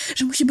 że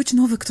musi być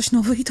nowy, ktoś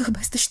nowy i to chyba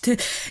jesteś ty.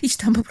 Idź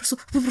tam po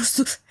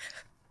prostu.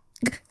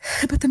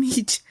 Chyba tam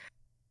idź.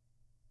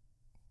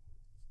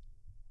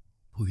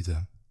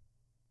 Pójdę,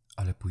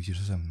 ale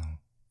pójdziesz ze mną.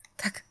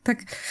 Tak.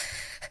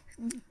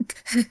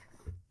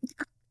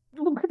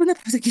 Chyba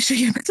naprawdę nie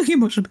żyjemy, to nie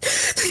może być.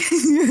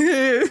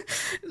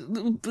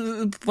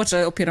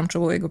 Płaczę, opieram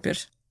czoło o jego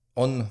pierś.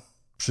 On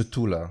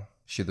przytula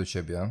się do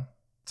ciebie,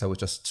 cały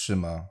czas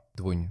trzyma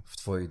dłoń w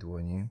twojej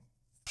dłoni,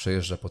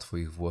 przejeżdża po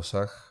twoich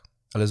włosach,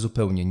 ale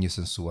zupełnie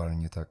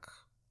niesensualnie,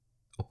 tak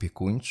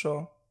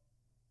opiekuńczo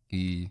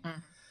i...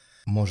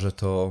 Może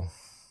to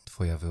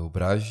twoja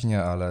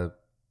wyobraźnia, ale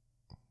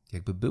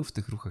jakby był w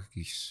tych ruchach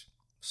jakiś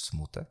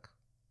smutek?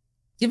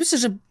 Ja myślę,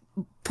 że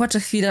płaczę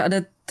chwilę,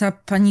 ale ta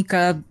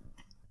panika,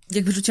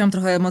 jak wyrzuciłam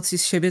trochę emocji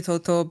z siebie,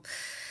 to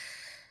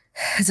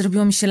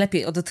zrobiło mi się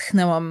lepiej,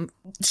 odetchnęłam.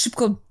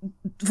 Szybko,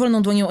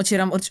 wolną dłonią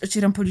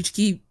ocieram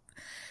policzki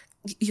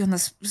i ona,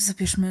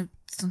 zabierzmy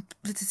stąd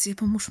Letycję,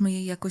 pomóżmy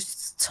jej jakoś.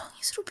 Co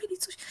oni zrobili?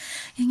 Coś?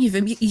 Ja nie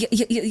wiem,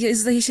 ja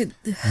zdaje się...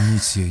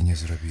 Nic jej nie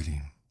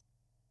zrobili.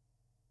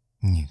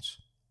 Nic.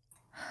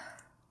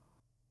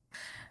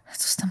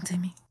 Co z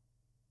tamtymi?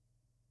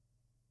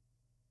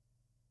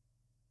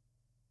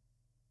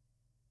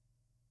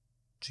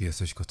 Czy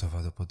jesteś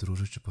gotowa do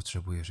podróży, czy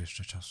potrzebujesz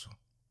jeszcze czasu?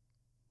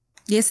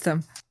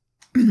 Jestem.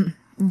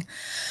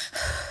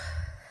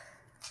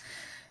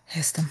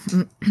 Jestem.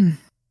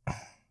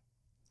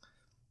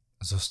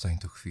 Zostań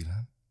tu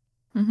chwilę.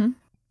 Mhm.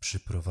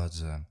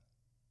 Przyprowadzę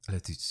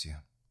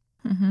Leticję.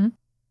 Mhm.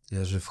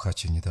 Leży w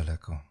chacie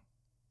niedaleko.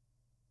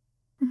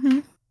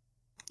 Mhm.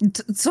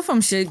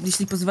 Cofam się,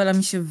 jeśli pozwala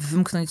mi się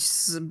wymknąć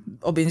z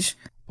objęć.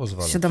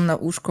 Pozwolę. Siadam na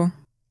łóżko.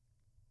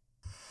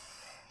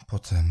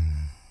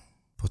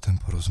 Potem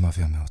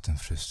porozmawiamy o tym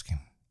wszystkim.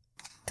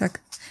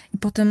 Tak. I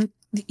potem,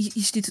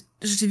 jeśli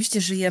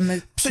rzeczywiście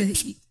żyjemy...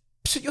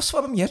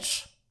 Przyniosłam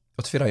miecz.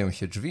 Otwierają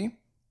się drzwi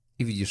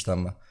i widzisz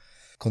tam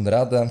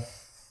Konradę,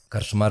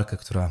 karczmarkę,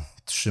 która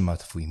trzyma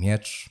twój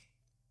miecz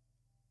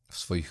w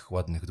swoich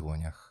ładnych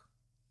dłoniach.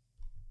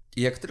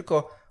 I jak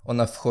tylko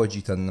ona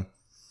wchodzi, ten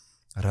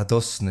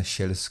radosny,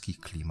 sielski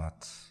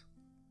klimat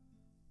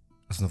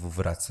znowu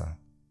wraca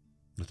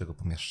do tego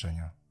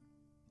pomieszczenia.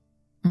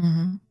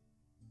 Mhm.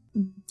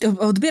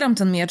 Odbieram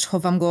ten miecz,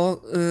 chowam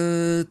go.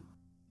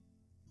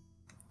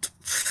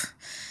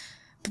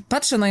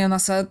 Patrzę na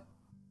Jonasa.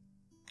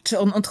 Czy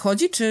on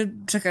odchodzi, czy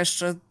czeka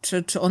jeszcze?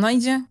 Czy ona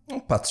idzie?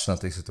 No, patrzy na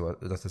tę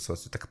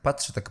sytuację. Tak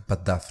patrzy, tak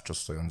badawczo,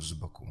 stojąc z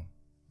boku.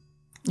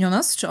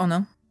 Jonas, czy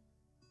ona?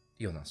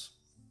 Jonas.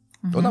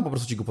 Mhm. Ona po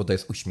prostu ci go podaje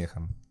z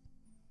uśmiechem.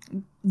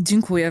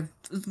 Dziękuję.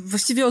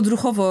 Właściwie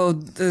odruchowo...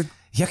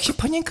 Jak się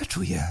panienka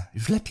czuje?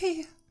 Już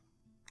lepiej?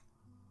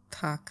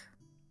 Tak.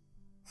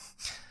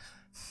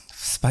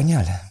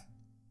 Wspaniale.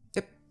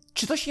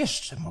 Czy coś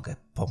jeszcze mogę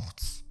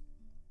pomóc?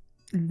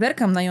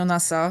 Zerkam na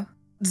Jonasa.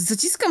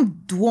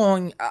 Zaciskam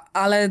dłoń,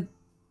 ale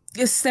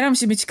Ja staram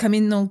się mieć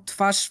kamienną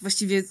twarz,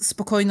 właściwie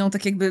spokojną,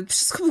 tak jakby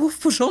wszystko było w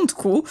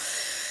porządku.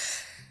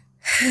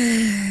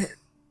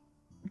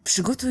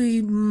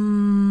 Przygotuj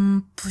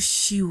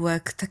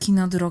posiłek, taki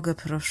na drogę,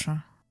 proszę.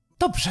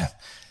 Dobrze.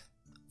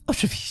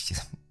 Oczywiście.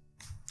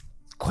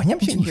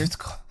 Kłaniam się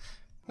niziutko.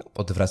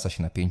 Odwraca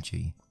się napięcie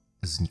i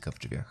znika w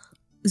drzwiach.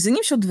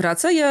 Zanim się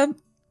odwraca, ja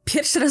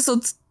pierwszy raz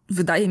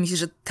wydaje mi się,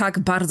 że tak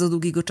bardzo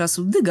długiego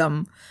czasu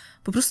dygam.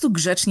 Po prostu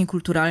grzecznie,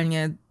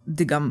 kulturalnie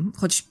dygam,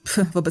 choć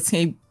wobec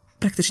niej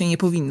praktycznie nie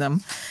powinnam.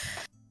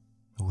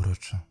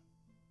 Urocze.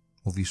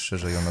 Mówisz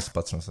szczerze, Jonas,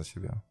 patrząc na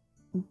siebie.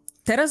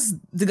 Teraz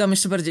dygam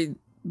jeszcze bardziej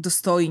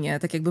dostojnie,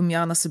 tak jakbym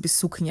miała na sobie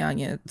suknię, a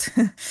nie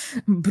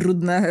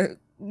brudne,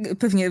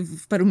 pewnie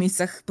w paru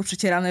miejscach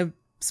poprzecierane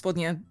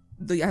spodnie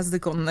do jazdy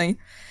konnej.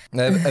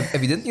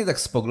 Ewidentnie tak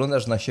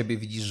spoglądasz na siebie,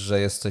 widzisz, że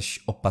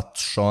jesteś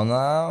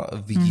opatrzona,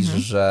 widzisz,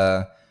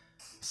 że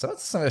sama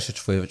zastanawiasz się,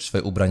 czy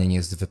twoje ubranie nie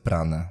jest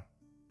wyprane.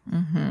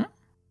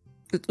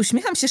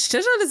 Uśmiecham się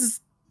szczerze, ale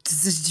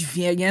ze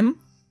zdziwieniem.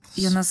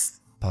 I ona...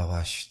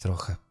 Spałaś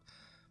trochę.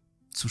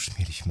 Cóż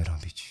mieliśmy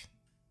robić?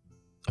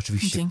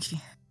 Oczywiście Dzięki.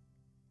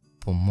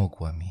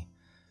 pomogła mi.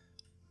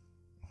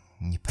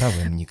 Nie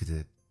prałem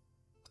nigdy,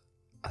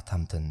 a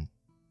tamten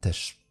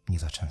też nie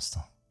za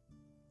często.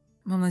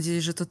 Mam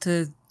nadzieję, że to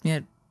ty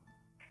mnie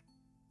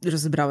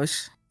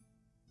rozebrałeś.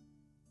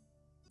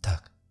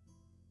 Tak.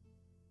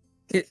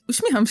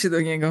 Uśmiecham się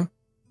do niego.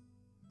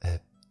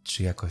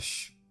 Czy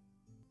jakoś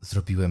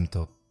zrobiłem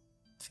to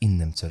w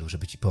innym celu,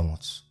 żeby ci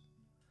pomóc?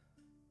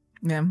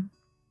 Wiem.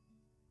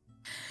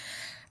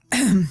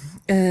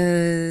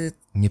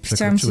 Nie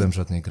przekroczyłem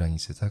żadnej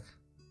granicy, tak?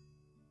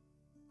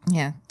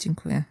 Nie,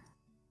 dziękuję.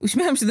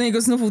 Uśmiecham się do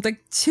niego znowu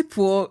tak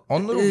ciepło.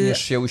 On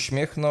również się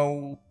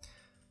uśmiechnął,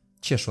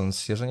 ciesząc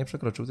się, że nie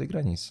przekroczył tej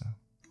granicy.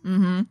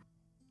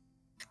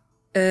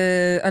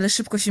 Ale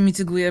szybko się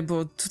mityguje,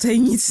 bo tutaj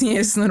nic nie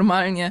jest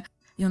normalnie.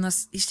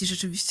 Jonas, jeśli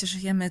rzeczywiście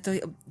żyjemy, to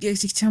ja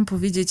chciałam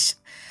powiedzieć...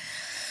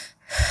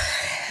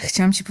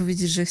 Chciałam ci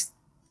powiedzieć, że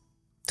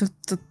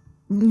to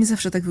nie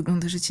zawsze tak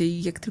wygląda życie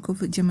i jak tylko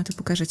wyjdziemy, to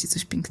pokażę ci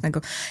coś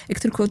pięknego. Jak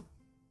tylko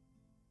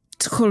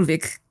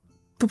cokolwiek,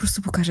 po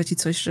prostu pokażę ci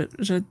coś,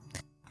 że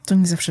to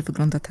nie zawsze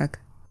wygląda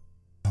tak.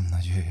 Mam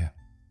nadzieję.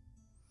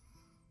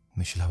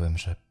 Myślałem,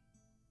 że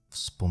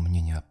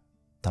wspomnienia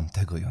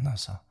tamtego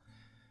Jonasa,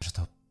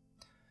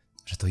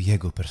 że to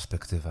jego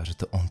perspektywa, że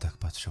to on tak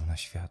patrzył na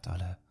świat,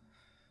 ale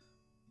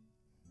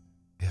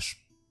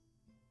wiesz,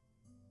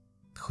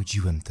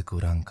 chodziłem tego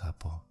ranka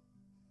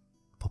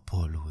po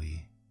polu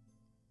i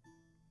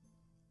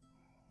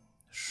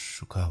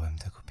szukałem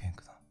tego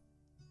piękna.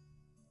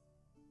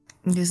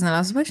 Nie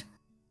znalazłeś?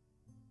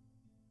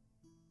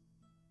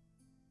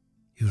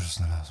 Już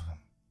znalazłem.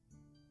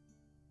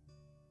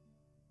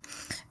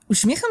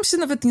 Uśmiecham się,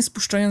 nawet nie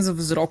spuszczając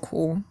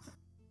wzroku.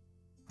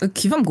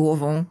 Kiwam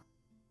głową.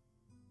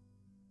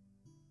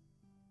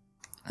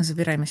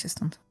 Zabierajmy się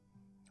stąd.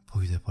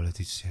 Pójdę po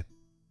Leticję.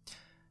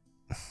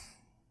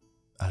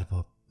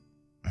 Albo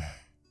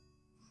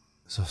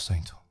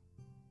zostań tu.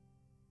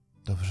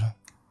 Dobrze?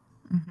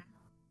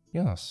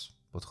 Jonas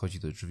podchodzi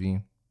do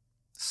drzwi,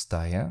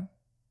 staje,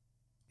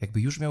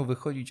 jakby już miał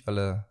wychodzić,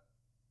 ale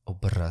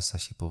obraca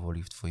się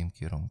powoli w twoim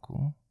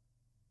kierunku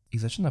i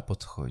zaczyna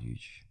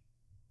podchodzić.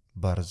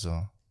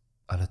 Bardzo,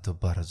 ale to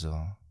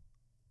bardzo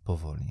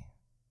powoli.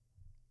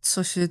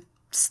 Co się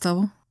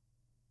stało?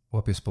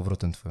 Łapie z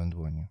powrotem twoją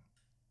dłoń.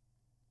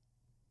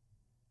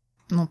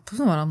 No,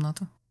 pozwalam na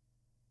to.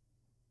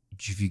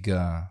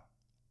 Dźwiga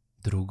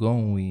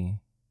drugą i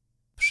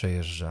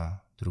przejeżdża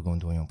drugą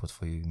dłonią po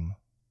twoim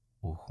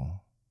uchu.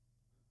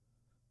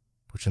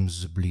 Po czym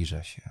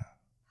zbliża się.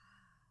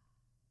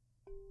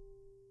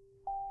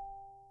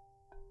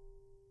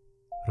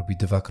 Robi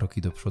 2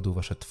 kroki do przodu,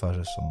 wasze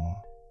twarze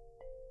są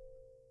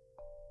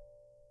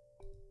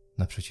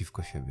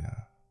naprzeciwko siebie.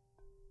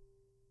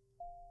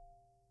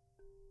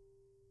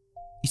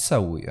 I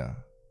całuje.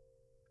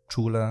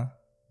 Czule,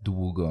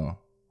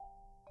 długo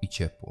i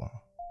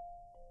ciepło.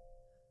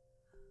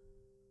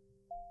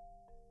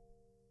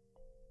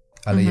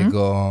 Ale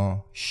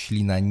jego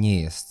ślina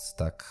nie jest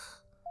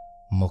tak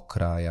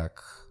mokra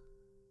jak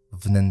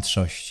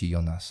wnętrzności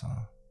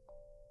Jonasa.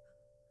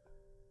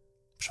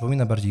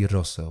 Przypomina bardziej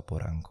rosę o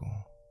poranku.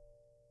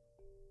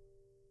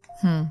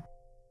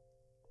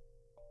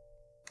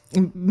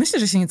 Myślę,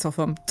 że się nie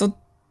cofam. To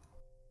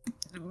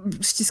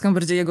ściskam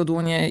bardziej jego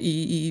dłonie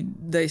i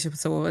daję się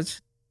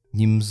pocałować.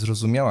 Nim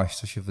zrozumiałaś,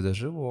 co się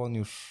wydarzyło, on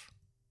już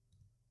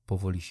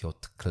powoli się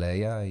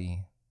odkleja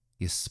i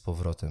jest z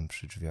powrotem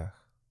przy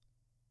drzwiach.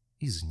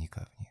 I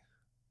znika w nich.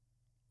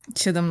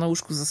 Siadam na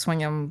łóżku,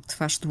 zasłaniam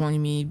twarz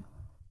dłońmi.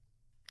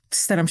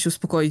 Staram się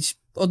uspokoić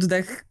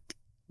oddech,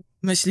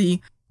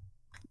 myśli,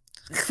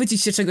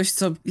 chwycić się czegoś,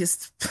 co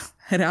jest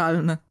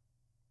realne.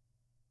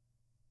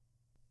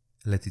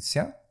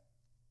 Leticia?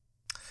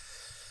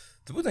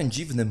 To był ten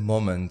dziwny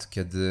moment,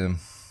 kiedy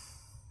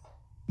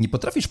nie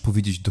potrafisz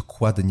powiedzieć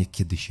dokładnie,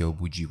 kiedy się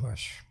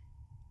obudziłaś.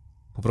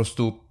 Po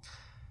prostu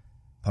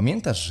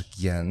pamiętasz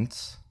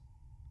Gient,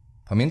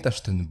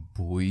 Pamiętasz ten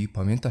bój,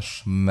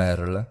 pamiętasz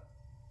Merl,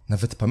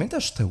 nawet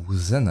pamiętasz tę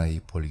łzę na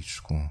jej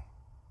policzku.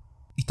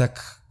 I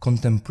tak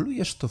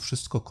kontemplujesz to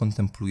wszystko,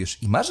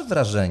 kontemplujesz i masz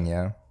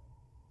wrażenie,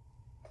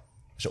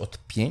 że od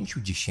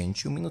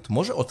 5-10 minut,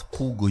 może od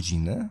pół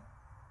godziny,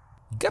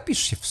 gapisz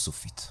się w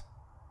sufit.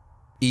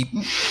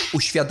 I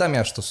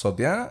uświadamiasz to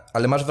sobie,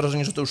 ale masz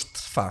wrażenie, że to już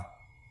trwa.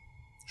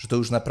 Że to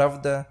już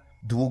naprawdę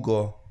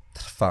długo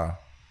trwa.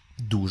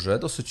 Duże,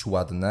 dosyć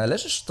ładne.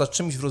 Leżysz na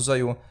czymś w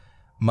rodzaju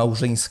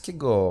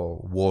małżeńskiego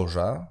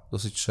łoża,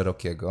 dosyć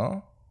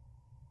szerokiego.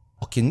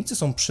 Okiennice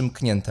są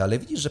przymknięte, ale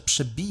widzisz, że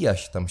przebija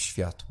się tam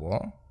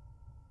światło.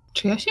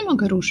 Czy ja się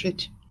mogę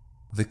ruszyć?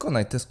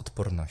 Wykonaj test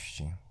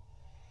odporności.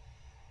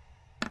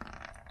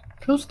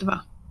 +2.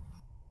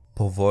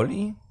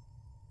 Powoli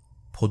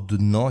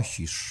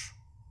podnosisz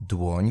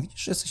dłoń.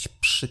 Widzisz, że jesteś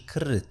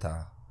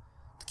przykryta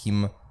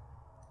takim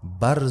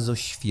bardzo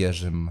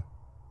świeżym,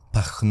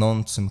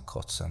 pachnącym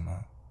kocem.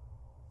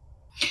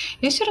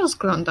 Ja się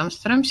rozglądam,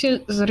 staram się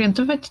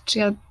zorientować, czy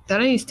ja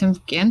dalej jestem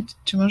w Gient,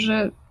 czy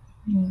może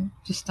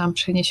zostałam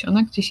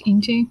przeniesiona gdzieś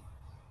indziej,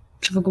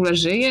 czy w ogóle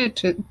żyję,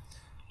 czy...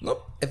 No,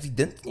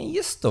 ewidentnie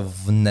jest to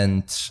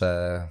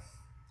wnętrze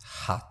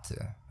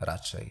chaty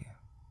raczej.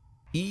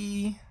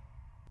 I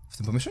w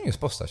tym pomieszczeniu jest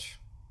postać.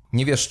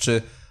 Nie wiesz,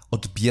 czy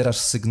odbierasz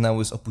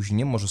sygnały z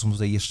opóźnieniem, może są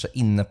tutaj jeszcze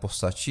inne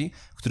postaci,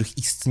 których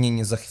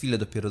istnienie za chwilę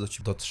dopiero do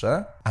ciebie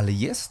dotrze, ale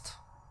jest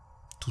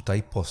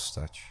tutaj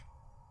postać.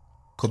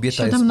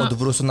 Kobieta jest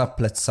odwrócona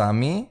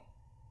plecami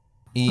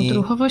i...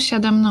 Odruchowo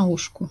siadam na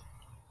łóżku.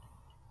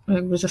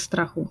 Jakby ze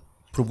strachu.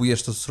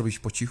 Próbujesz to zrobić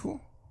po cichu?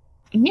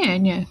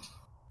 Nie.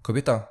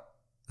 Kobieta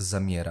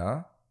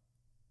zamiera.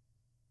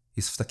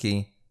 Jest w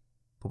takiej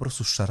po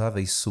prostu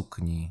szarawej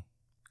sukni,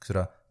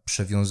 która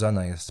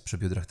przewiązana jest przy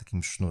biodrach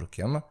takim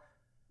sznurkiem.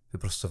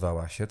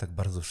 Wyprostowała się tak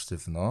bardzo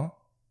sztywno.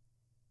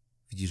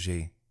 Widzisz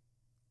jej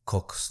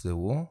kok z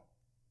tyłu.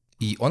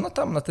 I ona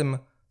tam na tym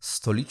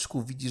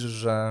stoliczku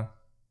widzisz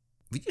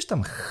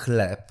tam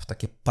chleb,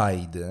 takie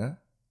pajdy,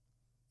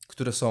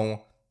 które są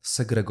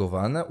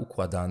segregowane,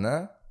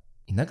 układane.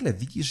 I nagle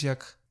widzisz,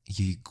 jak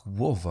jej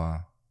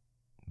głowa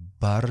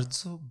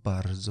bardzo,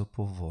 bardzo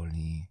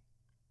powoli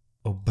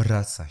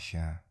obraca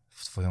się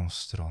w twoją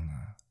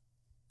stronę.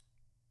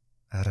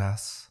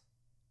 Raz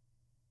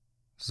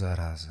za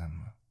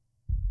razem.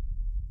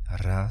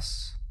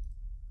 Raz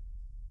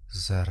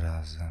za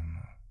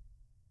razem.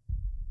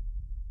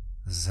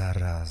 Za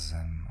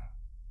razem.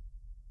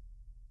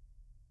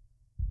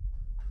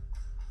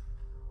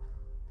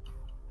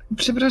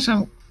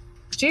 Przepraszam,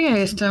 gdzie ja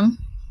jestem?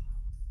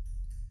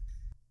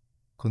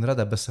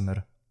 Konrada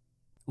Bessemer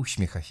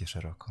uśmiecha się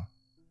szeroko.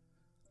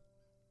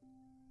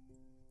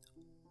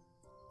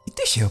 I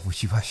ty się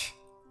obudziłaś.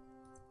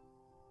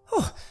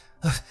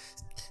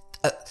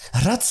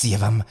 Rację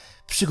wam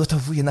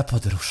przygotowuję na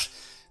podróż.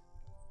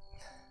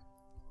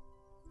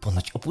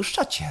 Ponoć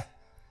opuszczacie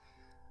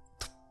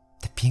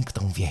tę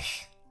piękną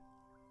wieś.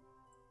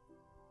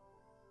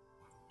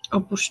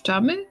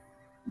 Opuszczamy?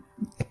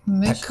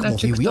 Tak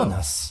mówił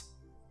Jonas.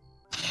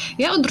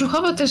 Ja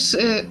odruchowo też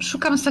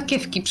szukam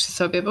sakiewki przy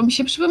sobie, bo mi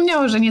się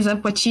przypomniało, że nie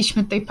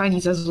zapłaciliśmy tej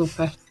pani za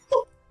zupę.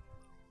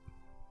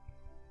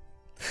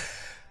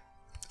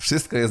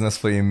 Wszystko jest na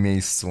swoim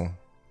miejscu.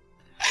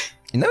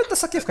 I nawet ta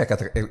sakiewka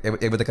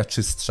jakby taka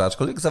czystsza,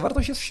 aczkolwiek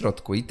zawartość jest w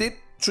środku. I ty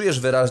czujesz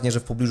wyraźnie, że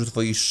w pobliżu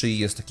twojej szyi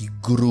jest taki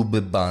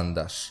gruby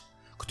bandaż,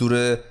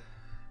 który,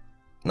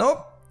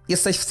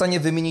 jesteś w stanie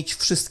wymienić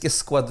wszystkie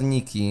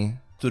składniki,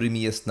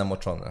 którymi jest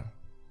namoczony.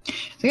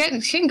 To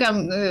ja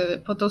sięgam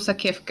po tą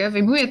sakiewkę,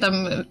 wyjmuję tam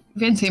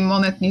więcej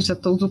monet niż za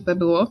tą zupę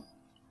było.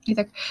 I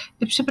tak,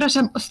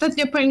 przepraszam,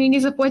 ostatnio pani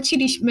nie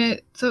zapłaciliśmy,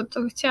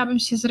 to chciałabym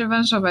się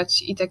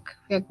zrewanżować. I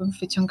tak jakbym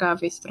wyciągała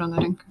w jej stronę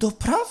rękę.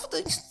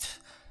 Doprawdy?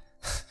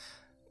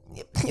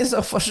 Nie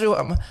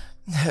zauważyłam.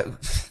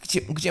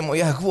 Gdzie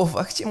moja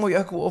głowa? Gdzie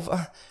moja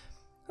głowa?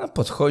 A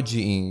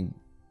podchodzi i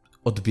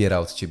odbiera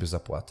od ciebie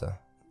zapłatę.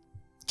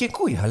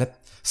 Dziękuję, ale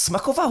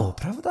smakowało,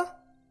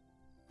 prawda?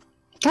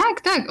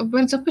 Tak,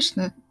 bardzo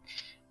pyszne.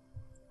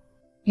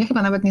 Ja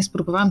chyba nawet nie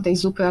spróbowałam tej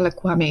zupy, ale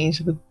kłamię jej,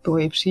 żeby było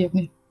jej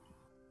przyjemnie.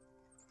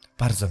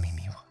 Bardzo mi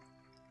miło.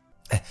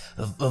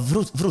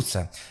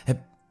 Wrócę.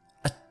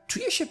 A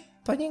czuje się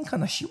panienka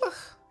na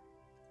siłach?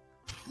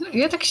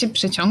 Ja tak się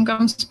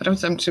przeciągam,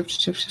 sprawdzam, czy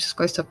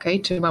wszystko jest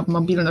okej, czy mam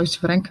mobilność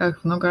w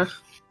rękach, w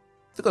nogach.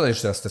 Wykonaj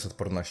jeszcze raz test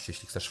odporności,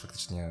 jeśli chcesz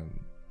faktycznie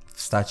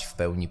wstać w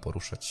pełni,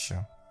 poruszać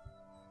się.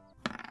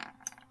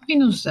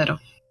 -0.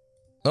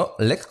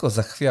 Lekko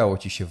zachwiało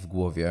ci się w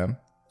głowie,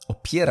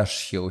 opierasz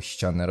się o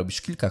ścianę,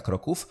 robisz kilka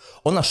kroków,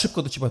 ona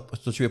szybko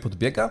do ciebie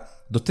podbiega,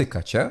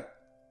 dotyka cię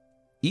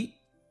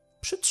i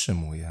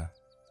przytrzymuje.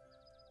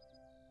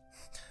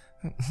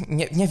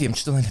 Nie wiem,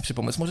 czy to najlepszy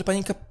pomysł. Może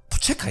panienka,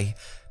 poczekaj,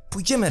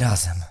 pójdziemy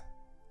razem.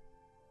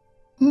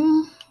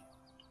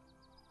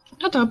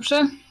 No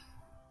dobrze.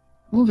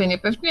 Mówię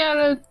niepewnie,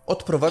 ale...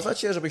 Odprowadza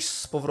cię, żebyś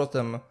z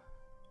powrotem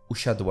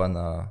usiadła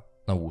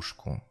na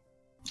łóżku.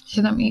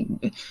 Siadam i...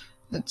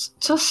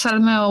 Co z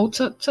Salmeą?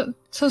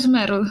 Co z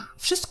Merl?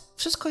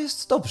 Wszystko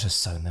jest dobrze z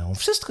Salmeą.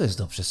 Wszystko jest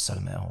dobrze z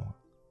Salmeą.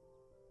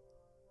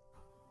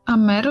 A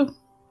Merl?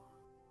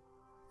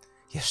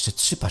 Jeszcze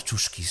 3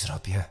 paczuszki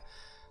zrobię.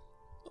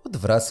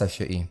 Odwraca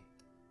się i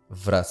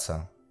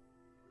wraca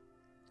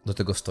do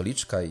tego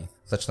stoliczka i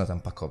zaczyna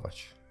tam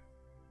pakować.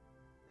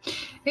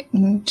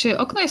 Czy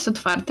okno jest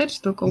otwarte,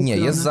 czy tylko Nie,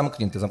 uchylone? jest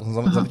zamknięte.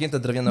 Zamknięte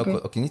drewniane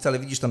okienice, ale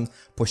widzisz tam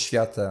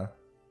poświatę.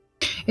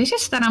 Ja się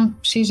staram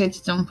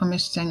przyjrzeć temu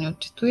pomieszczeniu.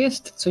 Czy tu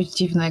jest coś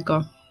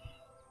dziwnego?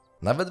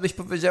 Nawet byś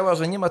powiedziała,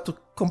 że nie ma tu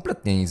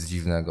kompletnie nic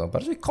dziwnego.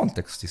 Bardziej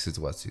kontekst tej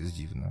sytuacji jest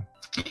dziwny.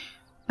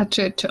 A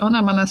czy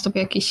ona ma na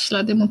sobie jakieś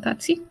ślady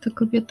mutacji, ta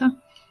kobieta?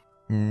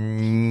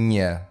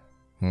 Nie.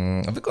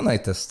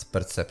 Wykonaj test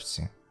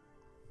percepcji.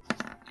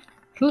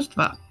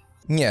 +2.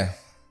 Nie.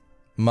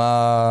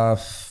 Ma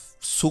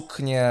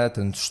suknię,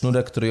 ten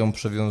sznurek, który ją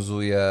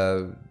przewiązuje,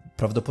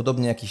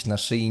 prawdopodobnie jakiś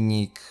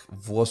naszyjnik,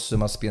 włosy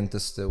ma spięte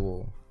z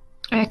tyłu.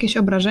 A jakieś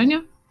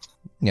obrażenia?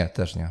 Nie,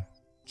 też nie.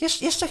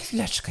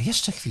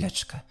 Jeszcze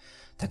chwileczkę.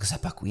 Tak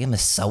zapakujemy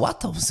z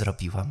sałatą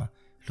zrobiłam.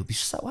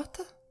 Lubisz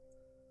sałatę?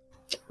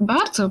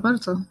 Bardzo,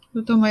 bardzo.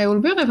 To moje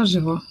ulubione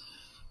warzywo.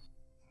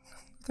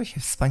 To się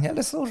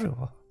wspaniale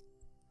złożyło.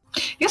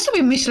 Ja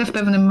sobie myślę w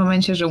pewnym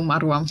momencie, że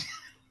umarłam.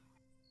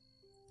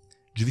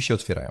 Drzwi się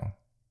otwierają.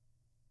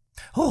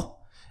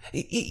 O!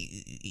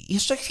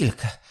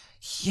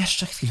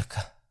 Jeszcze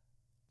chwilkę.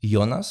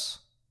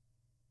 Jonas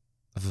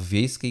w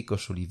wiejskiej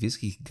koszuli,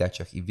 wiejskich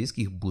gaciach i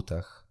wiejskich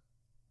butach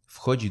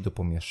wchodzi do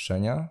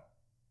pomieszczenia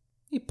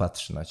i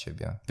patrzy na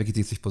ciebie. W jakiej ty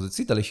jesteś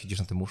pozycji? Dalej siedzisz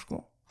na tym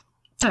łóżku?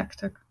 Tak,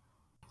 tak.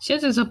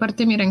 Siedzę z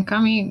opartymi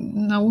rękami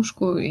na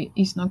łóżku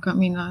i z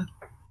nogami na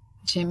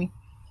ziemi.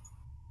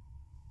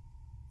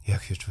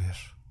 Jak się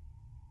czujesz?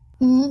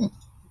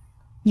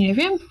 Nie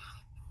wiem.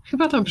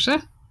 Chyba dobrze.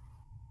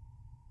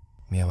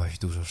 Miałaś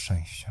dużo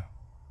szczęścia.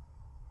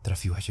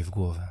 Trafiła cię w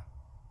głowę.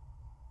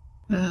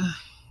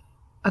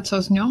 A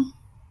co z nią?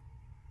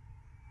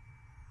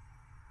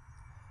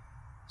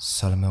 Z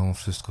Salmeą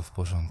wszystko w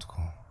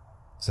porządku.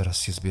 Zaraz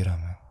się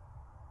zbieramy.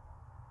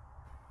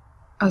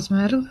 A z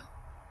Merl?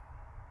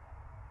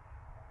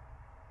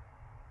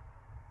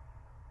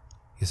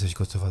 Jesteś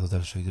gotowa do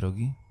dalszej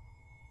drogi?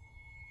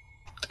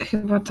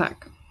 Chyba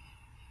tak.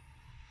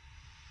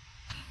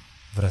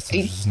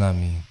 Wracasz z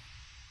nami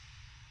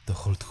do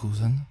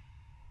Holthusen?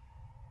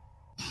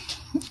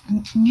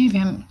 Nie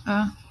wiem.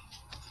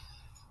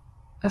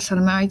 A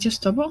Salmea idzie z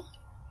tobą?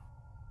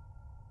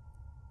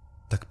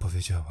 Tak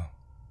powiedziała.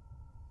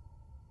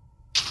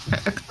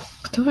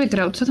 Kto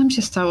wygrał? Co tam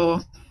się stało?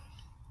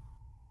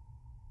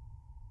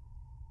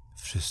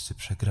 Wszyscy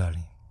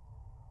przegrali.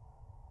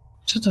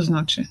 Co to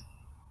znaczy?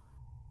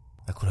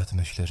 Akurat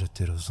myślę, że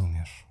ty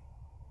rozumiesz.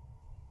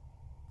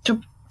 To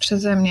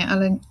przeze mnie,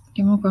 ale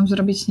nie mogłam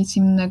zrobić nic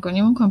innego.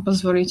 Nie mogłam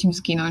pozwolić im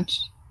zginąć.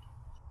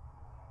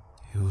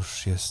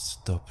 Już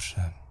jest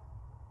dobrze.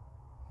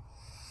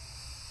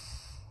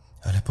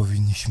 Ale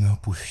powinniśmy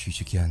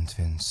opuścić Gient,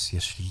 więc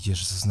jeśli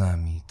idziesz z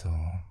nami, to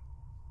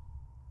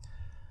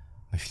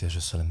myślę,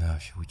 że Salmea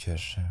się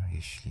ucieszy.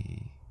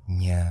 Jeśli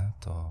nie,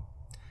 to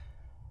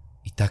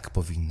i tak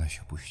powinnaś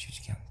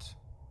opuścić Gient.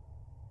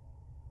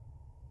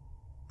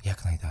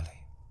 Jak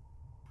najdalej.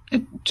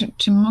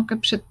 Czy mogę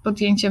przed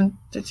podjęciem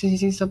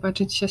decyzji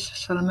zobaczyć się z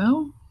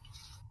Salmeą?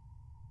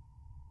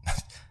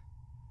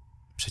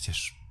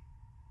 Przecież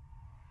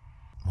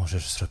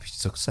możesz zrobić,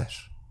 co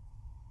chcesz.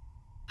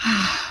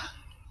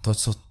 To,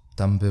 co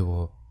tam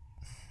było,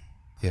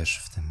 wiesz,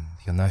 w tym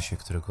Jonasie,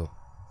 którego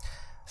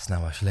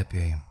znałaś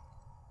lepiej,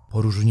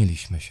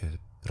 poróżniliśmy się,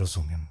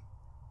 rozumiem.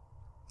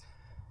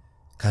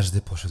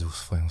 Każdy poszedł w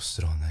swoją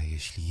stronę,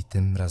 jeśli i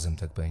tym razem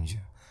tak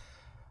będzie.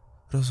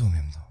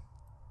 Rozumiem to.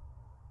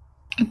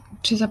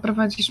 Czy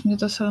zaprowadzisz mnie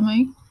do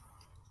Salmei?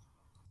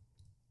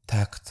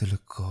 Tak,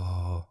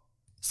 tylko...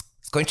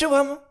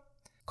 Skończyłam!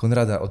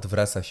 Konrada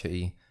odwraca się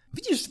i...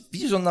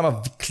 Widzisz, że ona ma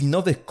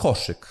wiklinowy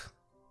koszyk,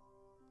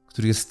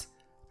 który jest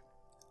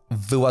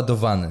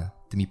wyładowany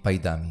tymi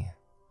pajdami.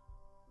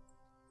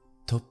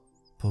 To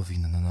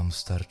powinno nam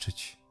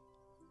starczyć.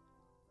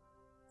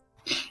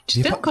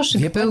 Czy ten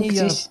koszyk był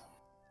gdzieś...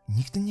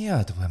 Nigdy nie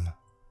jadłem.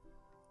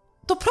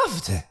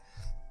 Doprawdy!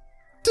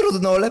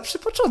 Trudno o lepszy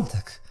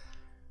początek.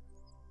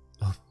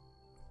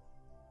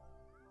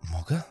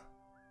 Mogę?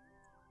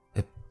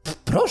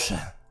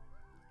 Proszę!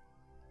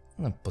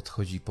 No,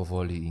 podchodzi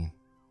powoli i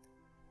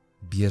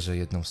bierze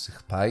jedną z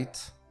tych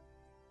pajd,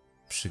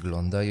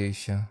 przygląda jej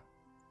się.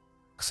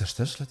 Chcesz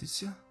też,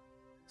 Leticia?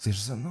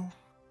 Chcesz ze mną?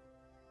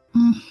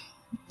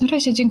 Na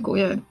razie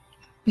dziękuję.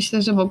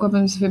 Myślę, że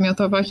mogłabym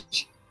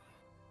zwymiotować.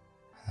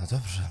 No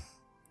dobrze.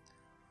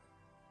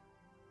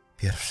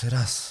 Pierwszy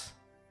raz.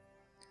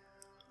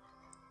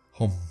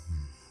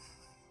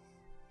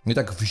 I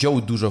tak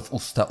wziął dużo w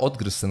usta,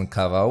 odgryzł ten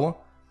kawał.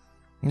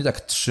 I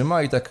tak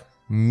trzyma i tak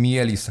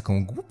mieli z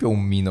taką głupią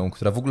miną,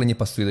 która w ogóle nie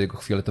pasuje do jego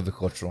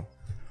fioletowych oczu.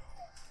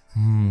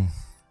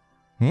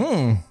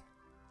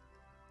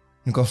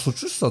 Jaka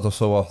soczysta to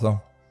sałata.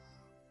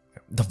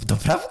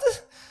 Doprawdy?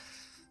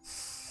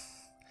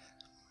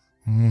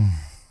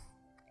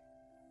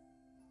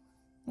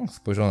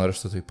 Spojrzał na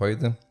resztę tej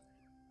pajdy.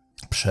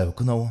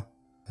 Przełknął.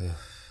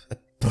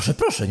 Proszę,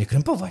 proszę, nie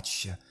krępować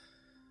się.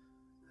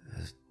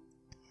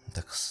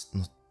 Tak,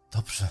 no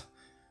dobrze.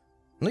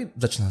 No i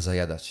zaczyna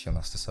zajadać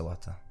Jonas tę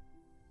sałatę.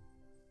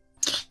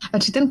 A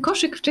czy ten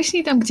koszyk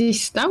wcześniej tam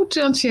gdzieś stał,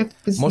 czy on się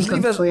jakby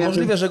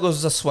Możliwe, że go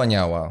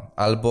zasłaniała,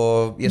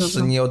 albo jeszcze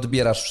Dobra. nie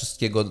odbierasz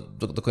wszystkiego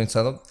do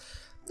końca. No,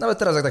 nawet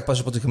teraz, jak tak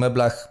patrzę po tych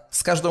meblach,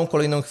 z każdą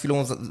kolejną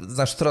chwilą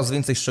znasz coraz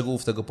więcej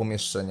szczegółów tego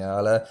pomieszczenia,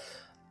 ale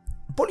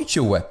boli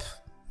cię łeb.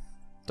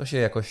 To się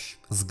jakoś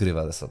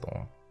zgrywa ze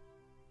sobą.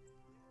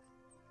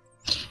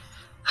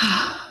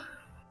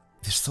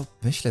 Wiesz co,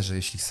 myślę, że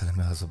jeśli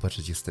Salmea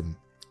zobaczyć z tym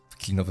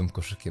klinowym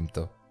koszykiem,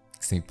 to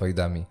z tymi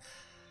pajdami,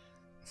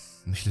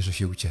 myślę, że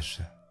się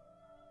ucieszy.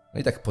 No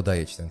i tak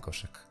podaję ci ten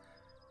koszyk.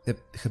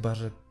 Chyba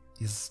że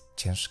jest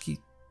ciężki?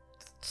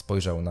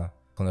 Spojrzał na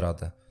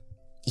Konradę.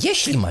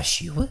 Jeśli ma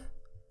siły?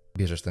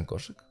 Bierzesz ten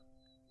koszyk?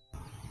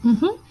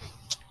 Mhm.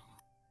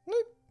 No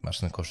i masz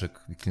ten koszyk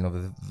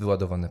klinowy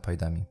wyładowany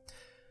pajdami.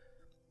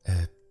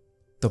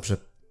 Dobrze,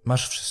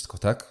 masz wszystko,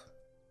 tak?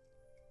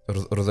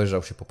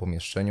 Rozejrzał się po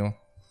pomieszczeniu.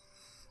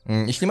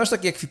 Jeśli masz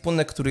taki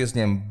ekwipunek, który jest,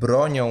 nie wiem,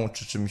 bronią,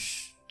 czy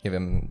czymś, nie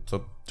wiem,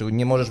 czego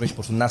nie możesz mieć po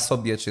prostu na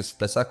sobie, czy jest w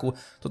plecaku,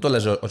 to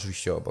leży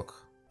oczywiście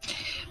obok.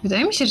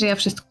 Wydaje mi się, że ja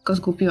wszystko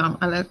zgubiłam,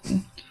 ale...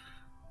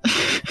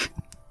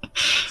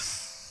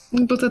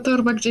 Bo ta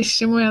torba gdzieś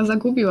się moja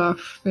zagubiła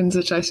w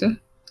międzyczasie.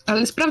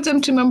 Ale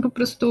sprawdzam, czy mam po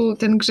prostu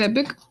ten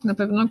grzebyk, na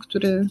pewno,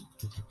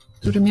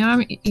 który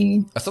miałam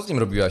i... A co z nim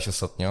robiłaś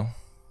ostatnio?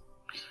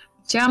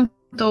 Chciałam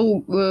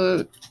tą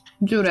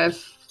dziurę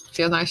w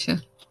Jonasie.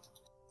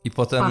 I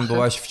potem Pachę.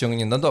 byłaś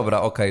wciągnięta. No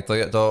dobra, okej,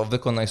 to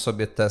wykonaj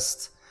sobie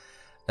test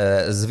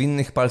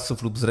zwinnych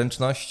palców lub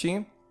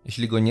zręczności.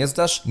 Jeśli go nie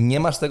zdasz, nie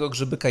masz tego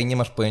grzybyka i nie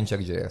masz pojęcia,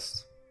 gdzie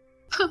jest.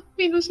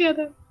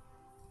 -1.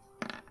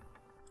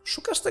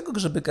 Szukasz tego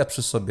grzybyka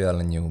przy sobie,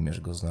 ale nie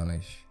umiesz go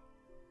znaleźć.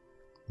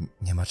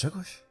 Nie ma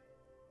czegoś?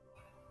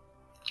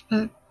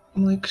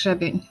 Mój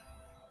grzebień.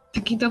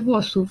 Taki do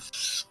włosów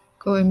z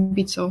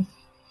gołębicą.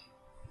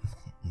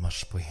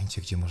 Masz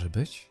pojęcie, gdzie może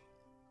być?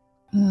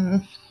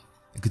 Mm.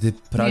 Gdy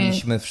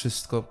praliśmy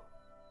wszystko,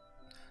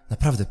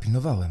 naprawdę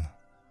pilnowałem.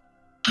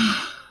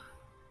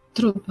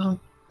 Trudno,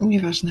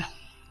 nieważne.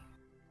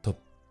 To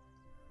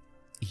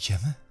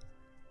idziemy?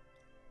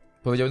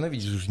 Powiedział, no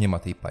widzisz, już nie ma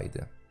tej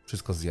pajdy.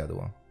 Wszystko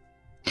zjadło.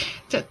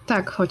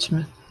 Tak,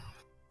 chodźmy.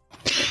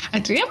 A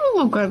czy ja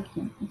bym mogła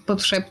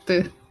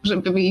podszepty,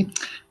 żeby mi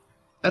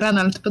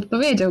Ranald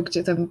podpowiedział,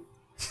 gdzie ten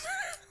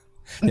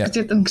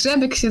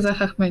grzebyk się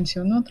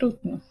zachachmęcił? No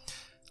trudno.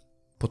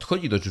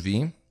 Podchodzi do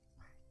drzwi,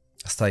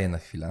 staje na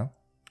chwilę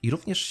i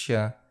również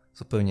się,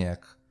 zupełnie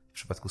jak w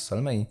przypadku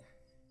Salmei,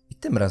 i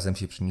tym razem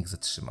się przy nich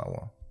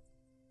zatrzymało.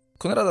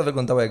 Konrada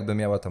wyglądała, jakby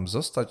miała tam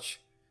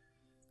zostać,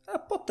 a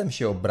potem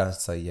się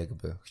obraca i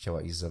jakby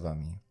chciała iść za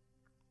wami.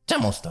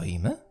 Czemu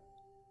stoimy?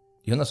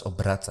 Jonas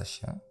obraca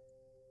się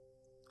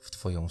w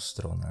twoją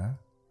stronę,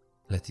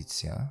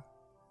 Leticia.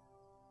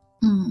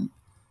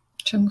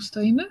 Czemu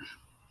stoimy?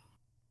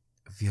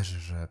 Wierzę,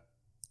 że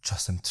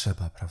czasem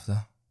trzeba,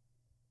 prawda?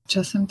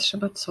 Czasem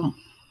trzeba co?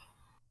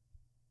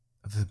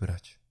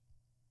 Wybrać.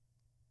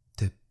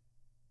 Ty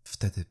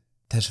wtedy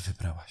też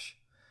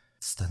wybrałaś.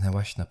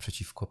 Stanęłaś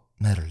naprzeciwko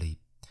Merli.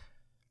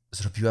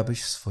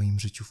 Zrobiłabyś w swoim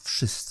życiu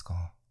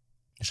wszystko,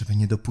 żeby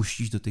nie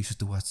dopuścić do tej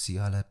sytuacji,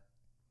 ale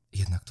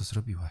jednak to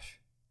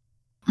zrobiłaś.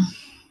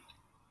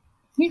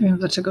 Nie wiem,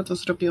 dlaczego to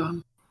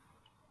zrobiłam.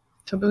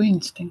 To był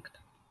instynkt.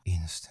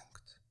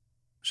 Instynkt.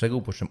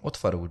 Rzekł, po czym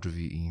otwarł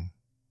drzwi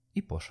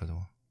i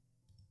poszedł.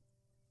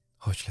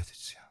 Chodź,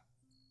 Leticia.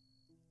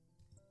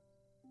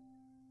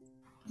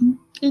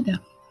 Idę.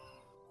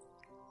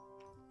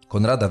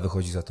 Konrada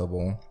wychodzi za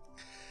tobą.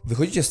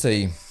 Wychodzicie z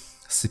tej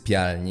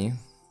sypialni.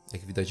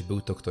 Jak widać,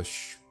 był to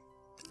ktoś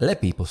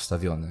lepiej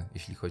postawiony,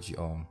 jeśli chodzi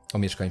o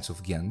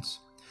mieszkańców Gient.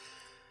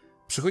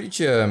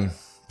 Przechodzicie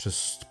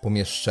przez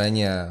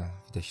pomieszczenie,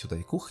 widać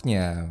tutaj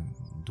kuchnię,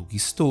 długi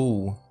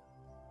stół.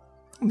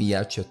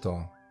 Mijacie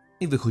to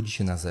i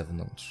wychodzicie na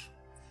zewnątrz.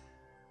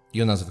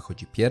 Jonas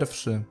wychodzi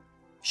pierwszy.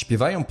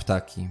 Śpiewają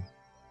ptaki.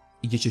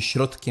 Idziecie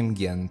środkiem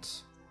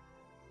Gient.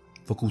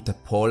 Wokół te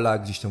pola,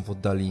 gdzieś tam w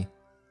oddali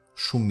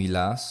szumi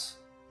las.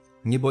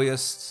 Niebo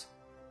jest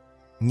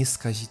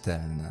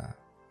nieskazitelne.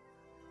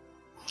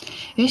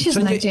 Ja się z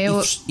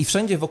nadzieją... I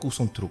wszędzie wokół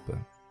są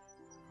trupy.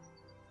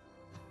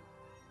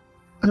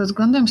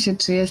 Rozglądam się,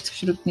 czy jest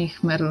wśród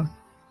nich Merl.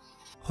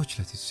 Chodź,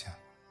 Leticia.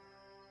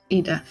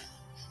 Idę.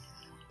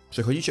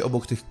 Przechodzicie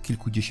obok tych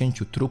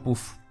kilkudziesięciu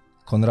trupów.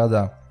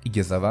 Konrada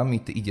idzie za wami,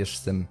 ty idziesz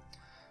z tym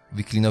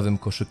wiklinowym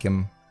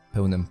koszykiem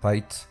pełnym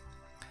pajt.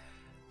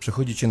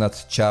 Przechodzicie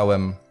nad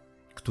ciałem,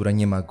 które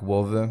nie ma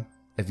głowy.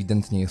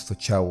 Ewidentnie jest to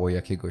ciało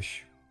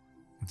jakiegoś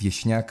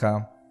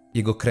wieśniaka.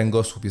 Jego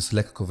kręgosłup jest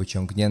lekko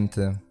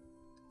wyciągnięty.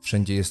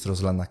 Wszędzie jest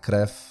rozlana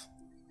krew.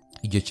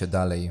 Idziecie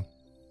dalej.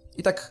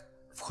 I tak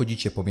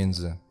wchodzicie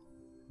pomiędzy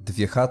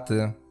dwie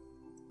chaty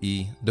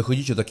i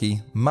dochodzicie do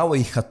takiej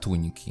małej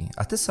chatuńki.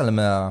 A ty,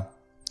 Salmea,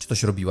 czy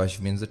coś robiłaś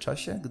w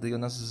międzyczasie, gdy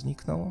Jonas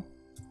zniknął?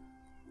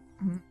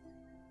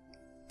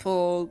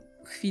 po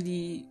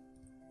chwili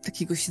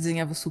takiego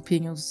siedzenia w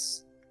osłupieniu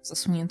z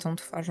zasuniętą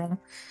twarzą,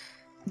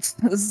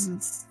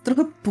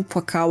 trochę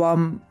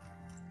popłakałam,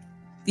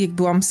 jak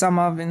byłam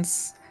sama,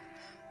 więc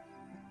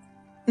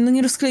no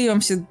nie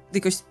rozkleiłam się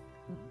jakoś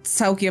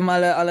całkiem,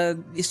 ale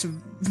jeszcze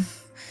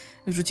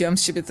wrzuciłam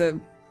z siebie te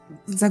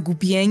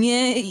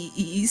zagubienie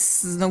i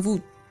znowu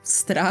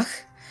strach.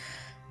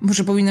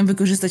 Może powinnam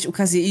wykorzystać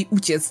okazję i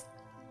uciec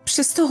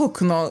przez to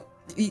okno.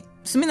 I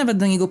w sumie nawet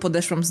do niego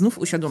podeszłam, znów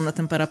usiadłam na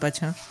tym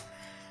parapecie.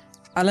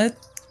 Ale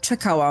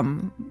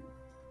czekałam.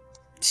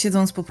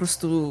 Siedząc po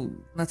prostu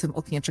na tym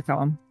oknie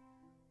czekałam.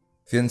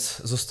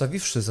 Więc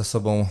zostawiwszy za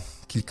sobą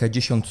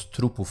kilkadziesiąt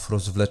trupów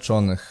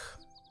rozwleczonych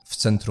w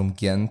centrum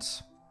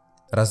Gient,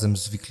 razem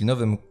z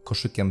wiklinowym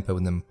koszykiem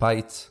pełnym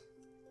pajt,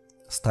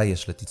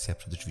 stajesz, Leticia,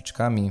 przed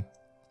drzwiczkami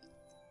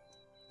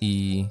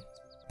i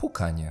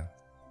pukanie.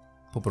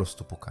 Po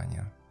prostu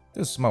pukanie. To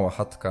jest mała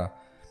chatka.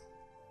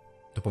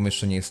 To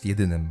pomieszczenie jest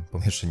jedynym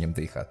pomieszczeniem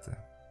tej chaty.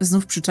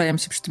 Znów przyczajam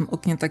się przy tym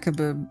oknie, tak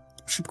aby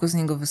szybko z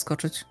niego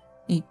wyskoczyć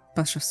i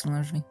patrzę w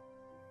stronę drzwi.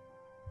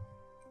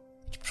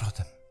 Idź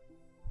przodem,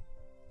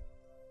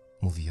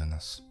 mówi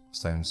Jonas,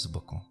 stając z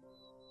boku.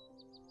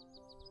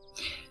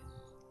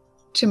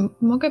 Czy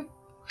mogę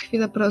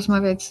chwilę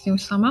porozmawiać z nią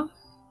sama?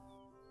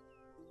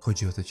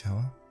 Chodzi o te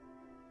ciała?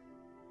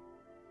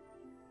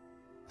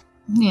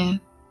 Nie.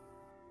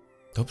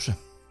 Dobrze.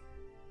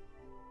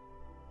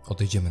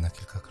 Odejdziemy na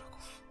kilka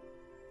kroków.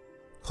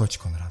 Chodź,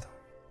 Konrado.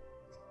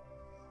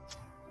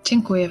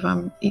 Dziękuję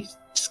wam i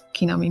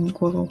skinam im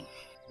głową.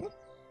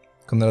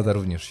 Konrada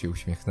również się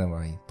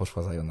uśmiechnęła i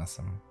poszła za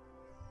Jonasem.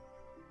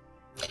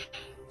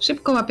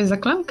 Szybko łapię za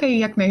klamkę i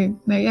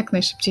jak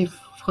najszybciej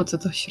wchodzę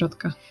do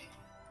środka.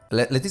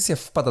 Leticia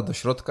wpada do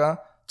środka,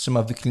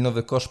 trzyma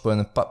wyklinowy kosz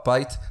pełen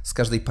pajt. Z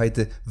każdej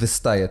pajty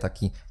wystaje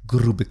taki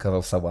gruby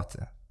kawał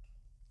sałaty.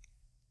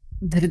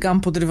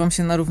 Drgam, podrywam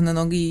się na równe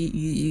nogi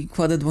i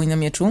kładę dłoń na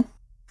mieczu.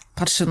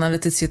 Patrzę na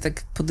Letycję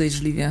tak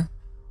podejrzliwie.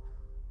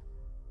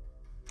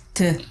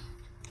 Ty,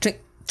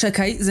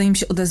 czekaj, zanim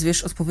się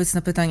odezwiesz, odpowiedz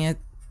na pytanie,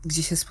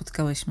 gdzie się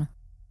spotkałyśmy.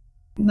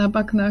 Na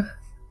bagnach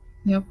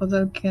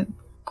nieopodal Gient.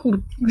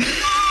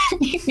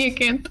 Nie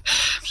Gient.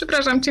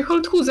 Przepraszam cię,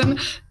 Holthusen.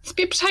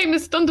 Spieprzajmy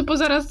stąd, bo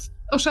zaraz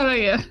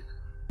oszaleję.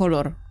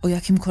 Kolor. O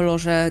jakim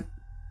kolorze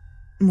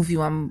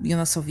mówiłam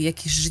Jonasowi,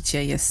 jakie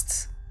życie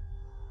jest?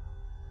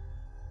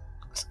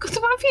 Skąd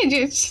mam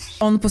wiedzieć?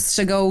 On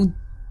postrzegał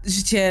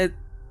życie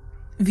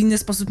w inny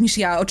sposób niż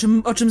ja.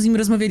 O czym z nim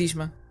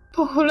rozmawialiśmy?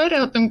 Po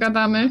cholerę o tym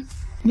gadamy.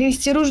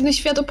 Mieliście różny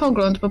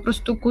światopogląd, po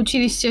prostu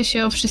kłóciliście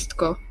się o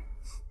wszystko.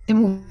 Ty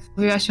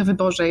mówiłaś o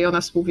wyborze,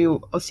 Jonas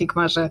mówił o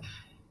Sigmarze.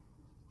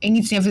 I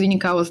nic nie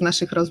wynikało z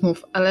naszych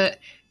rozmów, ale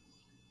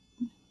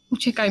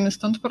uciekajmy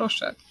stąd,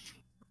 proszę.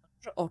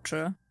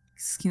 Oczy.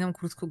 Skinam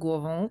krótko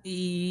głową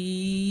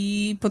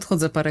i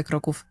podchodzę parę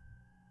kroków.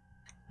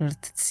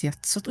 Leticia,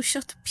 co tu się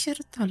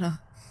odpierdala?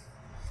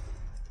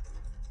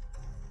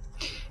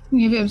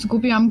 Nie wiem,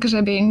 zgubiłam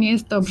grzebień, nie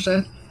jest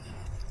dobrze.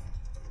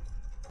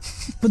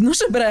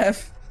 Podnoszę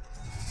brew.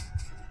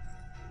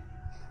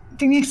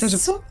 Ty nie chcesz...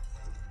 Co?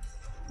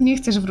 Nie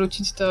chcesz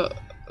wrócić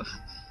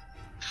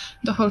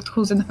do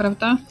Holthusen,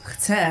 prawda?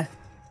 Chcę.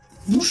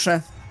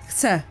 Muszę.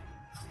 Chcę.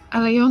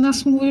 Ale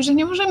Jonas mówił, że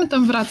nie możemy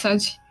tam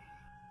wracać.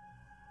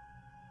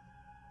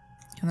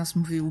 Jonas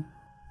mówił...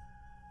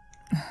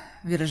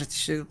 Wiele rzeczy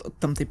się od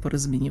tamtej pory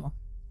zmieniło.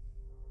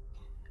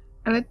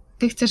 Ale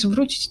ty chcesz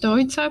wrócić do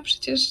ojca?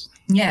 Przecież...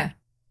 Nie.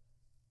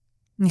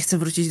 Nie chcę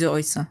wrócić do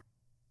ojca.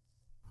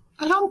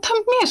 Ale on tam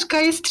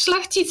mieszka, jest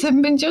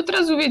szlachcicem, będzie od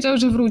razu wiedział,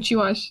 że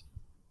wróciłaś.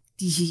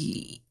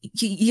 I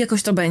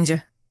jakoś to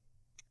będzie.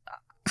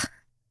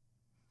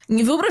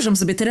 Nie wyobrażam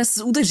sobie teraz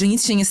udać, że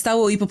nic się nie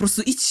stało i po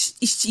prostu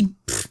iść i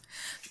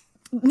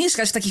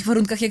mieszkać w takich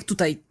warunkach jak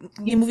tutaj.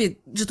 Nie mówię,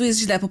 że tu jest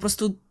źle, po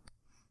prostu...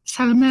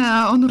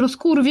 Salmea, on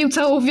rozkurwił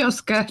całą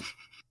wioskę.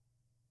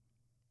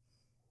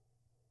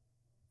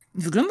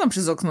 Wyglądam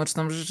przez okno, czy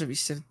tam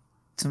rzeczywiście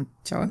są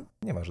ciała?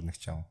 Nie ma żadnych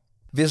ciał.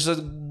 Wiesz, że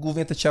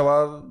głównie te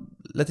ciała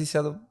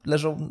Leticia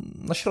leżą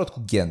na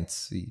środku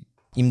Gient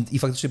i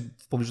faktycznie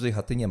w pobliżu tej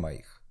chaty nie ma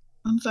ich.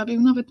 On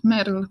zabił nawet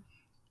Merl.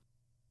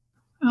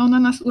 A ona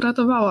nas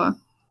uratowała.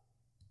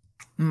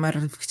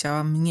 Merl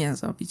chciała mnie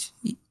zabić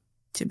i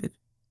ciebie.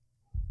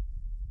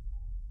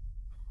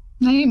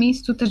 Na jej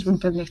miejscu też bym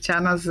pewnie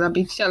chciała nas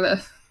zabić,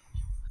 ale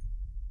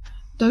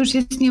to już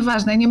jest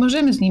nieważne, nie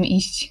możemy z nim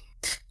iść.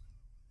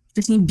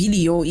 Wcześniej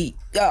bili ją i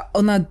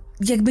ona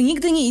jakby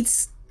nigdy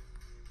nic.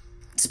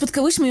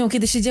 Spotkałyśmy ją,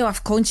 kiedy siedziała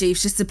w kącie i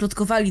wszyscy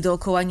plotkowali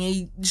dookoła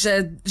niej,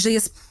 że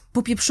jest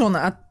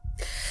popieprzona.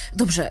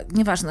 Dobrze,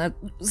 nieważne.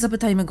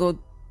 Zapytajmy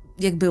go,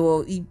 jak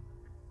było i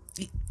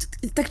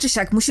tak czy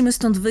siak, musimy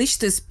stąd wyjść.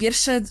 To jest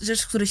pierwsza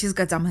rzecz, w której się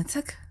zgadzamy,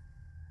 tak?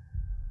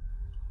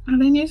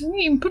 Ale nie z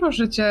nim,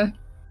 proszę cię.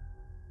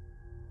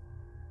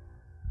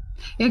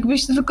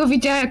 Jakbyś tylko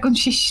widziała, jak on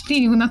się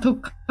ślinił na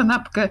tą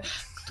kanapkę,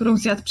 którą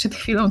zjadł przed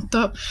chwilą,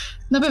 to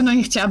na pewno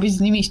nie chciałabyś z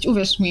nim iść,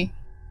 uwierz mi.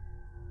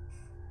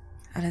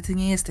 Ale ty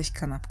nie jesteś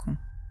kanapką.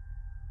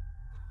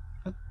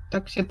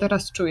 Tak się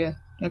teraz czuję.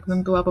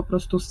 Jakbym była po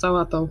prostu z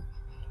sałatą.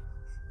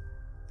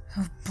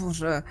 O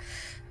Boże.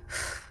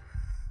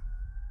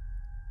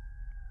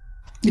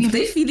 I w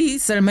tej chwili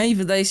Salmei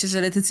wydaje się,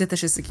 że Leticia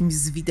też jest jakimś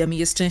zwidem i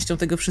jest częścią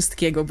tego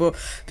wszystkiego, bo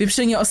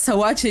pieprzenie o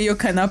sałacie i o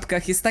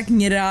kanapkach jest tak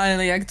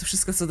nierealne, jak to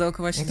wszystko, co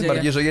dookoła się Tym dzieje.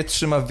 bardziej, że je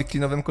trzyma w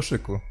wiklinowym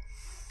koszyku.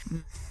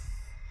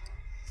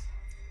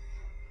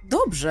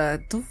 Dobrze,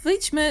 to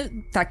wyjdźmy...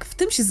 Tak, w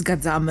tym się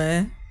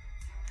zgadzamy.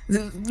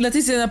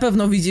 Leticia, na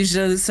pewno widzisz,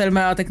 że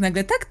Salmea tak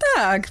nagle,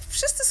 tak,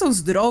 wszyscy są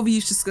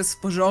zdrowi, wszystko jest w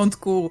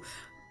porządku.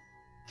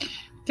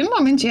 W tym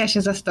momencie ja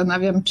się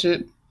zastanawiam,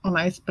 czy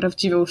ona jest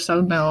prawdziwą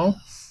Salmeą.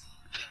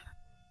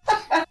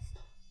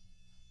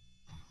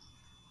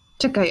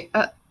 Czekaj,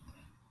 a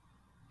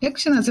jak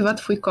się nazywa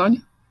twój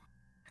koń?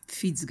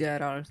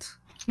 Fitzgerald.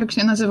 Jak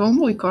się nazywał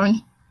mój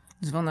koń?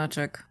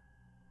 Dzwonaczek.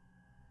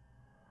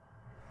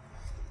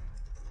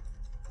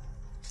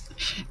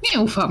 Nie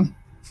ufam.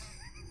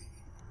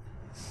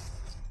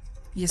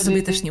 Ja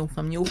sobie też nie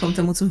ufam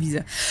temu, co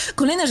widzę.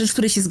 Kolejna rzecz, w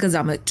której się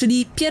zgadzamy,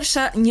 czyli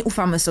pierwsza, nie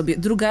ufamy sobie,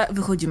 druga,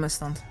 wychodzimy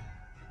stąd.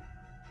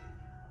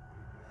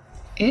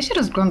 Ja się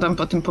rozglądam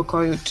po tym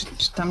pokoju,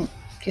 czy tam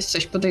jest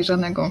coś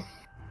podejrzanego.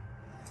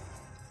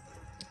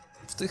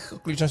 W tych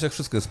okolicznościach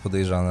wszystko jest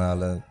podejrzane,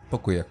 ale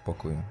pokój jak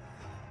pokój.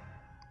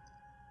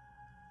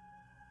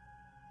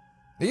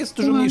 Jest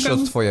dużo mniejszy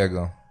od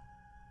twojego.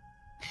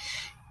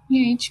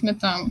 Nie idźmy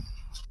tam.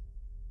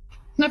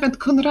 Nawet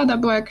Konrada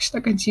była jakaś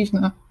taka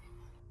dziwna.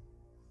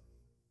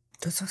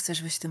 To co,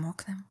 chcesz wejść tym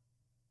oknem?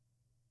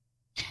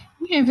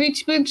 Nie,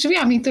 wyjdźmy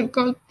drzwiami,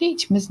 tylko nie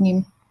idźmy z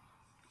nim.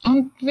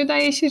 On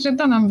wydaje się, że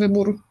da nam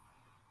wybór.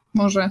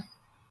 Może.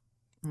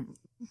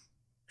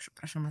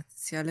 Przepraszam,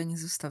 Leticia, ale nie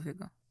zostawię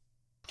go.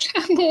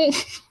 Czemu?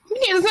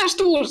 Nie znasz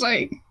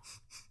dłużej.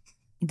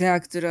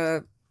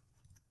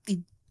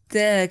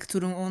 Ideę,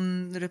 którą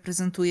on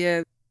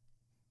reprezentuje,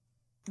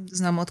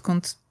 znam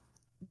odkąd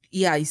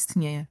ja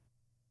istnieję.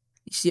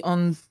 Jeśli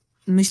on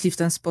myśli w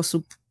ten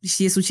sposób,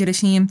 jeśli jest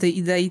ucieleśnieniem tej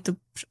idei, to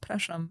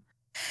przepraszam.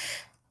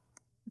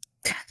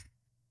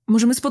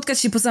 Możemy spotkać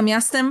się poza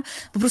miastem,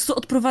 po prostu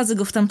odprowadzę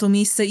go w tamto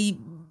miejsce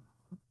i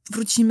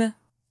wrócimy.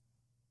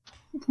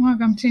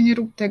 Błagam cię, nie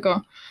rób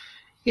tego.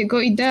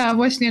 Jego idea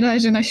właśnie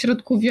leży na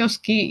środku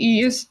wioski i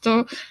jest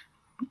to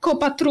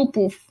kopa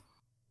trupów.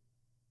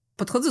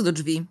 Podchodzę do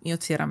drzwi i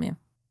otwieram je.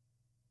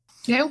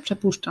 Ja ją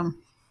przepuszczam.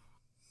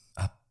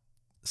 A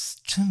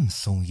z czym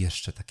są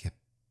jeszcze takie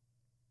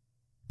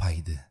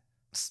pajdy?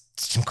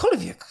 Z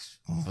czymkolwiek.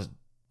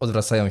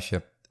 Odwracają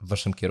się w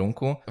waszym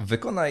kierunku.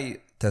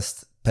 Wykonaj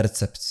test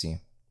percepcji,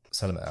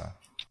 Salmea.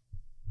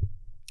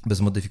 Bez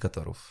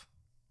modyfikatorów.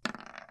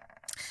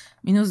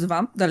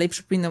 -2. Dalej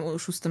przypominam o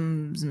 6.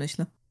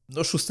 zmyśle.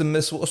 No, 6.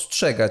 zmysł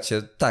ostrzega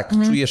cię. Tak,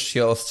 czujesz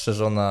się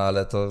ostrzeżona,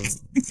 ale to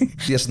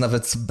wiesz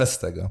nawet bez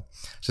tego,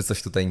 że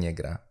coś tutaj nie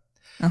gra.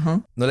 Aha.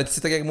 No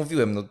Leticia, tak jak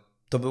mówiłem, no,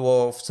 to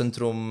było w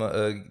centrum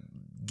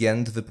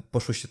Gient, wy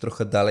poszłyście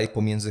trochę dalej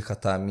pomiędzy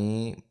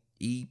chatami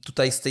i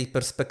tutaj z tej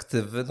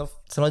perspektywy, no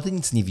wcale ty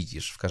nic nie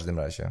widzisz w każdym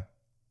razie.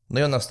 No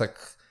i ona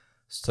tak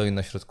stoi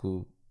na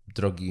środku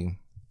drogi.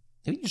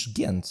 Ja widzisz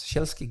Gient,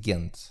 sielskie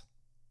Gient,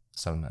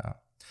 Salmea.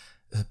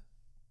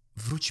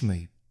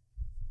 Wróćmy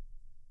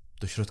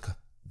do środka.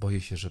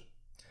 Boję się, że...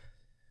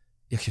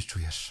 Jak się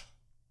czujesz?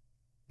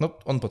 No,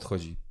 on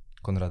podchodzi.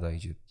 Konrada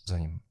idzie za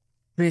nim.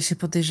 Czuję się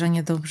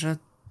podejrzanie dobrze.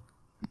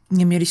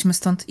 Nie mieliśmy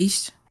stąd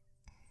iść?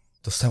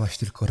 Dostałaś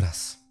tylko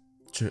raz.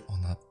 Czy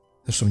ona...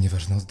 Zresztą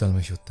nieważne,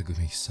 oddalmy się od tego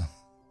miejsca.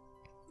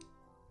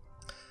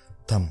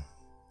 Tam.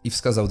 I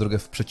wskazał drogę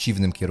w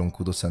przeciwnym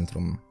kierunku do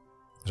centrum.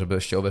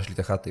 Żebyście obeszli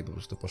te chaty i po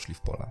prostu poszli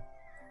w pola.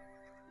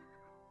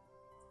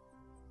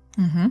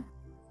 Mhm.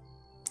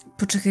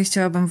 Poczekaj,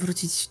 chciałabym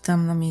wrócić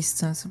tam na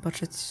miejsce,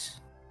 zobaczyć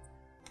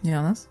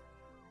Jonas.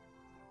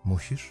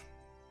 Musisz?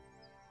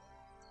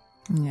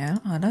 Nie,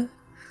 ale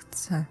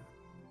chcę.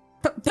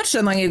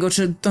 Patrzę na niego,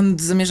 czy on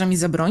zamierza mi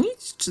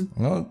zabronić? Czy...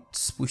 No,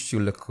 spuścił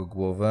lekko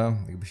głowę,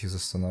 jakby się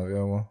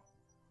zastanawiał.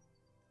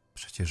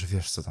 Przecież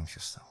wiesz, co tam się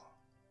stało.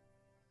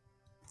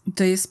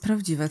 To jest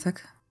prawdziwe,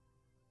 tak?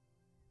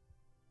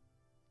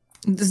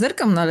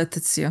 Zerkam na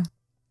Letycję.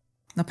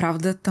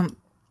 Naprawdę tam...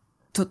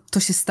 To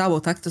się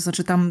stało, tak? To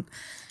znaczy tam...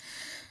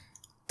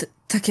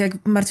 Tak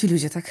jak martwi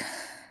ludzie, tak?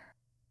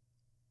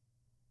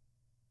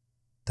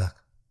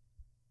 Tak.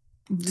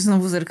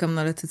 Znowu zerkam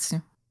na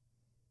Letycję.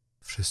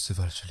 Wszyscy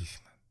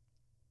walczyliśmy.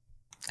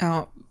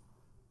 A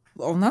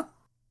ona?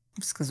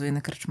 Wskazuje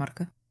na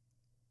karczmarkę.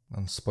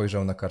 On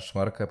spojrzał na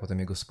karczmarkę, potem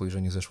jego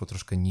spojrzenie zeszło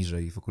troszkę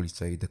niżej w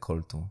okolice jej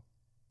dekoltu.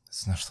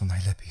 Znasz to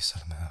najlepiej,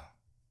 Salmea.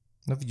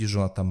 No widzisz, że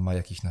ona tam ma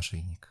jakiś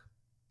naszyjnik.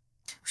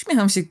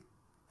 Uśmiecham się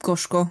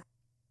gorzko.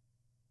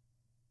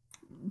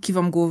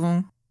 Kiwam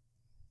głową.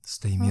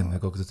 Zdejmiemy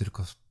go, gdy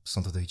tylko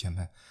stąd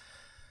odejdziemy.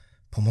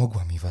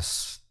 Pomogła mi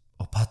was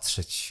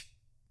opatrzyć,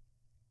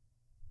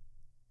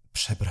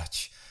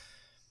 przebrać.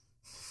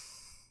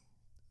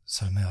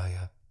 Salmea,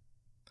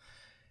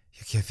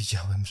 jak ja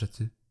widziałem, że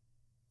ty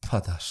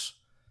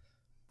padasz.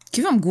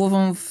 Kiwam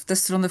głową w tę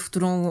stronę, w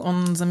którą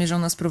on zamierzał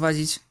nas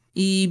prowadzić.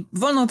 I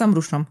wolno tam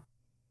ruszam.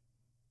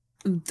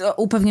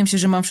 Upewniam się,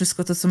 że mam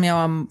wszystko to, co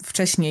miałam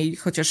wcześniej,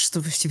 chociaż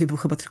to właściwie był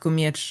chyba tylko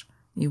miecz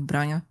i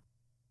ubrania.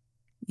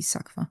 I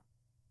sakwa.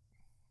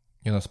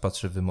 Jonas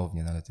patrzy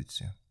wymownie na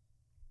Letycję.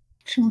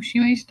 Czy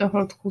musimy iść do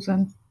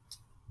Holthusen?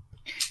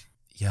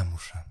 Ja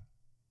muszę.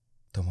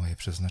 To moje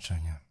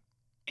przeznaczenie.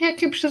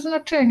 Jakie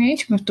przeznaczenie?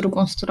 Idźmy w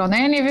drugą stronę.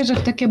 Ja nie wierzę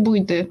w takie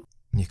bójdy.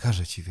 Nie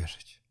każę ci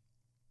wierzyć.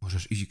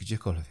 Możesz iść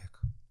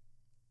gdziekolwiek.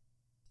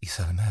 I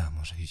Salmea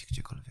może iść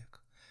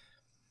gdziekolwiek.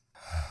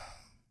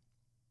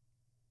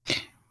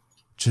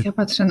 Czy... Ja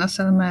patrzę na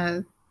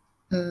Salmę.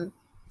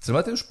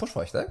 Salmea, ty już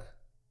poszłaś, tak?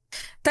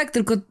 Tak,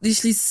 tylko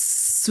jeśli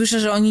słyszę,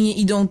 że oni nie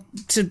idą,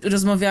 czy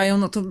rozmawiają,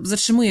 no to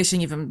zatrzymuję się,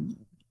 nie wiem,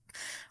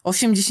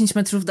 8-10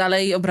 metrów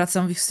dalej,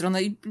 obracam w ich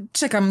stronę i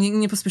czekam,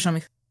 nie pospieszam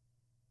ich.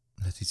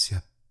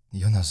 Leticia,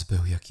 Jonas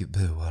był jaki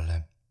był,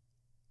 ale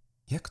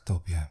jak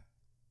tobie?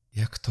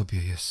 Jak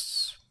tobie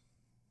jest?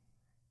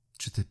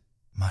 Czy ty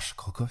masz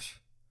kogoś?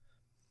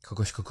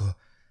 Kogoś, kogo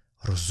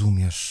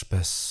rozumiesz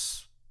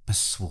bez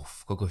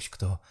słów. Kogoś,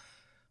 kto...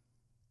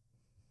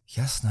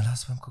 Ja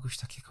znalazłem kogoś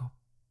takiego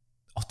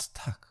od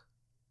tak.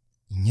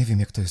 I nie wiem,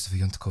 jak to jest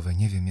wyjątkowe.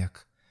 Nie wiem,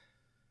 jak...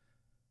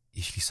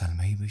 Jeśli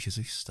Salmei by się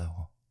coś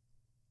stało.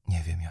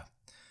 Nie wiem, ja...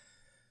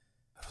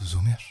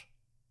 Rozumiesz?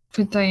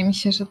 Wydaje mi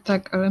się, że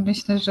tak, ale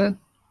myślę, że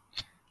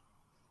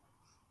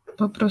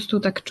po prostu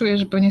tak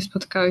czujesz, bo nie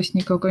spotkałeś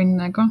nikogo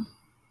innego.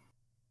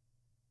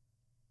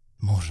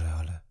 Może,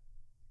 ale...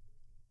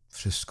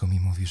 Wszystko mi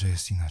mówi, że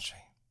jest inaczej.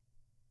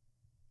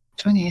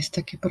 To nie jest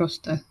takie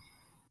proste.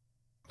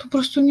 Po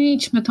prostu nie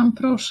idźmy tam,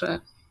 proszę.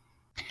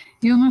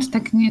 Jonas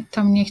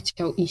tam nie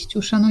chciał iść.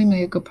 Uszanujmy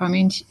jego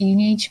pamięć i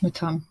nie idźmy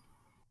tam.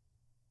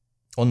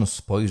 On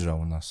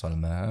spojrzał na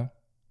Salmeę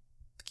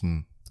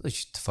takim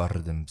dość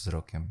twardym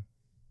wzrokiem.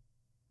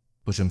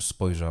 Po czym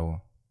spojrzał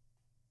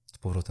z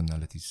powrotem na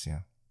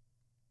Leticję.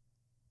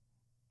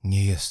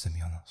 Nie jestem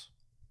Jonas.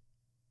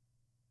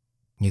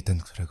 Nie ten,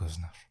 którego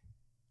znasz.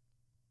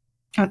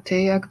 A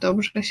ty jak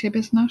dobrze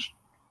siebie znasz?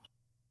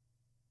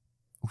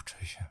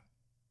 Uczę się.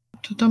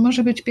 To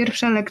może być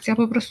pierwsza lekcja.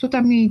 Po prostu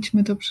tam nie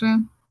idźmy,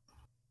 dobrze?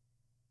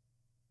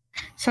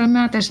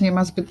 Salmea też nie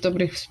ma zbyt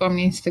dobrych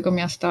wspomnień z tego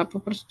miasta. Po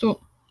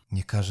prostu...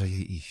 Nie każę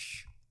jej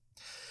iść.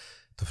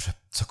 Dobrze,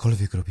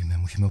 cokolwiek robimy,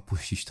 musimy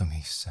opuścić to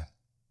miejsce.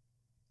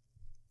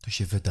 To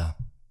się wyda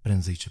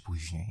prędzej czy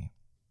później.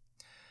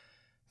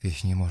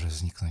 Wieś nie może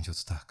zniknąć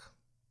od tak.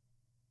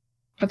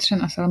 Patrzę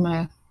na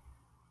Salmeę.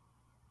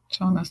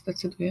 Co ona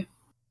zdecyduje?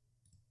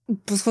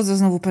 Podchodzę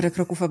znowu parę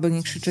kroków, aby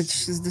nie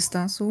krzyczeć z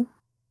dystansu.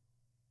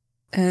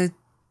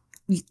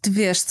 Ty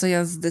wiesz, co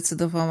ja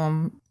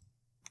zdecydowałam.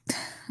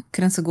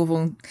 Kręcę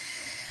głową.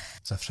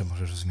 Zawsze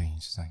możesz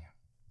zmienić zdanie.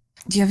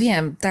 Ja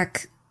wiem,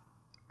 tak.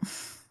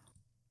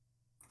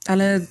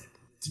 Ale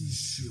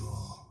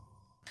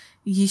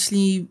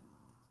jeśli...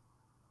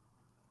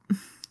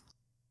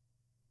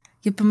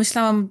 Ja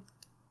pomyślałam...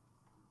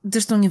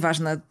 Zresztą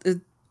nieważne.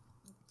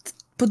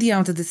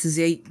 Podjęłam tę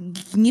decyzję i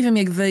nie wiem,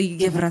 jak wy,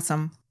 ja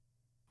wracam.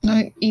 No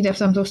idę w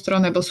tamtą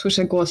stronę, bo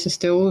słyszę głosy z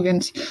tyłu,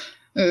 więc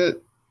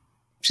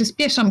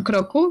przyspieszam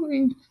kroku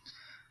i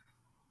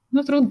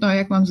no trudno,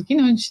 jak mam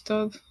zginąć,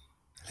 to...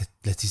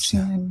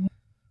 Leticia,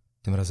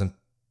 tym razem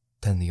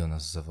ten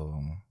Jonas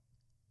zawołał.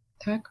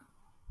 Tak?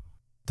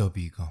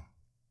 Dobij go,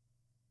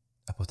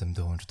 a potem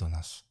dołącz do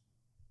nas.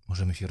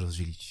 Możemy się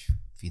rozdzielić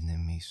w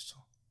innym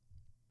miejscu.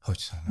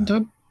 Chodź,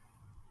 Salmea.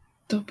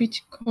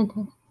 Dobić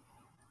kogo?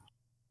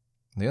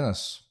 No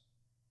Jonas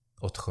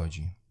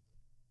odchodzi.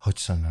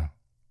 Chodź, Salmea.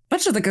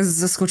 Patrzę taka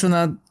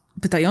zaskoczona,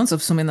 pytająco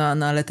w sumie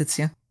na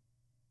Letycję.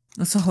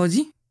 O co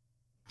chodzi?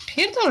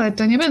 Pierdolę,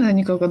 to nie będę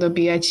nikogo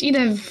dobijać.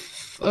 Idę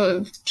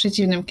w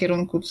przeciwnym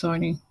kierunku, co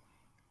oni.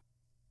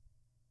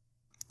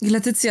 I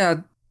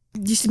Letycja,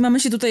 jeśli mamy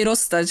się tutaj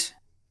rozstać...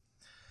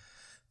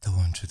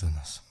 Dołączy do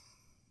nas.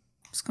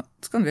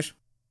 Skąd wiesz?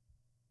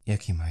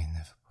 Jaki ma inny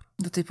wybór?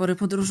 Do tej pory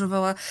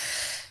podróżowała...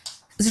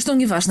 Zresztą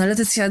nieważne,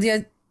 Letycja, ja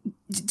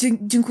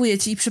dziękuję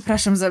ci i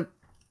przepraszam za...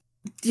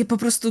 Ja po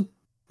prostu...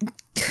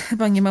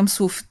 Chyba nie mam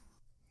słów.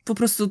 Po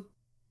prostu...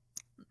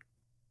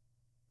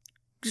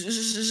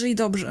 Żyj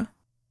dobrze.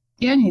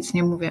 Ja nic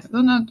nie mówię.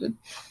 Ona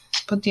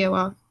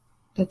podjęła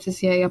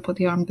decyzję, ja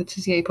podjęłam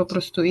decyzję i po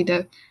prostu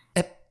idę.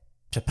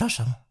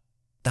 Przepraszam,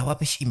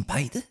 dałabyś im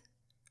bajdy?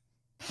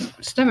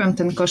 Stawiam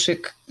ten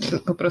koszyk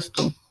po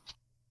prostu.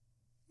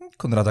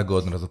 Konrada go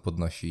od razu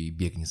podnosi i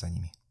biegnie za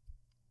nimi.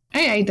 A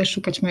ja idę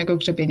szukać mojego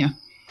grzebienia.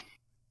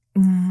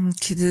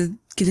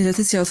 Kiedy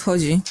Letycja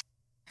odchodzi,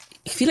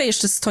 chwilę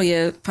jeszcze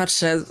stoję,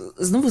 patrzę,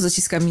 znowu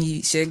zaciska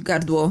mi się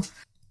gardło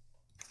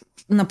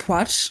na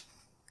płacz.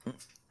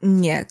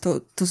 Nie,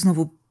 to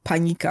znowu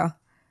panika.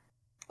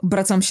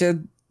 Obracam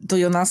się do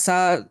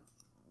Jonasa,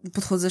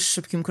 podchodzę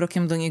szybkim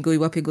krokiem do niego i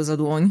łapię go za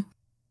dłoń.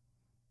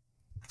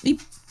 I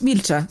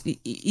milczę.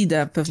 I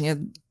idę, pewnie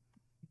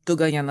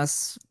dogania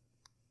nas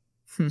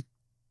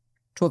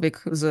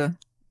człowiek z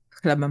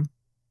chlebem.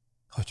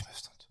 Chodźmy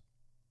stąd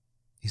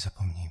i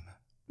zapomnijmy.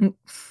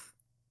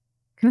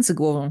 Kręcę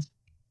głową,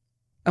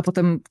 a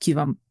potem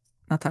kiwam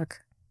na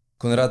tak.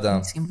 Konrada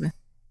Nic nie mówię.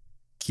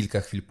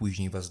 kilka chwil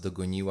później was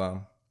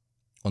dogoniła.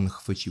 On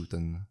chwycił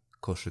ten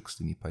koszyk z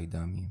tymi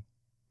pajdami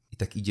i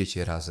tak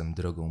idziecie razem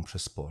drogą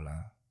przez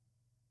pole,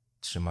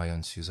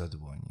 trzymając się za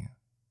dłonie,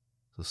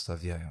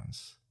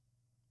 zostawiając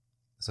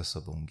za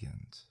sobą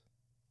Gient.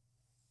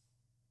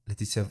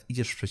 Leticia,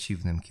 idziesz w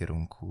przeciwnym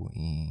kierunku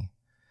i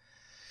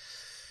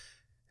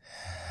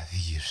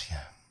widzisz je.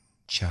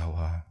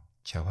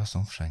 Ciała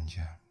są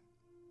wszędzie.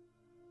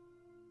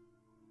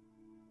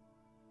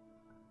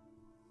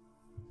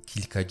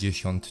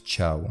 Kilkadziesiąt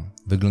ciał.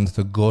 Wygląda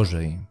to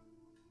gorzej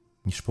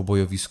niż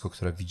pobojowisko,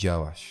 które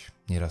widziałaś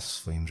nieraz w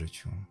swoim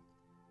życiu.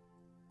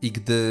 I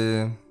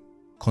gdy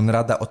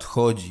Konrada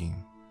odchodzi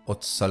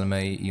od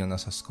Salmei i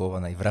Jonasa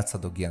skołowana i wraca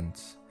do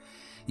Gient,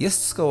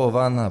 jest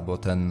skołowana, bo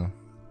ten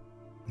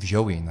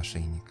wziął jej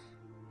naszyjnik.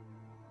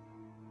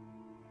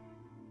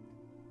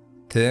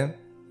 Ty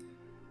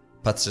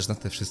patrzysz na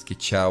te wszystkie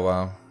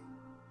ciała,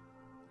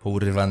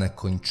 pourywane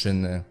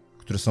kończyny,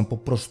 które są po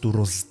prostu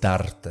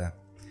rozdarte.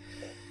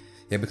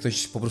 Jakby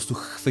ktoś po prostu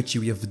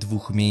chwycił je w 2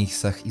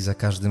 miejscach i za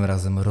każdym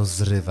razem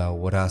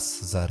rozrywał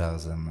raz za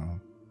razem.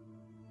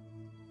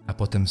 A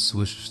potem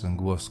słyszysz ten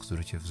głos,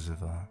 który cię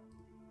wzywa.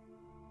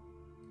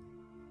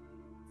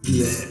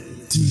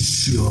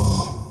 Leticio.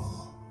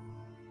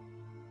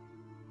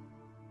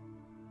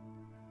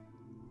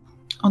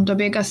 On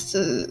dobiega z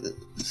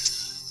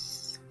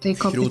tej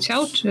kopy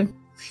ciał, czy?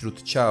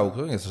 Wśród ciał,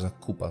 to nie jest żadna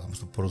kupa, są po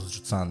prostu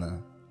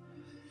porozrzucane.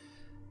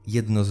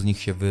 Jedno z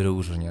nich się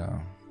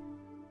wyróżnia.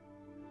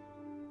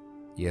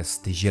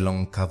 Jest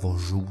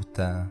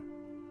zielonkawo-żółte,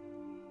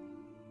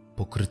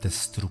 pokryte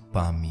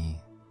strupami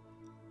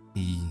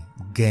i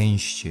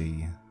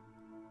gęściej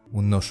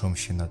unoszą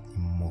się nad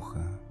nim muchy.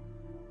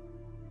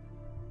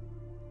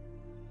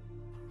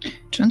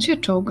 Czy on się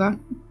czołga?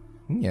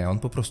 Nie, on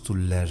po prostu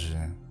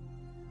leży.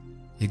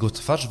 Jego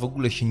twarz w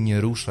ogóle się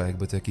nie rusza,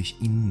 jakby to jakieś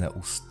inne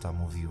usta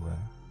mówiły.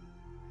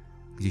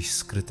 Gdzieś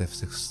skryte w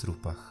tych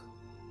strupach.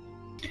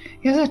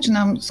 Ja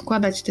zaczynam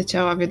składać te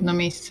ciała w jedno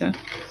miejsce,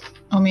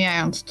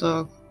 omijając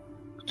to,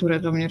 które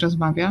do mnie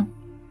rozmawia.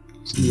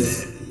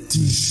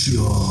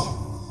 Leticio.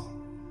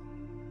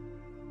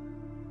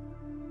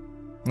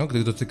 No,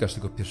 gdy dotykasz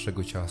tego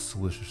pierwszego ciała,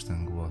 słyszysz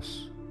ten głos.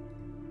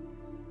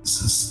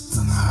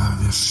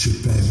 Zastanawiasz się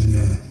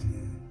pewnie,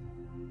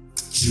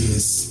 gdzie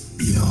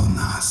jest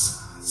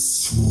Jonas,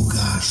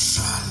 sługa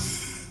szali.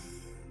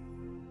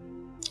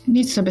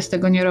 Nic sobie z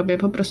tego nie robię,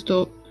 po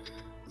prostu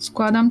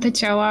składam te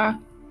ciała,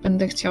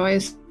 będę chciała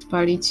je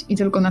spalić i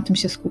tylko na tym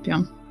się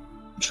skupiam.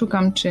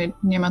 Szukam, czy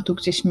nie ma tu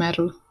gdzieś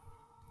Merl.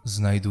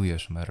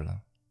 Znajdujesz Merla.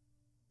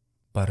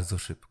 Bardzo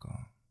szybko.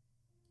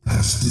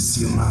 Każdy z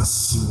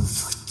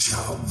Jonasów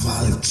chciał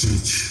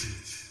walczyć,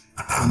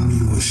 a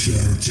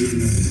miłosierdzie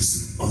nie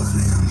jest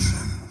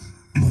orężem.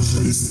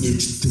 Może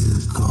istnieć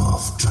tylko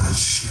w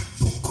czasie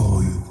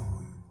pokoju,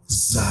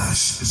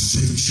 zaś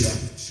życie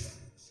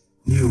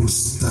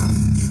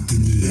nieustannie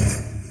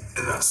gnije,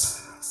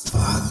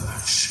 rozpada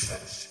się.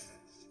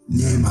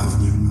 Nie ma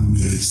w nim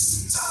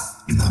miejsca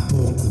na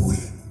pokój.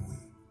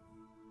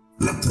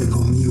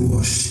 Dlatego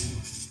miłość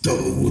to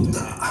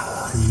uda.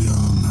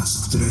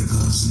 Jonas, którego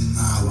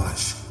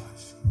znałaś,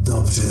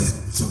 dobrze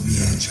to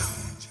wiedział.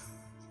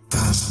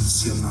 Każdy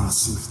z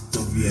Jonasów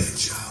to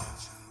wiedział.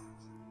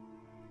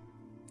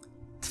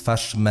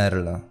 Twarz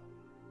Merla.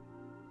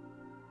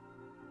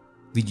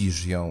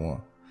 Widzisz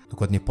ją.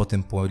 Dokładnie po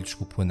tym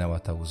policzku płynęła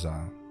ta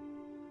łza.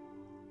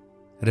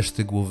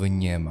 Reszty głowy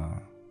nie ma.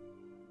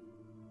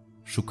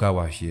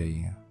 Szukałaś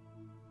jej.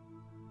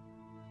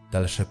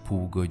 Dalsze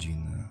pół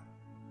godziny.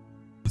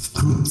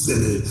 Wkrótce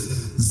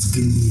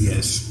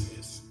zgnijesz.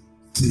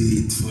 Ty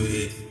i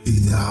twoje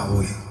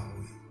ideały.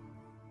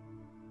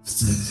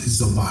 Wtedy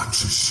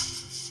zobaczysz,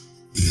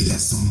 ile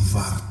są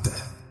warte.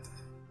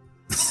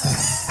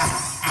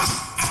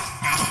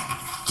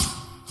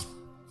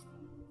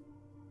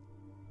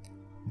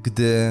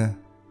 Gdy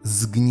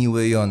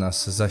zgniły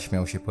Jonas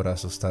zaśmiał się po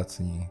raz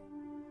ostatni,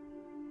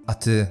 a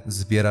ty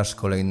zbierasz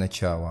kolejne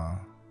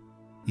ciała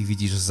i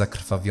widzisz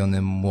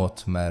zakrwawiony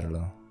młot Merl.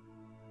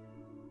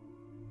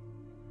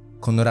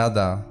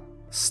 Konrada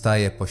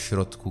staje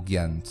pośrodku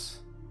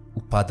Gient,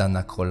 upada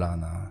na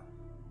kolana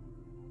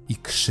i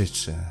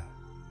krzyczy,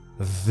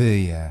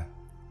 wyje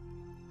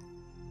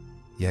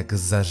jak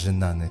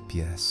zarzynany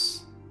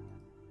pies.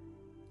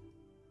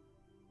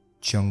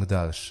 Ciąg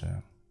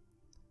dalszy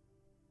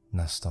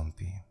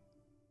nastąpi.